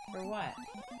 For what?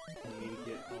 I need to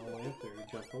get all the way up there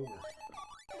to jump over.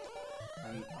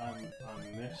 I'm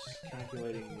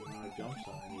miscalculating the amount of jumps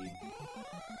that I need.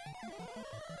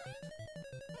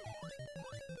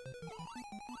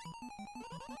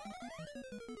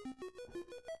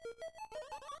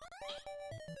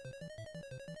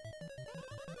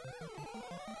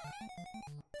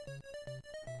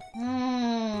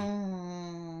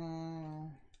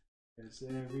 'cause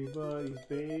everybody's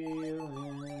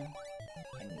bailing.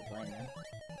 Can you blame them?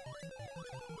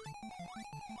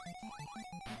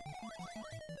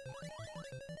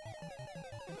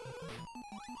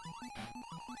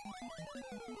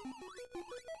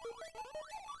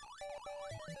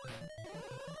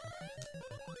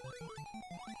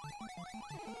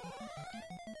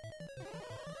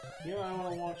 You know, I want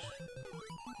to watch.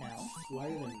 No.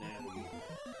 Flight of the Navigator.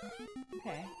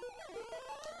 Okay.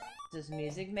 Does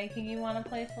music making you want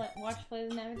to watch Play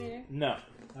the Navigator? No,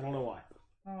 I don't know why.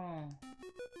 Oh.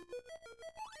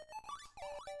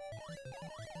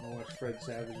 I watch Fred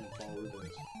Savage and Paul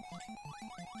Rubens.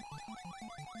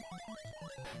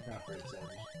 Not Fred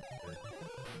Savage.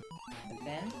 And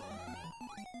Ben?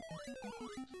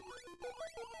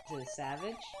 Is it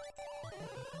Savage?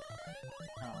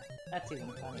 Oh, that's even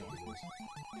funnier.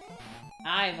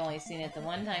 I've only seen it the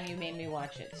one time you made me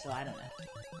watch it, so I don't know.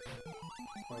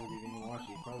 Probably didn't even watch it.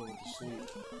 You probably went to sleep.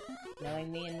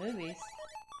 Knowing me in movies.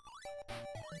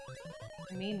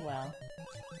 I mean well.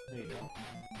 No, you don't.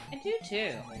 I do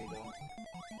too. No, you don't.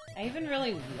 I even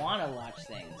really want to watch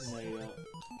things. No, you don't.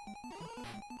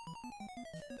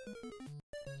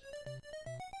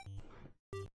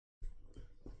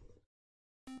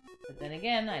 But then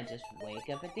again, I just wake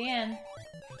up at the end.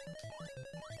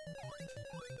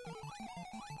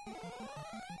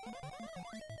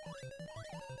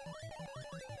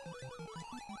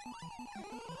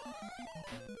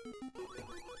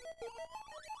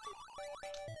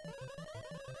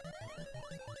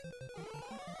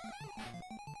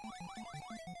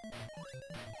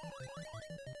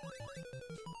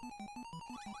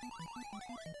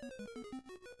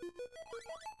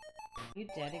 You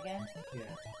dead again? Yeah.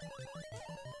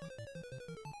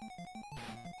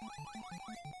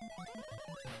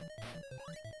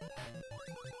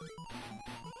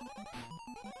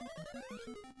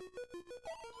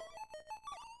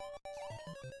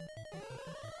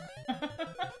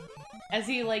 As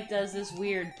he like does this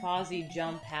weird pausey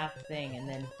jump half thing and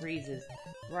then freezes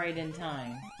right in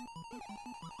time.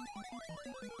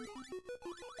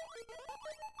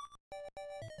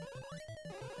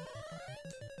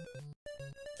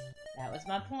 That was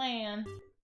my plan.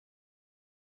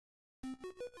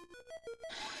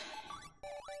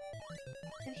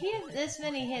 Did he have this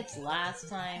many hits last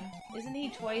time? Isn't he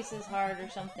twice as hard or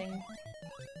something?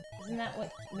 Isn't that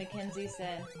what Mackenzie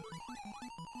said?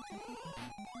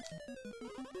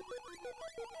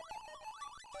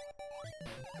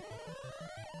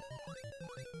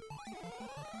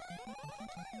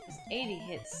 His 80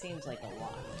 hits seems like a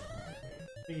lot.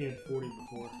 I think he had 40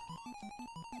 before.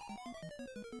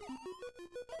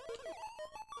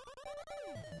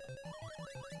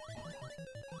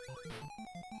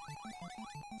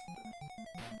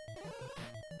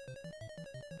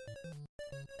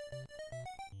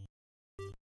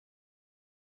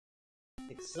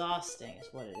 Exhausting is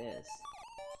what it is.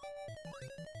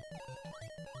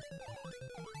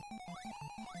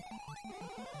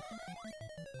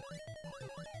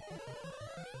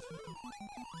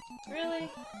 Really?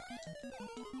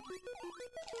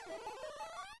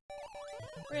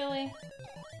 Really?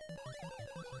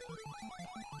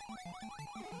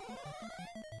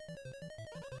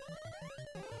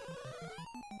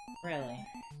 Really?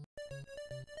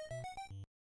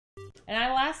 And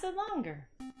I lasted longer.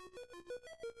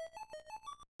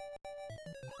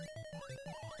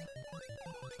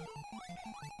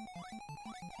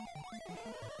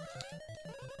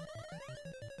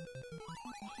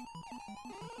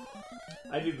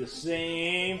 I do the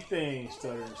same thing,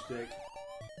 Stutter and Stick.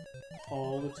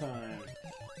 All the time.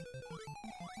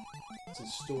 It's a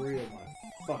story of my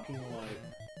fucking life.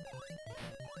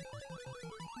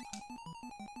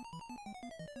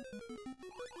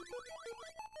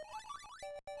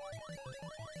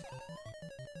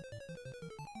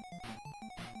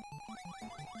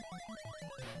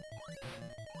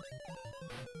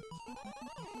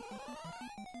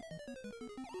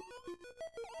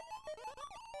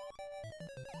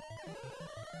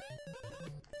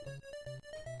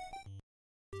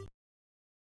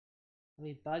 I'll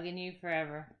be bugging you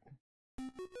forever.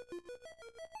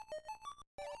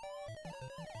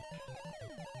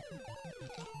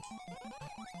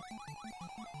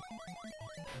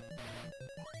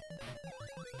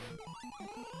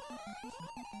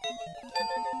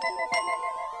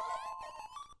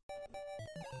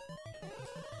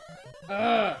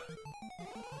 Ugh.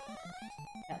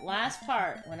 That last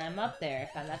part, when I'm up there,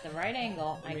 if I'm at the right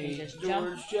angle, I can just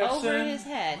jump over his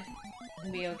head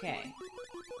and be okay.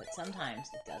 But sometimes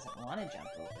it doesn't want to jump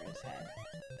over his head.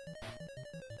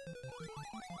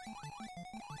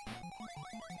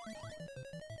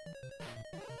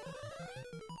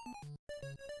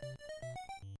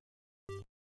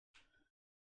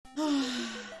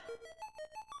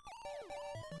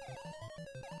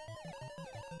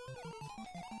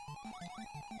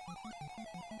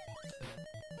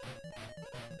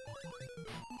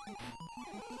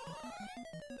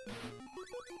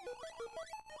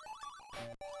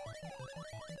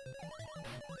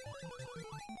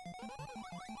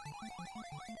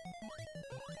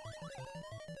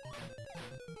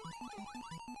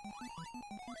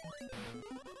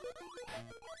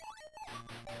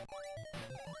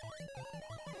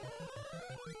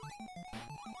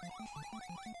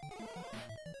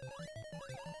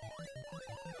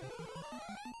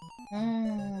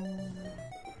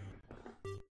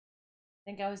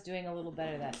 I think I was doing a little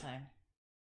better that time.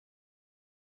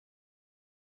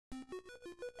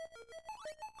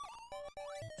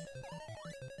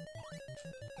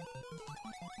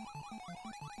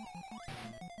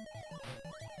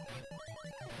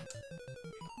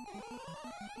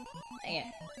 Dang it.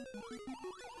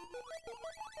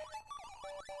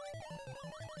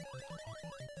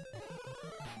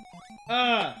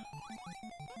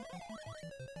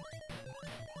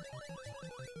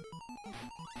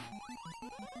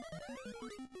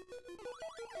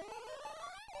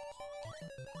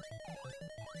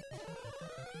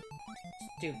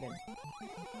 Stupid.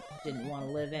 Didn't want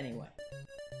to live anyway.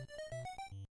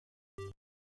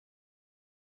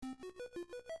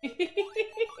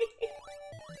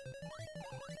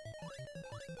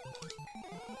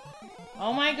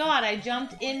 Oh my god, I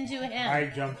jumped into him. I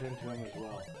jumped into him as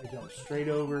well. I jumped straight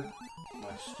over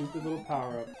my stupid little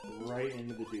power-up right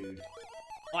into the dude.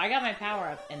 Oh, I got my power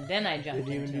up and then I jumped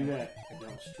into him. Didn't even do that. I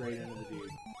jumped straight into the dude.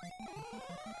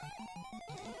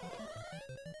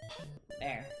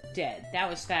 There. Dead. That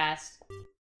was fast.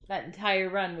 That entire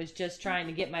run was just trying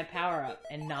to get my power up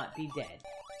and not be dead.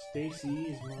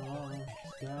 Stacy's mom,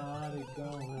 she's got it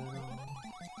going on.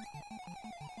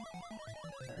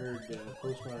 I heard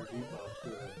Postmodern Jukebox do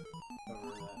a cover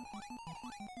of that.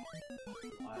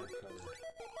 Live cover.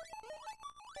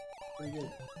 Pretty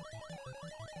good.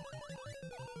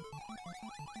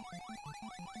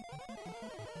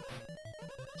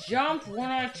 Jump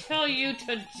when I tell you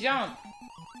to jump!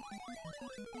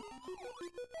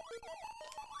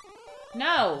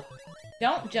 No!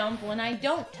 Don't jump when I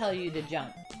don't tell you to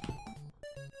jump.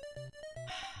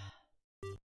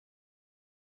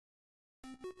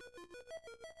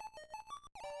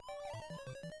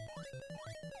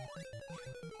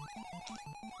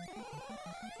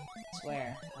 I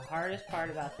swear, the hardest part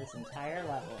about this entire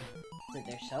level is that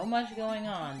there's so much going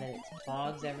on that it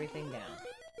bogs everything down.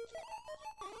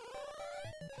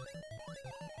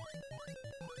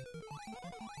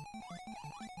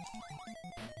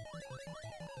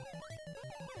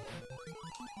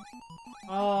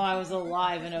 Oh, I was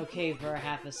alive and okay for a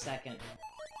half a second.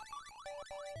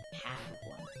 Half of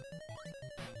one.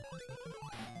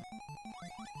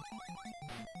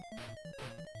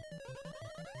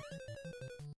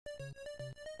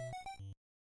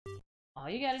 All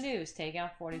you gotta do is take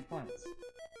out 40 points.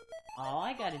 All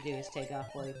I gotta do is take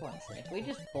off 40 points. And if we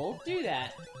just both do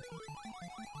that,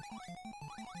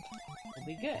 we'll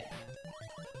be good.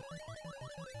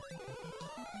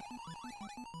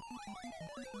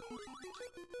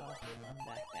 Oh, I'm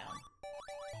back down.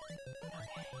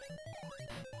 Okay.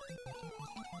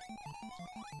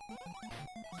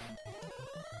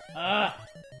 Ah!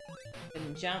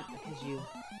 Couldn't jump because you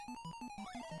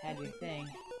had your thing.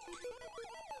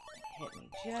 Hit me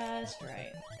just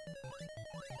right.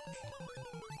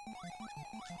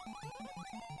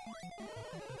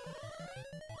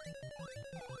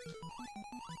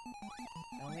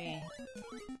 Go me.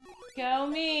 Go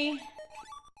me!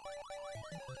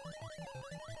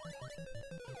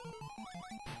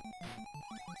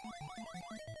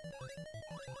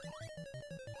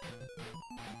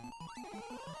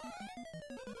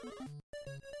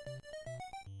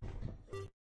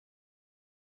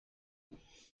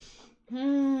 Come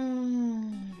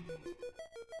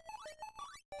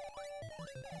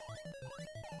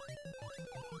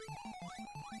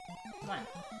on,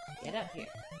 get up here.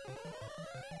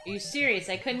 Are you serious?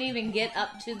 I couldn't even get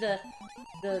up to the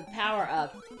power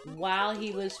up while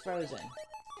he was frozen.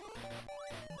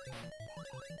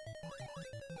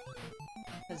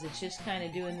 Because it's just kind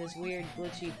of doing this weird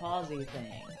glitchy pausey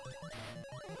thing.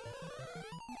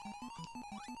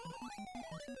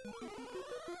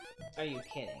 Are you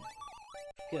kidding?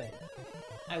 Good.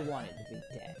 I wanted to be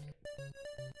dead.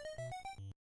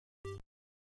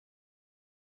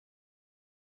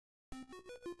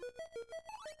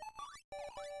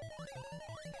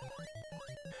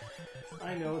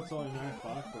 I know it's only 9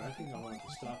 o'clock, but I think I want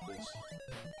to stop this.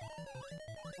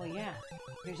 Well, yeah.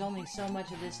 There's only so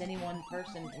much of this any one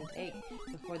person can take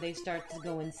before they start to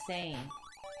go insane.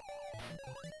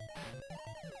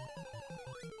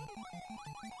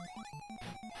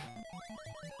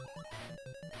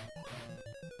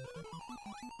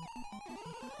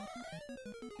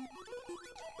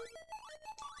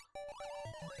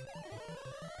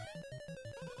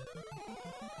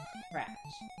 Crash.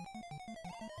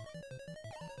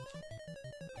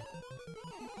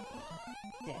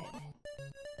 Dead.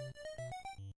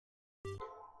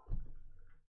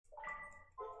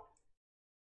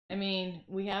 I mean,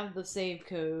 we have the save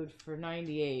code for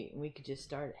 98, and we could just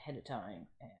start ahead of time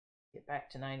and get back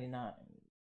to 99.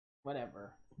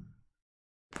 Whatever.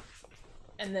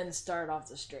 And then start off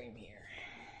the stream here.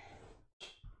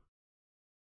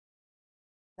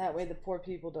 That way the poor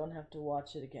people don't have to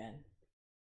watch it again.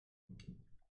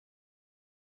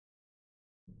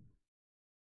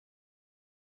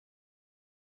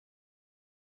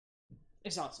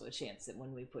 There's also a chance that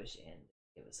when we push in,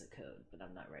 give us a code, but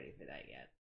I'm not ready for that yet.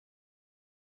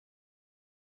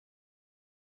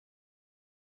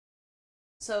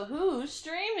 So who's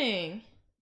streaming?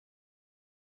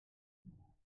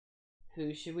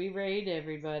 Who should we raid,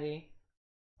 everybody?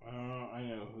 I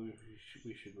know who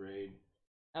we should raid.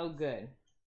 Oh, good.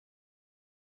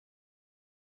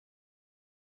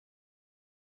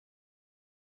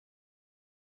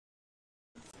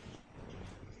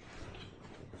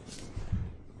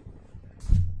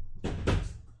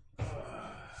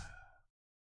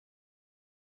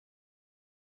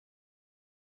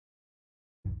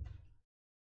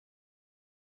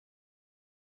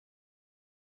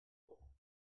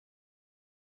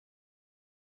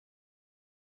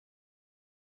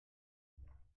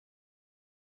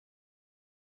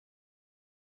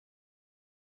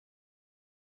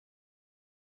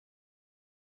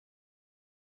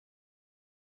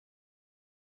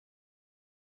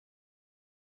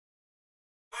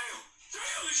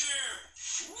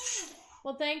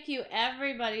 Well, thank you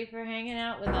everybody for hanging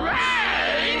out with us.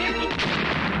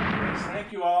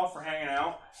 Thank you all for hanging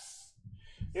out.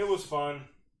 It was fun.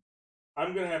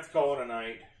 I'm gonna have to call it a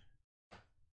night.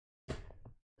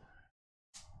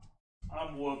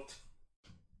 I'm whooped.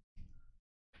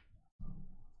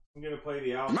 I'm gonna play the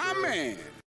outro. My man!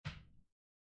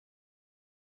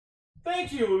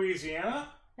 Thank you, Louisiana.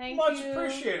 Much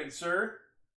appreciated, sir.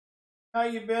 How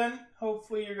you been?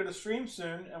 Hopefully you're gonna stream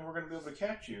soon and we're gonna be able to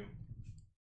catch you.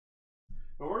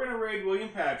 But we're gonna raid William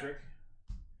Patrick.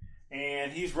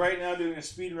 And he's right now doing a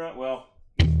speed run. Well,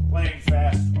 he's playing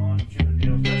fast on Chip and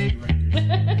Dale's Rescue Rangers.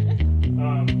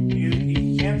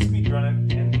 He can speed run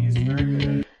it, and he's very good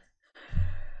at it.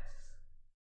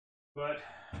 But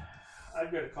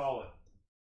I've got to call it.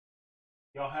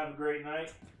 Y'all have a great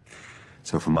night.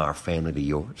 So from our family to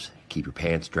yours, keep your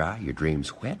pants dry, your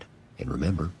dreams wet, and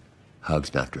remember,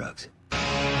 hugs not drugs.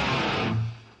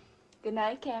 Good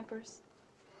night, campers.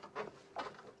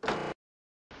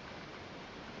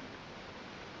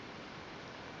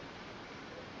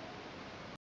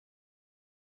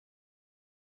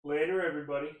 Later,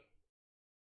 everybody.